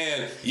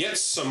Japan, yet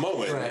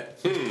Samoan. Right.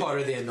 Part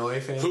of the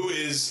Inoue family. Who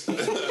is... All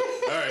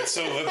right,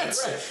 so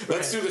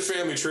let's do the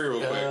family tree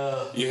real quick.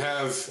 You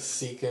have...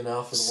 Sika and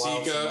Alpha,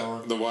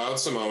 the Wild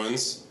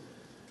Samoans.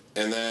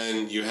 And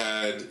then you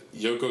had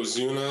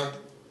Yokozuna,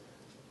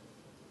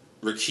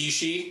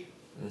 Rikishi,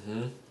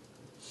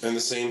 and the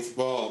same.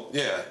 Well,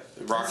 yeah,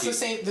 Rocky. It's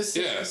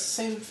the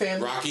same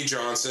family. Rocky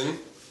Johnson,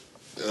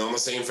 on the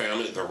same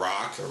family. The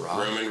Rock,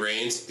 Roman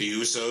Reigns, the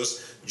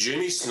Usos,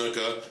 Jimmy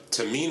Snuka,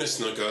 Tamina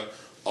Snuka,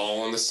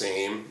 all on the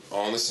same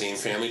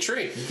family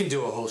tree. You can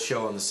do a whole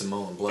show on the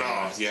Samoan blood.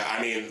 Oh yeah, I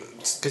mean,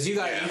 because you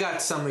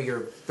got some of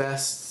your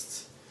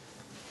best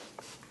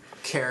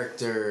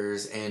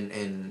characters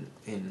and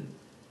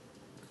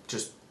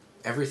just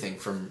everything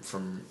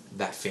from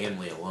that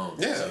family alone.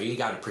 Yeah. So you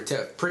got to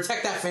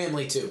protect that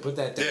family too. Put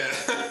that down.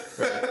 Yeah.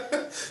 Right.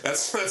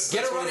 That's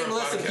get a running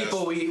list of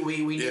people we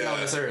need on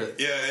this earth.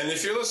 Yeah, and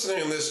if you're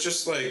listening to this,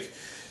 just like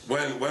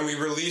when we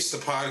release the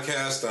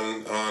podcast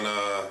on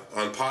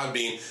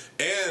Podbean,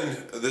 and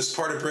this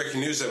part of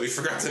breaking news that we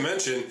forgot to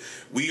mention,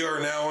 we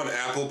are now on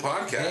Apple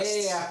Podcasts.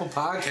 Hey, Apple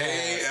Podcasts.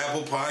 Hey,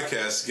 Apple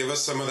Podcasts. Give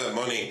us some of that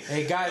money.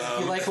 Hey, guys,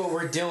 if you like what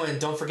we're doing,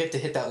 don't forget to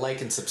hit that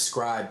like and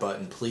subscribe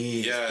button,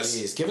 please. Yes.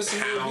 Please. Give us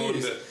some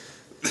reviews.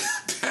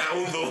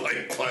 Pound the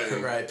like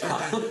button. Right,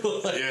 pound the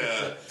like button.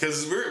 Yeah,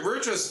 because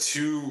we're just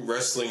two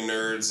wrestling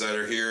nerds that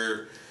are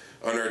here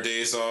on our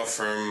days off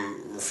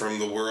from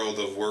the world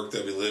of work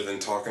that we live in,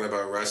 talking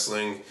about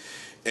wrestling.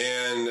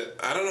 And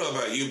I don't know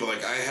about you, but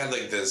like I had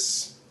like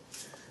this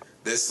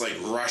like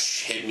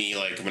rush hit me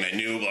like when I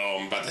knew, oh,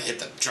 I'm about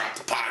to drop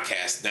the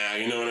podcast now.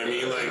 You know what I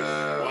mean? Like,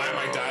 why am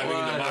I diving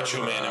into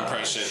Macho Man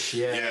impression?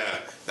 Yeah,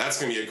 that's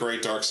gonna be a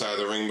great Dark Side of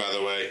the Ring, by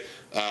the way.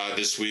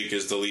 This week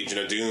is the Legion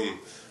of Doom.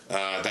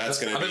 That's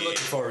gonna I've been looking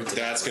forward to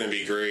that's gonna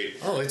be great.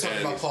 Oh, we're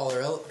talking about Paul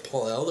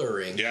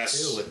Ellering,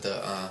 yes, too, with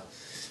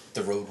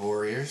the Road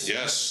Warriors.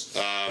 Yes.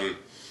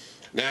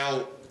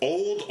 Now,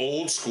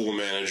 old school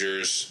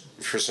managers,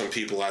 for some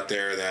people out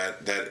there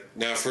that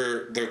now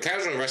for the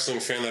casual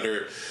wrestling fan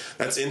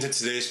that's into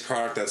today's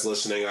product that's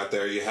listening out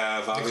there, you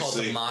have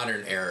obviously they call it the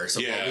modern era. So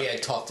what we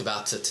had talked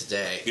about to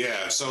today.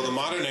 Yeah. So the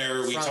modern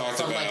era we talked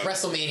about, like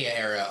WrestleMania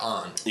era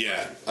on.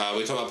 Yeah.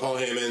 We talked about Paul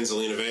Heyman,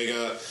 Zelina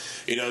Vega.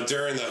 You know,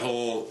 during the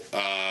whole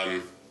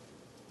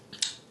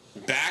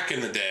back in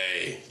the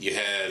day, you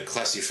had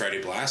Klesi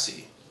Freddie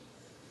Blassie,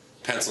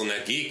 Pencil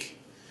Neck Geek,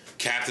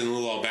 Captain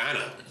Lou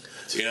Albano.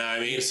 You know what I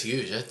mean? It's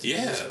huge. That's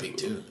big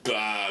too.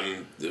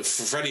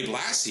 Freddie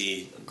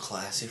Blassie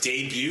classic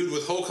debuted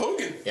with Hulk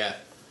Hogan. Yeah.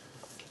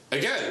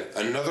 Again,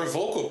 another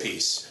vocal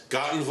piece.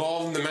 Got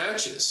involved in the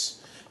matches.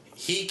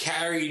 He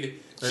carried.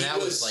 And that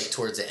was like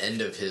towards the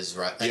end of his.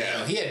 Yeah. You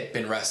know, he had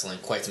been wrestling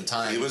quite some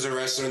time. He was a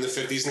wrestler in the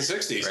 50s and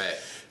 60s. Right.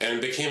 And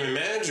became a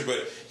manager,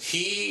 but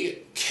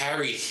he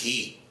carried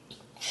heat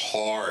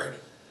hard.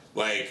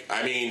 Like,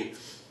 I mean,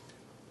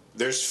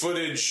 there's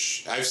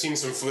footage. I've seen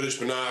some footage,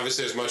 but not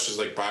obviously as much as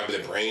like Bobby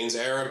the Brains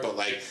era. But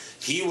like,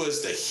 he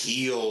was the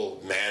heel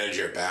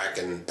manager back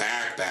in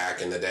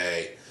the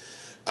day,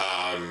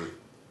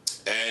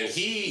 and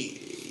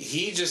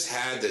he just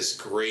had this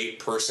great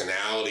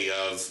personality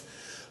of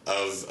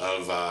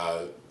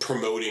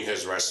promoting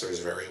his wrestlers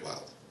very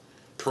well,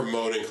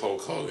 promoting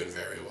Hulk Hogan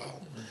very well.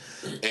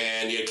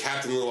 And you had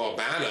Captain Lou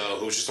Albano,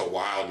 who was just a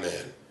wild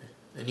man.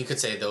 And you could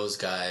say those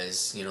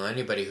guys, you know,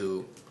 anybody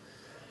who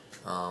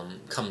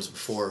comes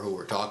before who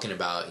we're talking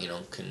about, you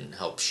know, can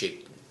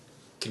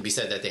be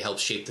said that they helped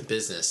shape the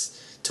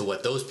business to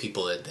what those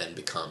people had then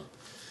become.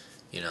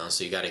 You know,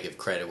 so you got to give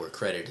credit where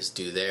credit is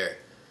due there.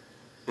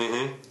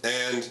 Mm-hmm.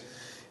 And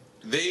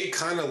they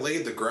kind of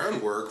laid the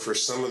groundwork for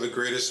some of the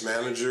greatest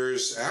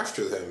managers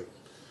after them.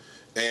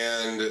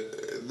 And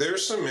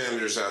there's some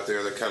managers out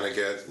there that kind of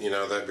get, you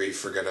know, that we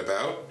forget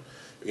about.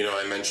 You know,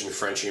 I mentioned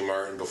Frenchie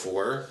Martin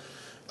before.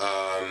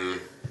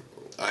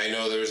 I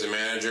know there was a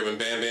manager when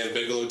Bam Bam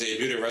Bigelow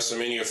debuted at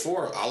WrestleMania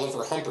 4,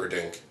 Oliver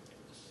Humperdinck.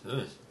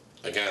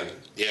 Again,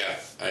 yeah.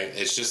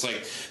 It's just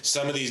like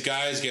some of these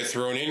guys get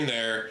thrown in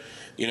there,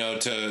 you know,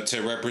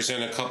 to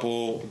represent a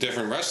couple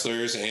different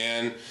wrestlers,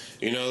 and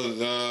you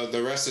know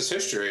the rest is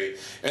history.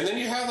 And then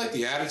you have like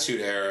the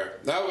Attitude Era.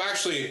 That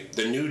actually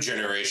the new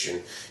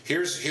generation.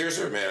 Here's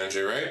our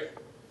manager, right?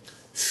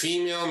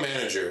 Female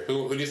manager.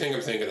 Who do you think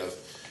I'm thinking of?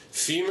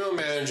 Female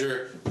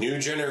manager, new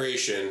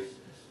generation,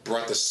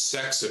 brought the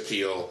sex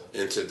appeal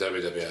into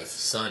WWF.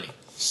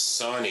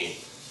 Sunny.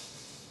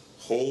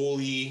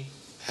 Holy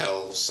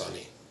hell,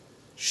 Sunny.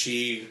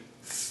 She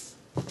was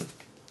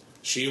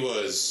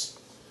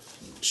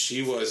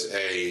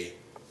a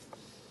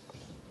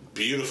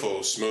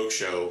beautiful smoke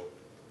show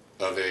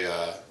of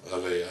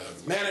a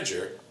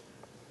manager,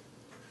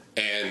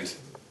 and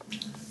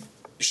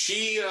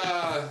she's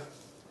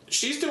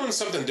doing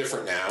something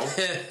different now.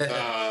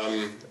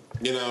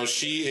 You know,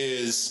 she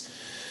is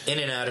in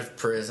and out of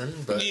prison,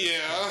 but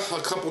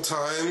a couple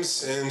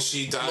times, and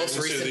she dived most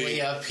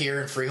recently up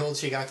here in Freehold.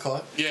 She got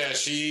caught. Yeah,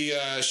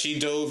 she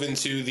dove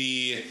into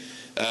the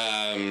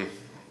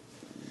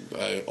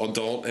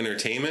adult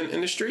entertainment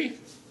industry.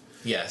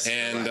 Yes,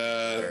 and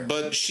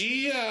but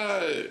she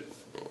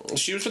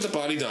was with the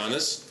Body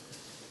Donnas,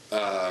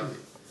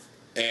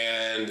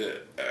 and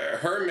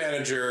her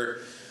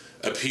manager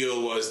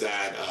appeal was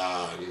that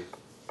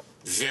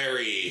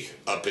very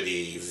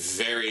uppity,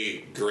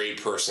 very great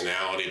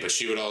personality, but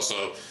she would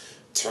also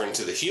turn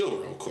to the heel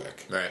real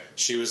quick. Right.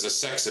 She was a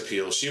sex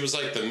appeal. She was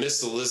like the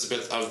Miss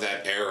Elizabeth of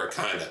that era,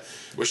 kind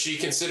of. Was she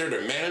considered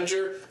a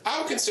manager? I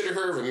would consider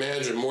her a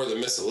manager more than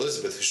Miss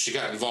Elizabeth, because she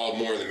got involved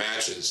more in the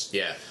matches.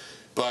 Yeah.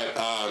 But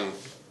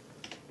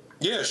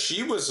yeah,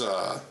 she was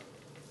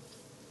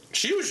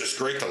just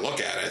great to look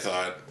at, I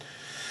thought.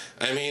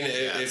 I mean,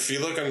 if you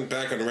look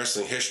back on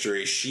wrestling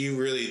history, she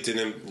really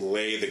didn't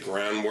lay the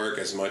groundwork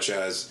as much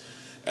as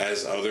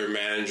other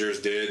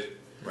managers did.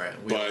 Right.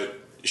 But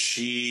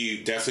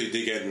she definitely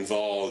did get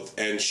involved,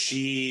 and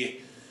she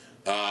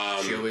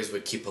always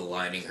would keep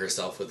aligning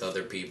herself with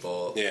other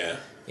people. Yeah.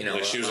 You know,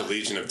 like she was a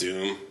Legion of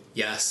Doom.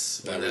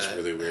 Yes. That was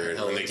really weird.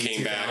 When they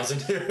came back,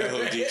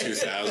 LOD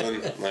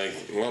 2000, like,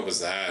 what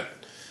was that?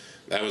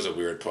 That was a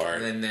weird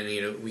part. And then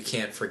you know, we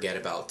can't forget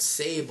about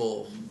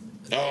Sable.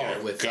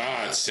 Oh, with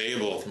God,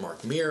 Sable. With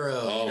Mark Miro.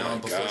 Oh, you know, my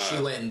before God. she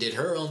went and did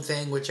her own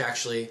thing, which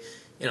actually,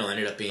 you know,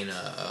 ended up being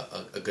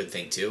a good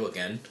thing, too.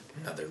 Again,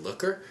 another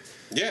looker.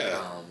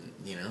 Yeah.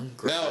 You know,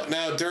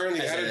 now during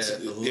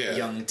the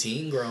young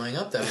teen growing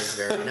up, that was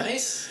very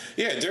nice.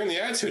 Yeah, during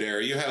the Attitude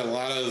Era, you had a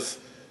lot of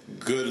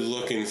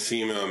good-looking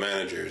female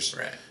managers.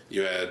 Right.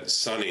 You had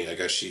Sunny. I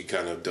guess she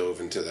kind of dove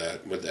into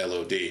that with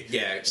LOD.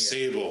 Yeah.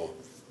 Sable.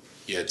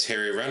 You had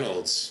Terry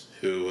Reynolds,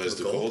 who was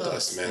the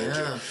Goldust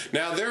manager. Yeah.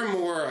 Now, they're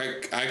more,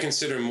 I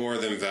consider more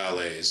than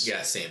valets.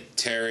 Yeah, same.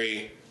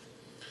 Terry.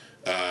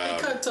 They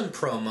cut some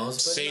promos,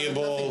 but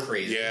Sable. nothing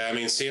crazy. Yeah, I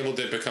mean, Sable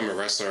did become a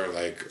wrestler,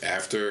 like,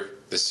 after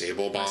the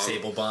Sable Bomb.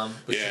 Sable Bomb.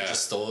 But Yeah. she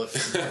just stole it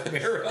from Mark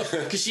Miro.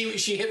 Because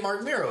she hit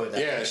Mark Miro with that.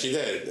 Yeah, she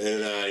did.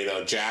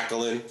 And,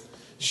 Jacqueline,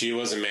 she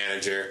was a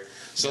manager.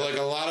 So, like,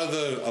 a lot of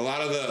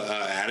the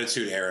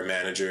Attitude Era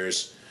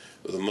managers,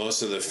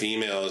 most of the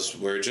females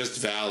were just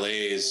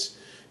valets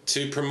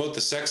to promote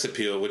the sex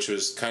appeal, which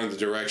was kind of the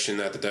direction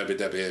that the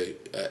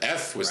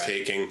WWF was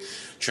taking,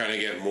 trying to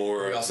get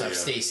more. We also have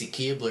Stacy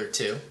Keibler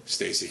too.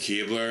 Stacy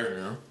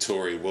Keibler,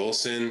 Tori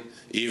Wilson.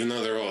 Even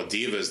though they're all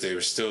divas, they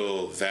were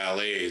still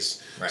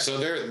valets. Right. So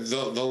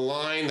the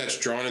line that's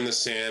drawn in the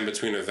sand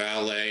between a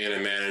valet and a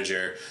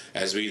manager,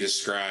 as we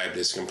described,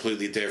 is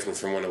completely different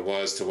from what it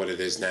was to what it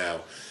is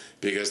now.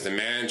 Because the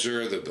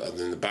manager,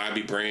 the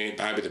Bobby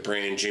the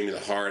Brain, Jimmy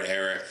the Heart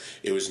era,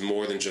 it was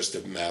more than just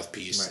a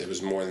mouthpiece. Right. It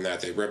was more than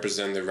that. They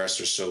represented the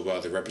wrestlers so well.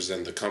 They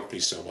represented the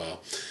company so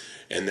well.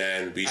 And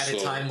then we at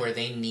a time where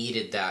they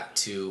needed that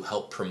to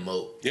help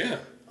promote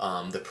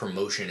the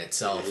promotion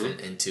itself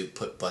and to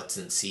put butts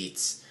in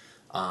seats.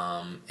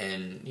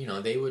 And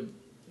they would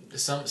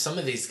some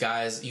of these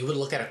guys, you would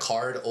look at a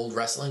card, old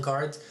wrestling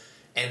cards,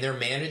 and their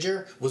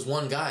manager was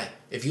one guy.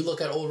 If you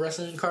look at old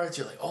wrestling cards,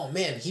 you're like, oh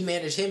man, he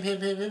managed him,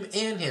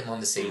 and him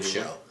on the same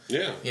show.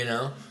 Yeah.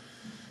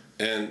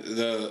 And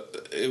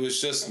it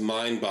was just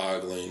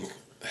mind-boggling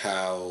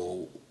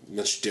how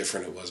much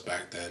different it was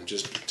back then.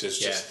 Just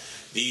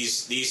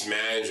these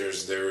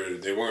managers,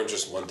 they weren't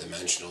just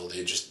one-dimensional.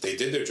 They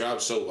did their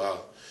job so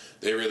well.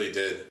 They really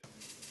did.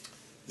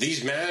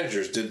 These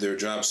managers did their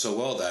job so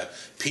well that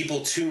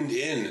people tuned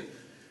in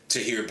to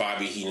hear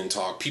Bobby Heenan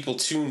talk. People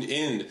tuned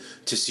in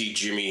to see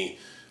Jimmy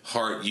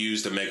Hart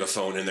use the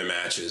megaphone in their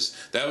matches.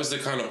 That was the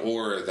kind of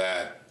aura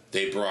that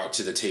they brought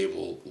to the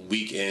table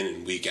week in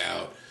and week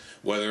out.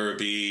 Whether it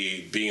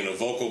be being a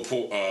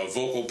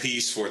vocal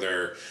piece for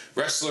their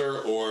wrestler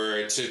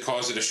or to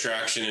cause a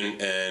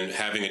distraction and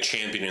having a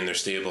champion in their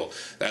stable.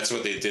 That's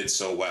what they did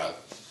so well.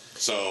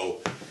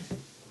 So,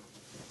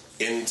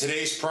 in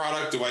today's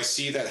product, do I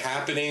see that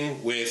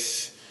happening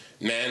with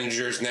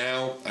managers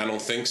now? I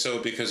don't think so,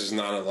 because there's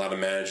not a lot of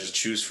managers to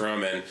choose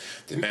from, and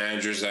the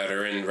managers that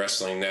are in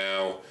wrestling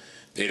now,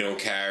 they don't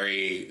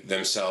carry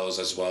themselves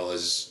as well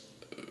as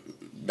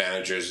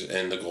managers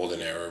in the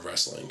golden era of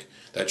wrestling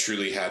that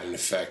truly had an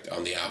effect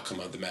on the outcome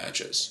of the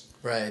matches.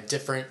 Right,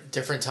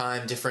 different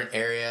time, different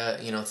area.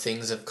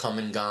 Things have come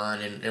and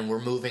gone, and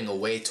we're moving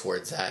away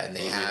towards that, and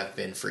they have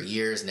been for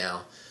years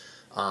now.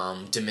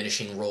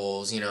 Diminishing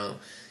roles,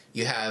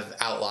 You have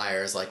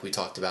outliers like we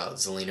talked about.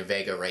 Zelina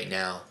Vega right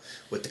now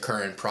with the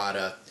current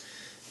product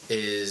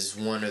is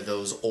one of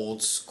those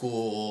old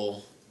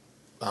school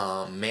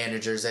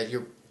managers that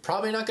you're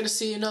probably not going to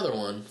see another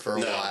one for a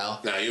while.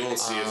 No, you won't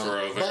see it for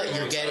a very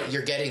long time.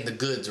 You're getting the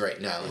goods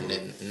right now,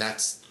 and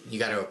that's, you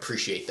got to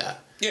appreciate that.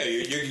 Yeah,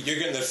 you're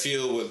getting the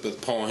feel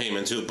with Paul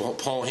Heyman too.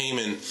 Paul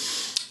Heyman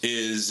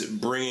is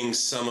bringing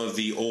some of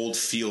the old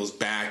feels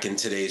back in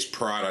today's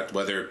product,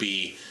 whether it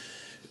be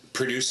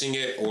producing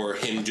it or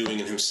him doing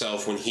it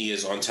himself when he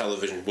is on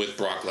television with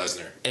Brock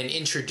Lesnar. And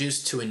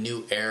introduced to a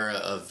new era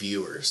of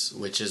viewers,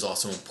 which is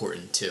also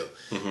important too.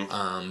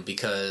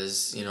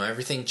 Because,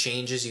 everything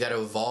changes. You got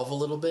to evolve a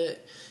little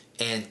bit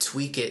and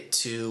tweak it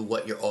to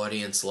what your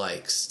audience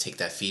likes. Take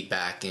that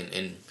feedback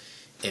and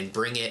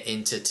bring it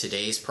into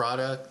today's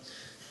product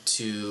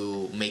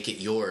to make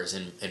it yours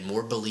and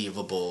more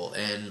believable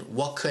and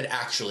what could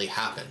actually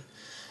happen,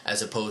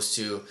 as opposed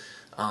to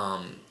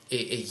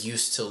it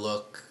used to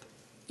look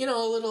a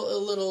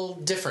little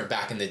different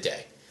back in the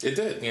day. It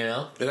did.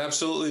 It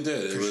absolutely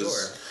did.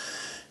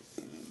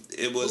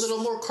 It was a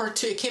little more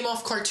cartoon. It came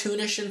off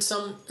cartoonish in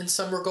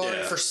some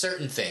regard for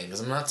certain things.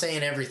 I'm not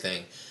saying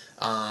everything.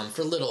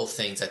 For little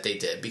things that they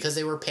did, because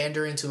they were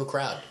pandering to a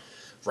crowd.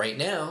 Right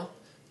now,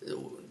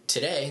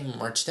 today,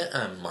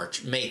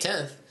 May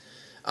 10th,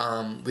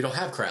 we don't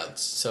have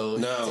crowds, so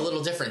it's a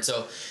little different.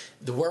 So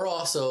we're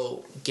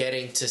also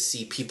getting to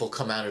see people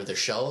come out of their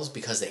shells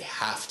because they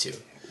have to.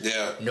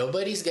 Yeah.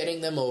 Nobody's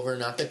getting them over,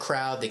 not the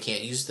crowd. They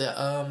can't use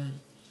the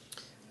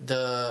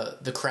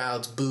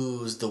crowd's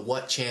boos, the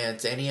what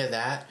chants, any of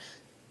that.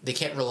 They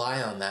can't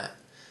rely on that.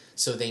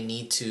 So they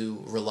need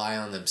to rely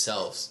on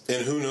themselves.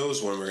 And who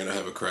knows when we're going to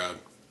have a crowd.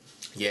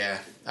 Yeah.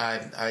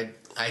 I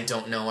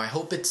don't know. I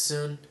hope it's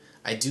soon.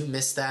 I do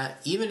miss that.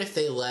 Even if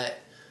they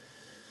let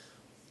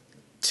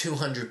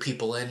 200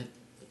 people in,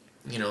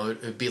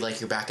 it'd be like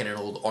you're back in an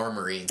old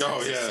armory in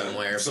Texas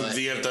somewhere. Some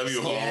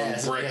VFW hall on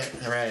brick.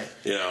 Right.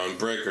 On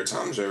brick or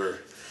Tom's River.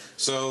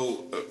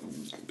 So,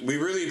 we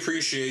really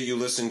appreciate you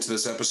listening to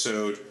this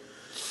episode.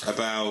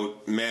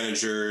 about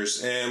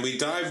managers, and we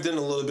dived in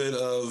a little bit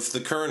of the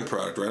current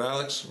product, right,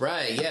 Alex?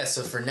 Right, yeah.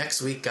 So for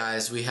next week,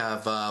 guys, we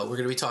have we're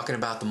going to be talking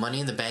about the Money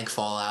in the Bank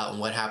fallout and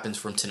what happens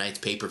from tonight's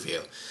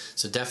pay-per-view.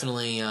 So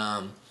definitely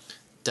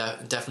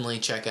definitely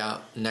check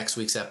out next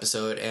week's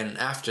episode, and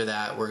after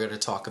that, we're going to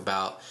talk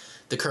about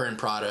the current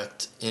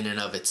product in and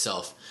of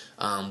itself,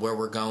 where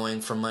we're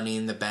going from Money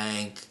in the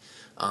Bank,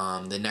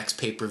 the next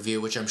pay-per-view,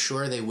 which I'm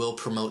sure they will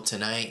promote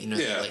tonight.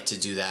 They like to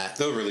do that.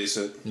 They'll release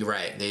it.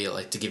 Right. They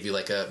like to give you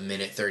like a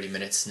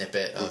 30-minute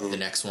snippet of the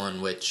next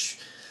one, which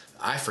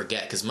I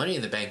forget because Money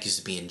in the Bank used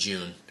to be in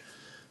June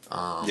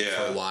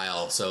for a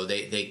while. So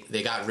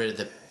they got rid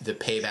of the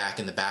Payback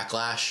and the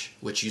Backlash,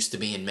 which used to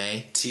be in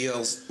May.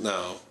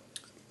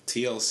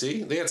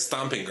 TLC? They had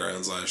Stomping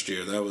Grounds last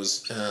year. That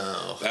was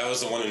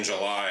the one in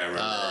July, I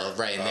remember. Oh,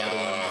 right. And the other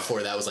one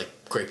before that was like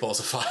Great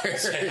Balls of Fire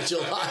in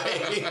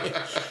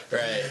July.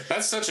 Right.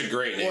 That's such a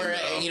great name. Or,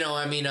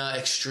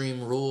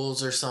 Extreme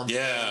Rules or something.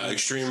 Yeah,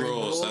 Extreme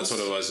Rules. That's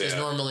what it was, yeah. It's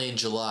normally in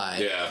July.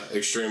 Yeah,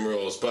 Extreme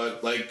Rules.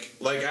 But like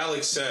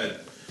Alex said,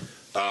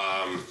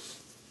 all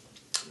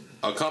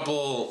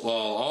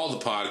the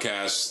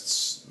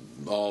podcasts,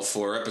 all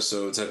 4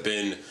 episodes have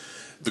been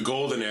the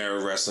golden era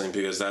of wrestling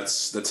because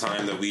that's the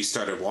time that we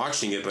started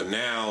watching it. But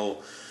now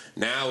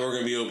we're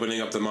going to be opening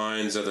up the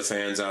minds of the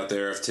fans out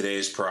there of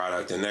today's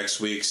product. And next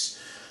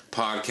week's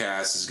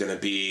podcast is going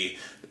to be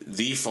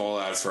the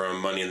fallout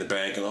from Money in the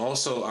Bank and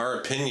also our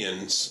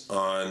opinions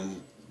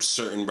on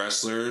certain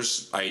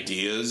wrestlers,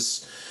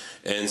 ideas,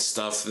 and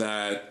stuff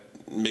that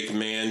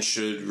McMahon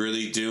should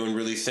really do and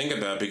really think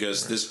about,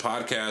 because this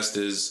podcast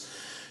is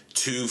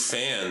two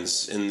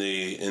fans in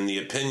the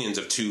opinions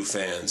of two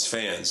fans,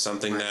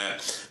 something that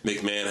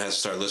McMahon has to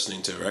start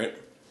listening to, right?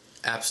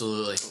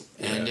 Absolutely.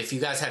 And if you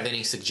guys have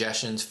any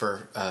suggestions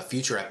for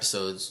future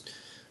episodes,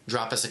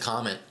 drop us a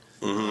comment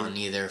on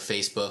either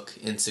Facebook,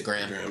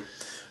 Instagram,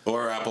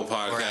 or Apple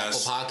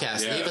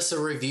Podcasts. Yeah. Leave us a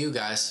review,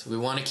 guys. We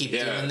want to keep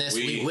doing this.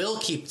 We will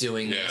keep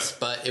doing this,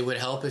 but it would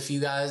help if you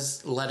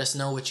guys let us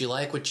know what you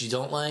like, what you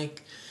don't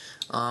like.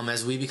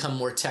 As we become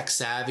more tech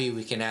savvy,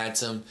 we can add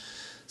some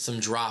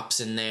drops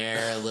in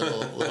there,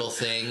 little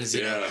things.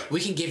 You know. We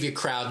can give you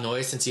crowd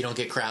noise since you don't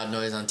get crowd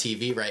noise on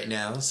TV right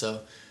now. So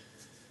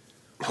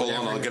hold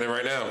on, I'll get it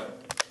right now.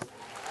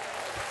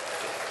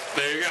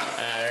 There you go.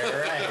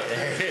 All right.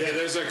 Yeah,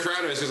 there's a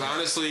crowd noise, because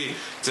honestly,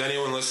 to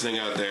anyone listening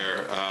out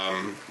there,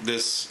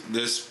 this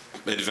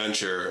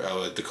adventure, I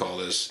like to call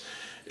this,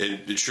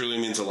 it truly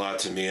means a lot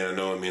to me, and I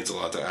know it means a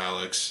lot to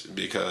Alex,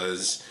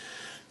 because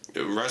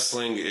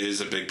wrestling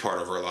is a big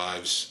part of our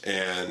lives,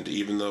 and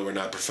even though we're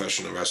not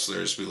professional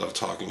wrestlers, we love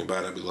talking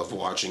about it, we love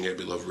watching it,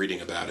 we love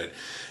reading about it.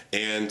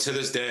 And to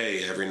this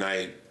day, every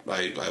night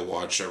I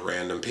watch a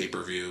random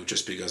pay-per-view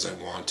just because I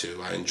want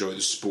to. I enjoy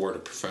the sport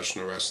of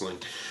professional wrestling,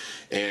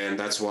 and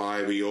that's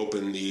why we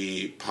open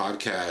the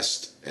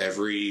podcast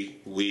every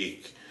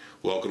week.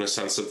 Welcome to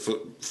Sunset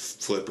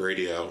Flip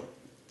Radio,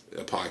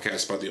 a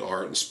podcast about the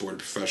art and sport of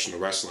professional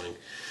wrestling.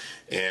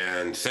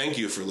 And thank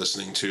you for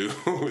listening to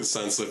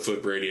Sunset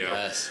Flip Radio,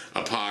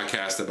 a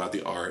podcast about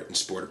the art and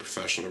sport of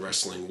professional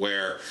wrestling,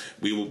 where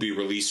we will be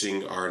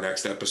releasing our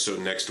next episode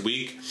next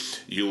week.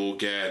 You will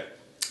get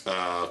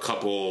a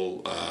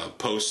couple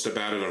posts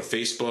about it on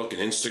Facebook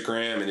and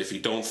Instagram. And if you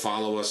don't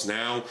follow us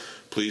now,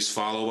 please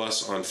follow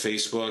us on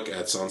Facebook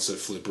at Sunset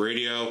Flip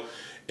Radio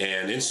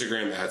and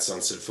Instagram at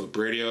Sunset Flip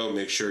Radio.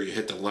 Make sure you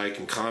hit the like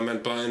and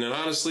comment button. And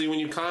honestly, when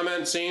you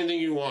comment, say anything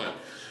you want.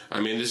 I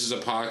mean, this is a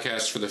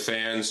podcast for the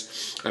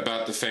fans,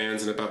 about the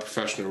fans, and about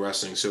professional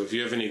wrestling. So if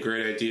you have any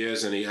great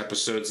ideas, any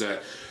episodes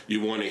that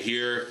you want to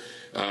hear,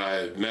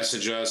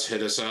 message us,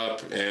 hit us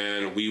up,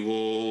 and we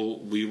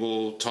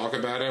will talk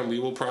about it, and we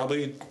will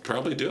probably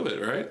do it,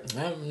 right?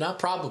 Not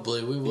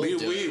probably. We will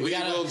do it. We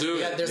will do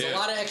it. There's a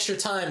lot of extra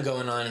time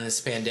going on in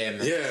this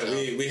pandemic. Yeah, so.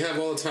 we have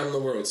all the time in the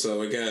world.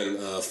 So again,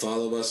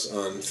 follow us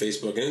on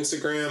Facebook and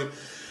Instagram.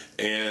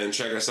 And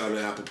check us out on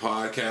Apple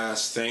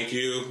Podcasts. Thank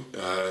you.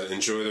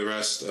 Enjoy the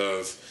rest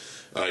of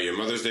your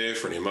Mother's Day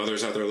for any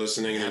mothers out there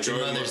listening. Happy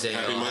Mother's Day.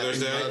 Happy Mother's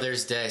Day.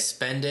 Mother's Day.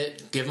 Spend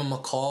it. Give them a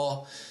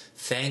call.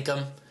 Thank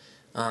them.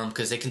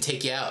 Because they can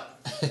take you out.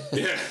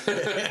 Yeah.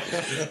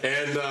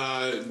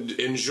 And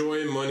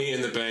enjoy Money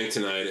in the Bank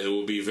tonight. It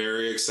will be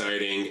very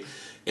exciting.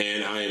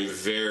 And I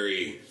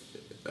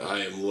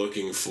am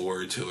looking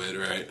forward to it,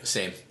 right?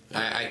 Same.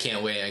 I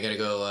can't wait. I got to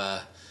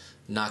go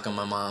knock on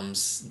my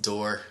mom's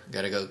door.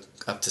 Got to go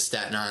up to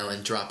Staten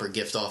Island, drop her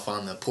gift off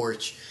on the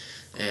porch,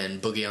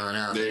 and boogie on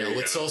out.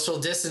 With social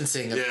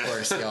distancing, of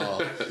course,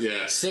 y'all.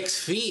 Yeah.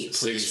 6 feet,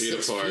 please. 6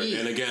 feet apart.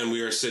 And again,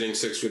 we are sitting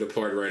 6 feet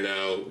apart right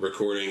now,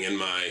 recording in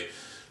my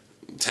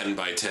 10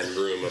 by 10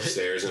 room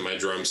upstairs in my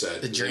drum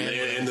set. The jam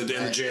room. In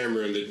the jam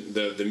room,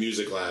 the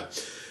music lab.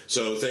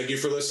 So thank you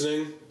for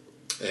listening,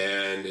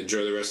 and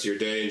enjoy the rest of your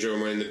day. Enjoy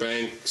Money in the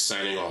Bank.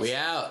 Signing off. We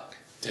out.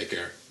 Take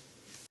care.